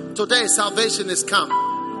come. Today salvation is come.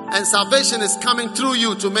 And salvation is coming through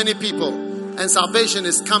you to many people. And salvation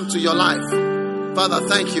is come to your life. Father,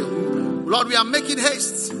 thank you. Lord, we are making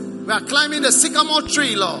haste. We are climbing the sycamore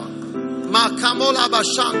tree, Lord.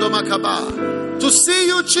 To see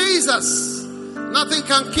you, Jesus. Nothing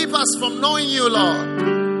can keep us from knowing you,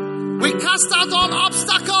 Lord. We cast out all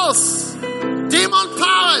obstacles, demon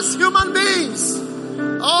powers, human beings.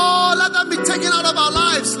 Oh, let them be taken out of our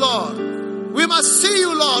lives, Lord. We must see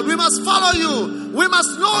you, Lord. We must follow you. We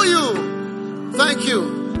must know you. Thank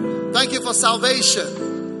you. Thank you for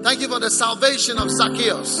salvation. Thank you for the salvation of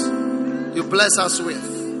Zacchaeus. You bless us with.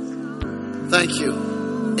 Thank you.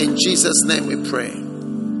 In Jesus' name we pray.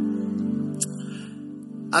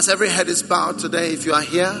 As every head is bowed today, if you are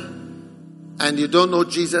here and you don't know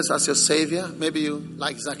Jesus as your Savior, maybe you,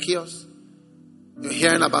 like Zacchaeus, you're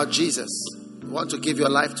hearing about Jesus. You want to give your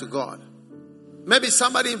life to God. Maybe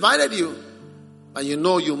somebody invited you, but you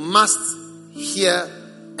know you must hear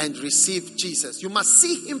and receive Jesus. You must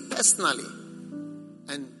see him personally.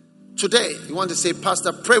 And today you want to say,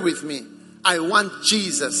 Pastor, pray with me. I want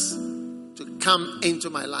Jesus to come into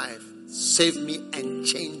my life, save me and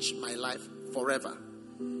change my life forever.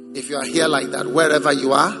 If you are here like that, wherever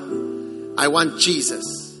you are, I want Jesus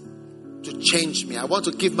to change me. I want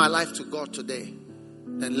to give my life to God today.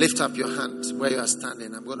 Then lift up your hand where you are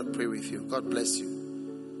standing. I'm going to pray with you. God bless you.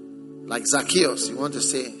 Like Zacchaeus, you want to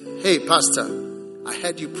say, hey, Pastor, I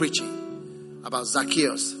heard you preaching about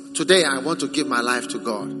Zacchaeus. Today, I want to give my life to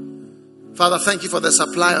God. Father, thank you for the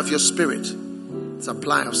supply of your spirit,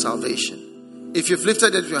 supply of salvation. If you've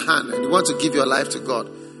lifted up your hand and you want to give your life to God,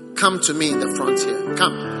 come to me in the front here.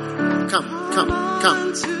 Come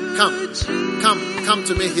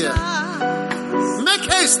to me here. Make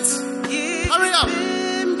haste. Hurry up.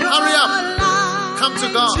 Come to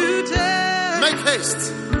God. Make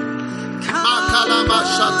haste.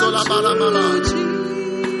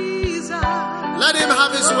 Let him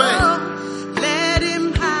have his way.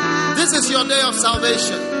 This is your day of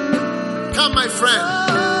salvation. Come, my friend.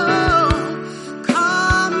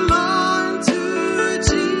 Come on to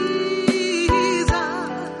Jesus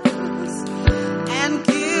and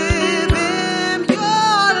give him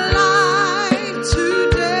your life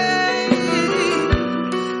today.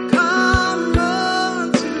 Come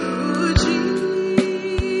on to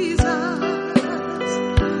Jesus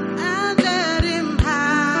and let him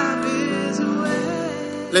have his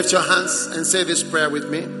way. Lift your hands and say this prayer with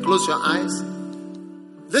me. Close your eyes.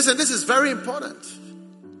 Listen, this is very important.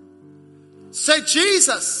 Say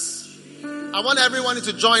Jesus. I want everyone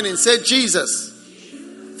to join in. Say Jesus.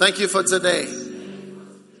 Thank you for today.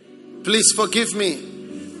 Please forgive me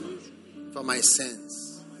for my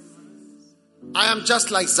sins. I am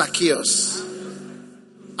just like Zacchaeus.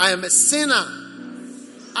 I am a sinner.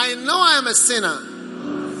 I know I am a sinner.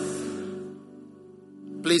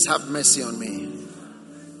 Please have mercy on me.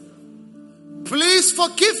 Please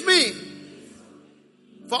forgive me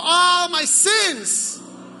for all my sins.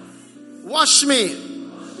 Wash me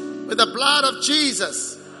with the blood of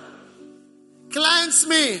Jesus. Cleanse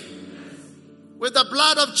me with the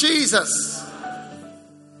blood of Jesus.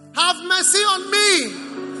 Have mercy on me.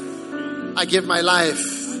 I give my life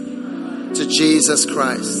to Jesus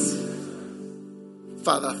Christ.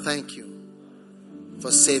 Father, thank you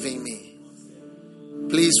for saving me.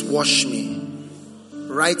 Please wash me.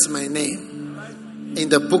 Write my name in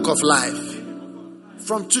the book of life.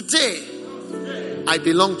 From today, I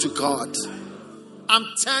belong to God. I'm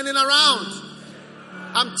turning around.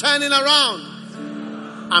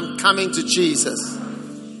 I'm coming to Jesus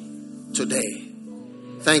today.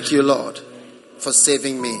 Thank you, Lord, for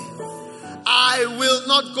saving me. I will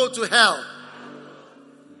not go to hell.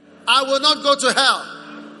 I will not go to hell.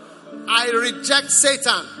 I reject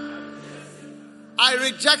Satan. I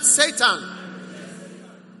reject Satan.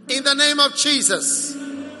 In the name of Jesus.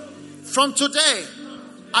 From today,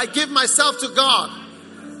 I give myself to God.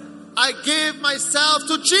 I give myself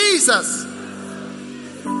to Jesus.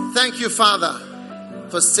 Thank you, Father,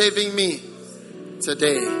 for saving me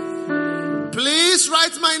today. Please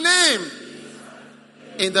write my name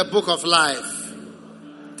in the book of life.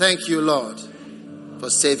 Thank you, Lord, for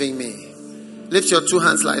saving me. Lift your two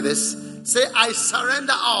hands like this. Say, I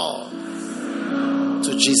surrender all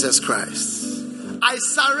to Jesus Christ. I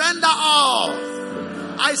surrender all.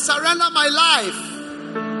 I surrender my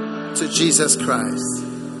life to Jesus Christ.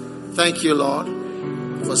 Thank you, Lord,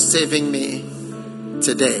 for saving me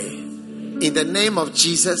today. In the name of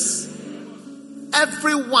Jesus,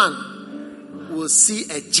 everyone will see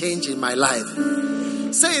a change in my life.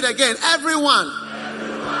 Say it again. Everyone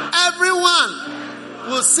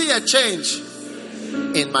will see a change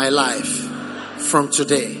in my life from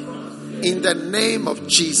today. In the name of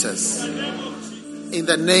Jesus. In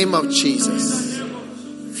the name of Jesus.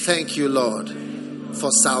 Thank you, Lord, for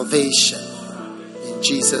salvation. In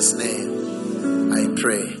Jesus' name, I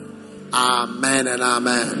pray. Amen and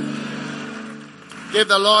amen. Give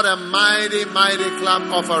the Lord a mighty, mighty clap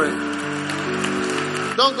offering.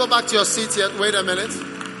 Don't go back to your seat yet. Wait a minute.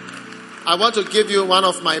 I want to give you one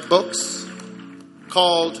of my books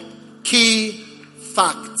called Key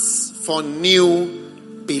Facts for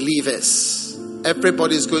New Believers.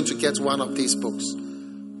 Everybody is going to get one of these books.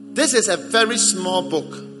 This is a very small book.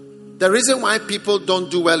 The reason why people don't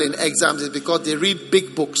do well in exams is because they read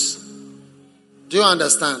big books. Do you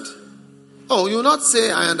understand? Oh, you will not say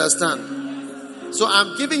I understand. So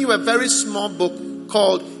I'm giving you a very small book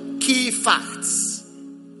called Key Facts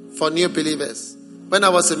for New Believers. When I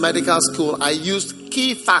was in medical school, I used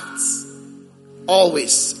key facts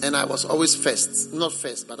always, and I was always first. Not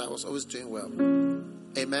first, but I was always doing well.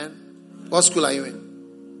 Amen. What school are you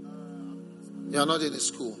in? You are not in a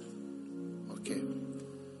school. Okay.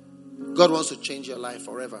 God wants to change your life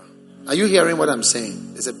forever. Are you hearing what I'm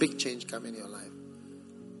saying? There's a big change coming in your life.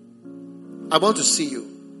 I want to see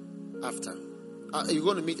you after. You're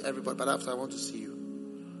going to meet everybody, but after I want to see you.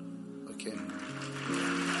 Okay.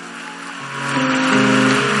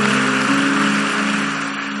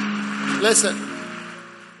 Listen.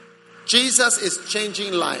 Jesus is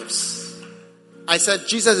changing lives. I said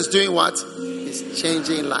Jesus is doing what? He's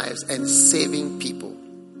changing lives and saving people.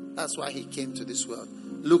 That's why he came to this world.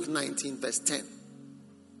 Luke 19 verse 10.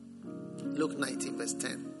 Luke 19 verse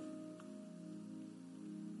 10.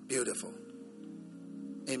 Beautiful.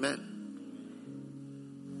 Amen.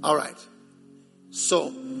 All right. So,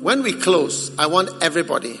 when we close, I want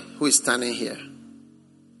everybody who is standing here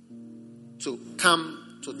to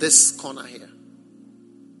come to this corner here.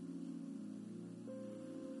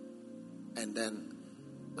 And then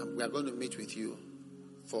we are going to meet with you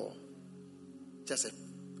for just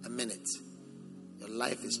a minute. Your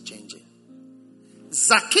life is changing.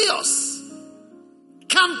 Zacchaeus,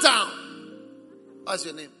 come down. What's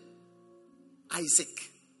your name? Isaac.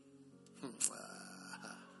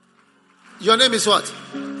 Your name is what?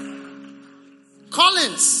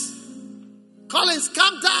 Collins. Collins,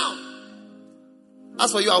 come down.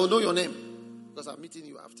 As for you, I will know your name because I'm meeting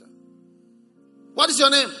you after. What is your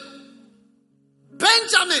name?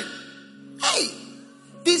 Benjamin. Hey,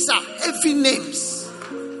 these are heavy names.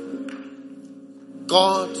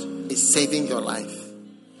 God is saving your life.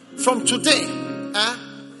 From today,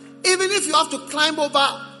 even if you have to climb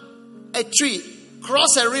over a tree,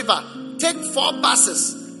 cross a river, take 4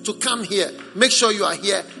 buses to come here, make sure you are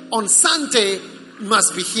here. On Sunday, you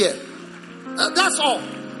must be here. That's all.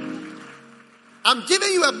 I'm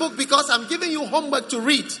giving you a book because I'm giving you homework to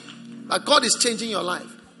read. But God is changing your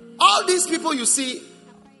life. All these people you see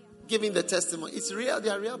giving the testimony, it's real. They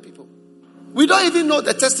are real people. We don't even know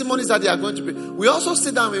the testimonies that they are going to bring. We also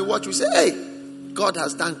sit down and watch. We say, hey, God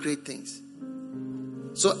has done great things.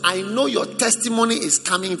 So I know your testimony is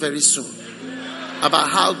coming very soon about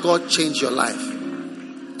how God changed your life.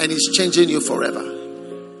 And He's changing you forever.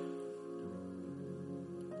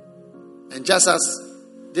 And just as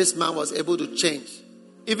this man was able to change,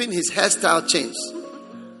 even his hairstyle changed.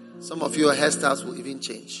 Some of your hairstyles will even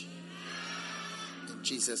change. In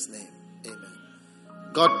Jesus' name, amen.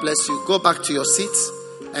 God bless you. Go back to your seats.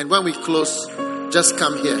 And when we close, just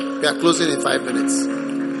come here. We are closing in 5 minutes.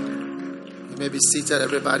 You may be seated,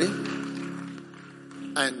 everybody.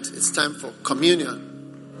 And it's time for communion.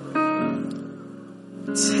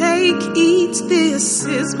 Take, eat, this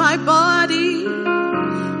is my body,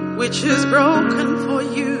 which is broken for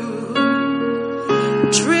you.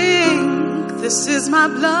 Drink, this is my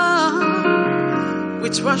blood,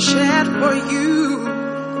 which was shed for you.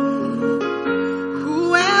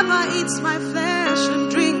 Whoever eats my flesh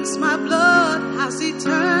and drinks my blood has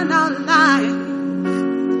eternal life.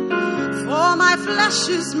 For my flesh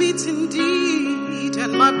is meat indeed,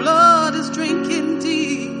 and my blood is drink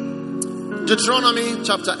indeed. Deuteronomy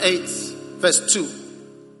chapter 8, verse 2.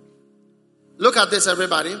 Look at this,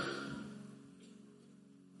 everybody.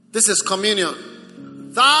 This is communion.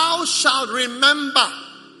 Thou shalt remember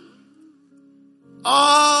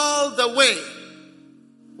all the way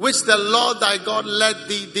which the Lord thy God led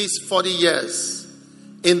thee these 40 years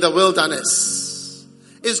in the wilderness.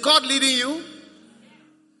 Is God leading you?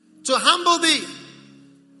 To humble thee,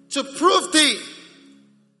 to prove thee,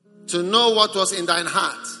 to know what was in thine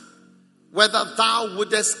heart, whether thou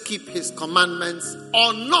wouldest keep his commandments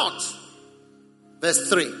or not. Verse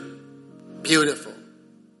 3. Beautiful.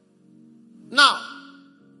 Now,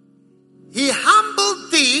 he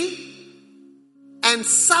humbled thee and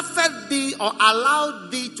suffered thee or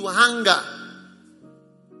allowed thee to hunger.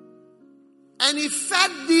 And he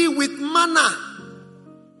fed thee with manna.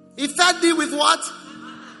 He fed thee with what?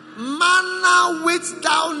 Manna which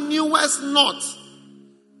thou knewest not,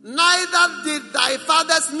 neither did thy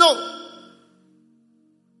fathers know.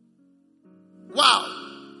 Wow.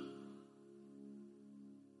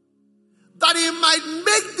 That he might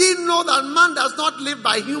make thee know that man does not live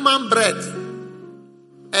by human bread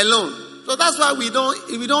alone. So that's why we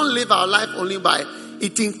don't live our life only by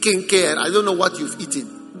eating kinker. I don't know what you've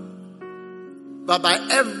eaten. But by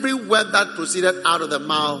every word that proceeded out of the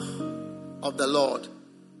mouth of the Lord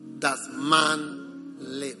does man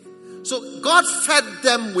live. So God fed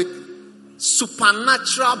them with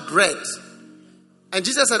supernatural bread. And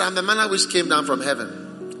Jesus said, I'm the manna which came down from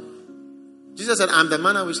heaven. Jesus said, I'm the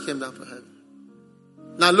manna which came down from heaven.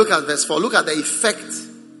 Now look at verse 4. Look at the effect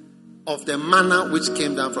of the manna which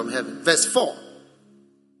came down from heaven. Verse 4.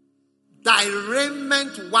 Thy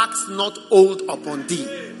raiment waxed not old upon thee.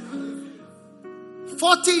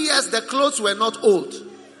 40 years the clothes were not old.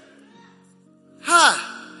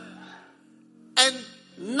 And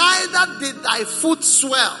neither did thy foot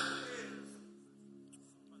swell.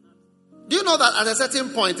 Do you know that at a certain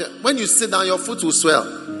point, when you sit down, your foot will swell?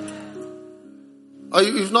 Or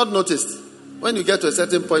you've not noticed? When you get to a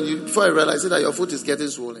certain point, before you realize that your foot is getting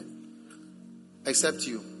swollen. Except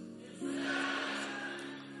you.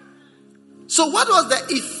 So what was the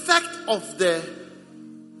effect of the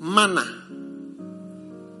manna?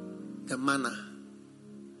 The manna.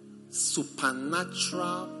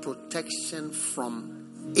 Supernatural protection from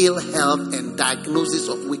ill health and diagnosis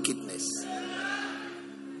of wickedness.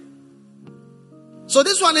 So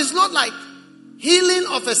this one is not like healing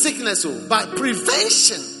of a sickness, but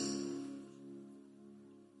prevention.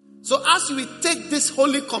 So as we take this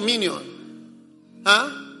Holy Communion,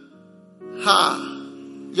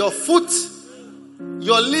 your foot,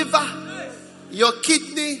 your liver, your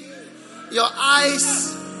kidney, your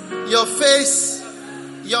eyes, your face,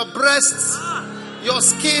 your breasts, your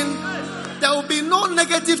skin, there will be no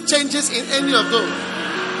negative changes in any of those.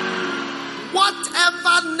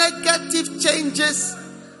 Whatever negative changes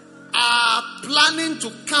are planning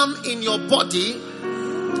to come in your body,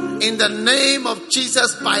 in the name of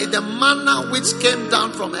Jesus, by the manna which came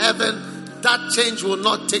down from heaven, that change will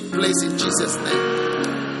not take place in Jesus'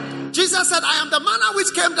 name. Jesus said, I am the manna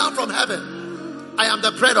which came down from heaven. I am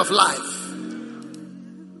the bread of life.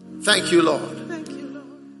 Thank you, Lord.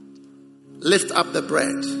 Lift up the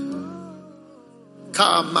bread.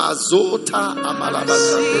 Kamazota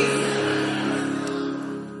amalabasa.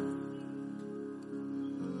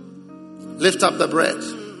 Lift up the bread.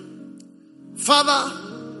 Father,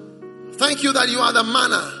 thank you that you are the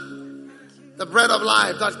manna, the bread of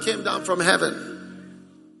life that came down from heaven.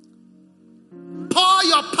 Pour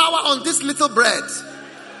your power on this little bread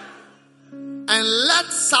and let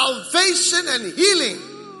salvation and healing,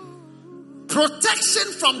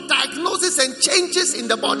 protection from diagnosis and changes in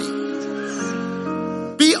the body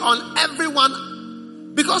be on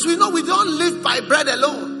everyone, because we know we don't live by bread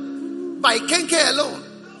alone, by kenke alone,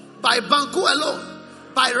 by banku alone,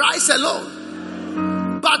 by rice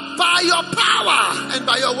alone, but by your power and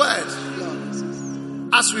by your word.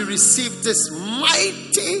 As we receive this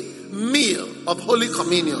mighty meal of Holy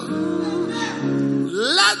Communion,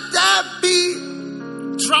 let there be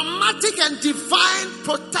dramatic and divine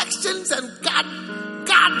protections and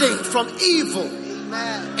guarding from evil.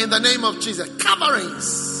 In the name of Jesus.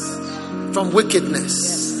 Coverings from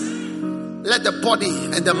wickedness. Let the body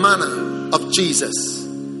and the manna of Jesus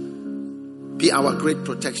be our great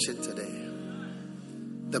protection today.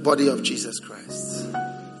 The body of Jesus Christ.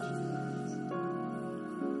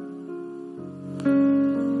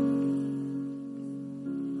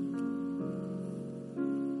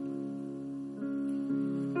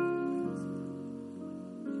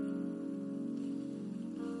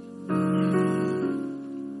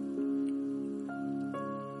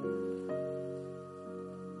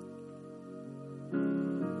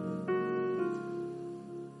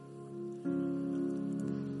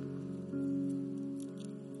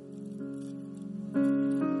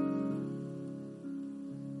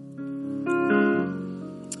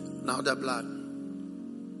 The blood.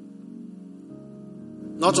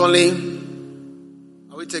 Not only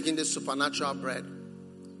are we taking this supernatural bread,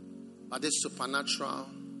 but this supernatural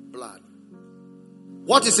blood.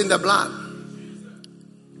 What is in the blood?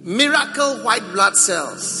 Miracle white blood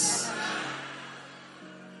cells.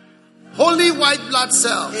 Holy white blood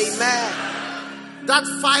cells. Amen. That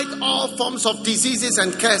fight all forms of diseases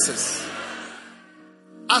and curses.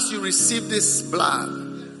 As you receive this blood,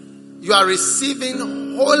 you are receiving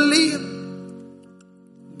holy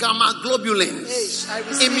gamma globulins,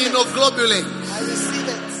 immunoglobulins. I receive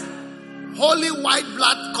it. Holy white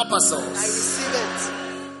blood corpuscles. I receive it.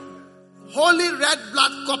 Holy red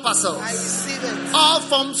blood corpuscles. I receive it. All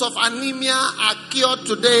forms of anemia are cured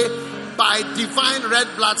today by divine red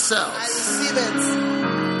blood cells. I receive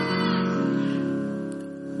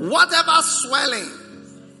it. Whatever swelling,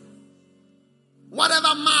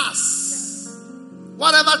 whatever mass,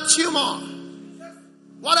 whatever tumor,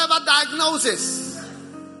 whatever diagnosis,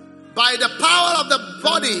 by the power of the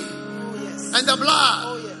body and the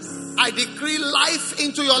blood, I decree life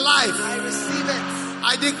into your life. I receive it.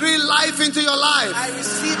 I decree life into your life. I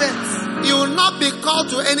receive it. You will not be called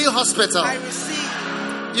to any hospital. I receive.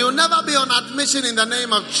 You will never be on admission in the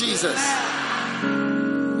name of Jesus.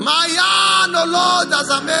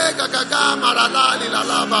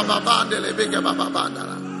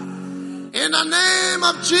 In the name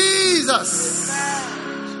of Jesus,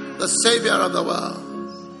 the Savior of the world.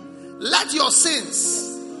 Let your sins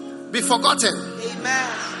be forgotten. Amen.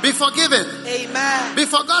 Be forgiven. Amen. Be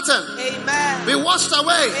forgotten. Amen. Be washed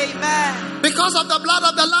away. Amen. Because of the blood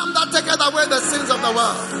of the Lamb that taketh away the sins of the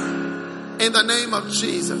world. In the name of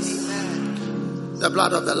Jesus. Amen. The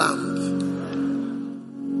blood of the Lamb.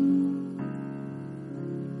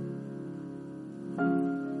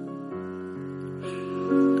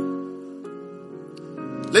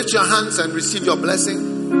 Lift your hands and receive your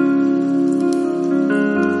blessing.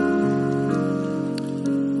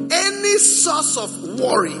 Any source of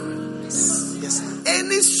worry,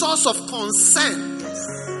 any source of concern,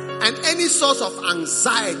 and any source of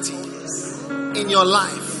anxiety in your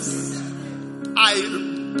life, I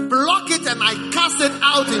block it and I cast it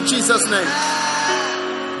out in Jesus' name.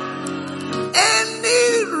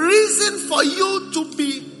 Any reason for you to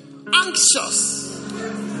be anxious,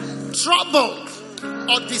 troubled,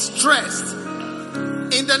 or distressed,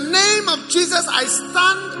 in the name of Jesus, I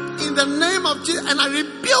stand in the name of Jesus and I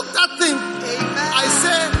rebuke that thing. Amen. I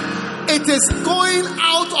say, it is going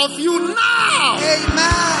out of you now.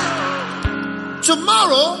 Amen.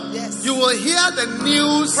 Tomorrow, you will hear the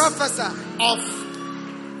news Professor. of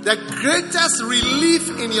the greatest relief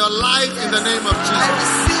in your life in the name of Jesus. I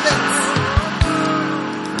receive it.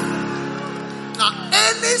 Now,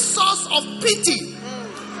 any source of pity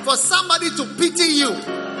for somebody to pity you,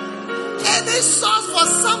 any source for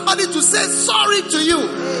somebody to say sorry to you,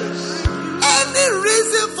 any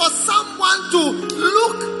reason for someone to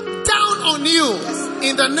look down on you,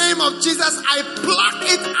 in the name of Jesus, I pluck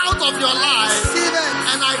it out of your life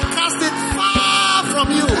and I cast it far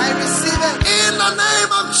from you. I receive it. In the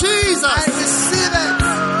name of Jesus. I receive it.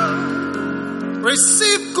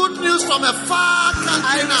 Receive good news from a far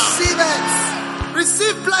country now. I receive it.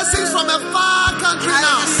 Receive blessings from a far country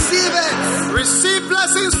now. I receive it. Receive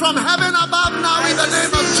blessings from heaven above now in the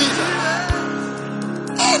name of Jesus.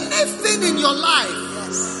 Anything in your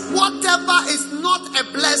life, whatever is not a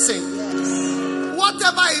blessing,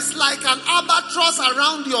 whatever is like an albatross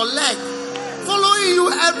around your leg, following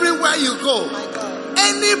you everywhere you go,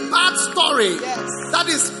 any bad story that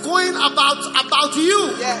is going about you,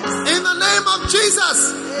 in the name of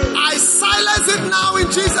Jesus, I silence it now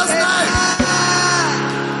in Jesus' name.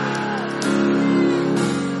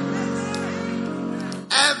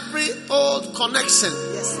 Every old connection,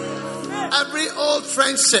 every old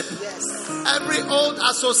friendship, every old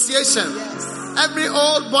association, every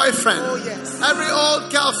old boyfriend, every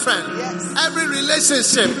old girlfriend, every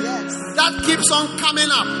relationship that keeps on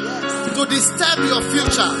coming up to disturb your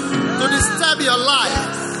future, to disturb your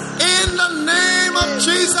life, in the name of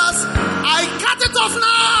Jesus, I cut it off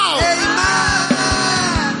now. Amen.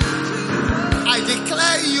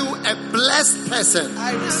 blessed person.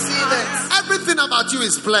 I receive it. Everything about you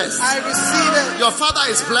is blessed. I receive it. Your father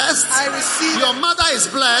is blessed. I receive Your it. mother is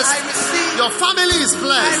blessed. I receive Your family is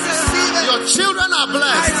blessed. I receive it. Your children are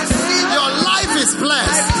blessed. I receive it. Your life is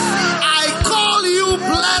blessed. I call you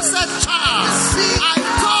blessed child. I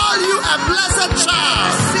call you a blessed child.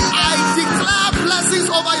 I declare blessings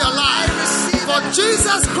over your life. For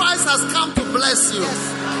Jesus Christ has come to bless you.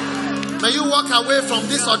 May you walk away from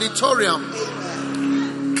this auditorium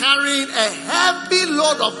carrying a heavy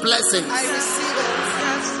load of blessings. I receive it.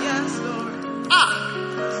 Yes, Lord.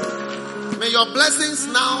 May your blessings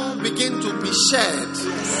now begin to be shared.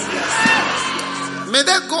 May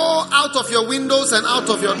they go out of your windows and out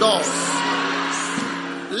of your doors.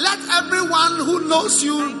 Let everyone who knows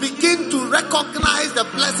you begin to recognize the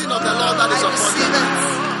blessing of the Lord that is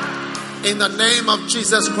upon you. In the name of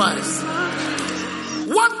Jesus Christ.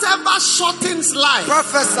 Whatever shortens life,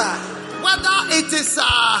 Professor, whether it is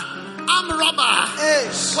armed robber,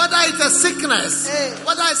 whether it's a sickness,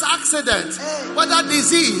 whether it's accident, whether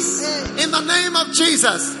disease, in the name of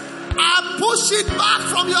Jesus, I push it back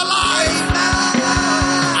from your life.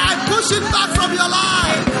 I push it back from your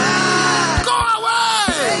life. Go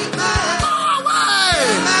away. Go away.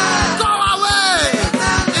 Go away.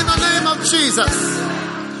 In the name of Jesus.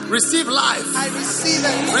 Receive life. I receive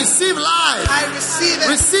it. Receive life. I receive it.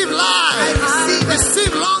 Receive life. I receive it.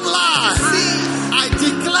 Receive long life. I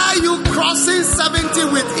declare you crossing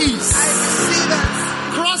 70 with ease. I receive it.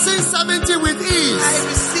 Crossing 70 with ease. I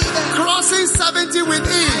receive it. Crossing 70 with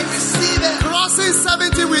I ease. receive it. Crossing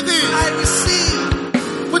 70 with ease. I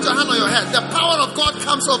receive. Put your hand on your head. The power of God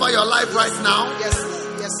comes over your life right now. Yes.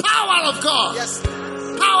 Yes. Power of God. Yes.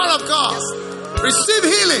 Power of God. Yes. Receive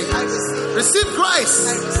healing. I receive. Receive grace.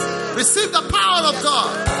 I receive. Receive the power of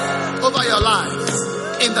God over your lives.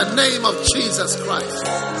 In the name of Jesus Christ.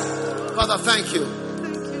 Father, thank you.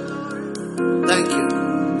 Thank you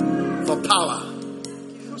for power.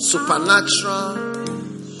 Supernatural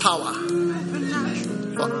power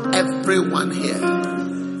for everyone here.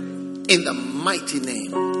 In the mighty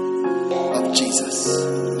name of Jesus.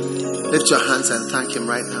 Lift your hands and thank Him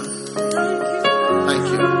right now. Thank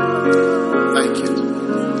you. Thank you.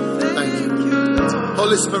 Thank you.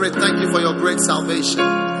 Holy Spirit, thank you for your great salvation.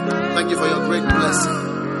 Thank you for your great blessing.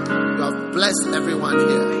 You have blessed everyone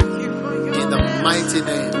here. In the mighty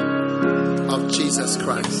name of Jesus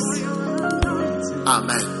Christ.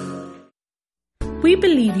 Amen. We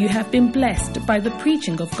believe you have been blessed by the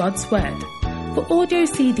preaching of God's Word. For audio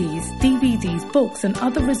CDs, DVDs, books and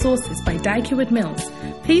other resources by Dykewood Mills,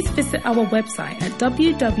 please visit our website at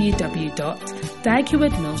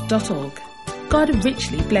www.dykewoodmills.org. God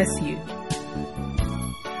richly bless you.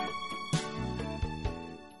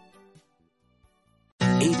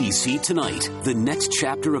 ABC Tonight, the next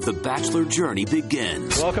chapter of the Bachelor journey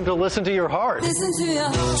begins. Welcome to Listen to Your Heart. Listen to your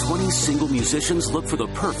heart. 20 single musicians look for the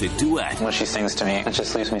perfect duet. When she sings to me, it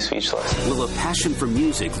just leaves me speechless. Will a passion for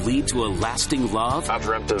music lead to a lasting love? I've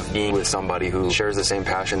dreamt of being with somebody who shares the same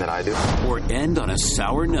passion that I do. Or end on a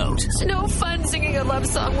sour note? It's no fun singing a love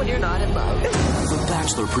song when you're not in love. The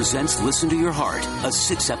Bachelor presents Listen to Your Heart, a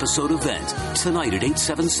 6-episode event, tonight at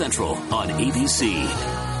 8/7 Central on ABC.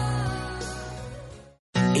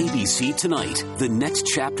 ABC Tonight, the next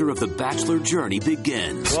chapter of the Bachelor journey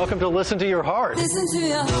begins. Welcome to Listen to Your Heart. Listen to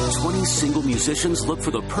your heart. 20 single musicians look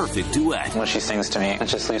for the perfect duet. When she sings to me, it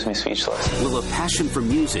just leaves me speechless. Will a passion for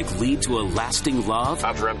music lead to a lasting love?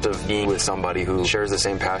 I've dreamt of being with somebody who shares the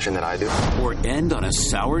same passion that I do. Or end on a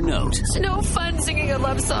sour note? It's no fun singing a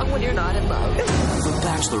love song when you're not in love. The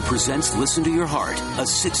Bachelor presents Listen to Your Heart, a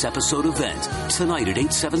 6-episode event, tonight at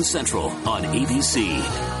 8/7 Central on ABC.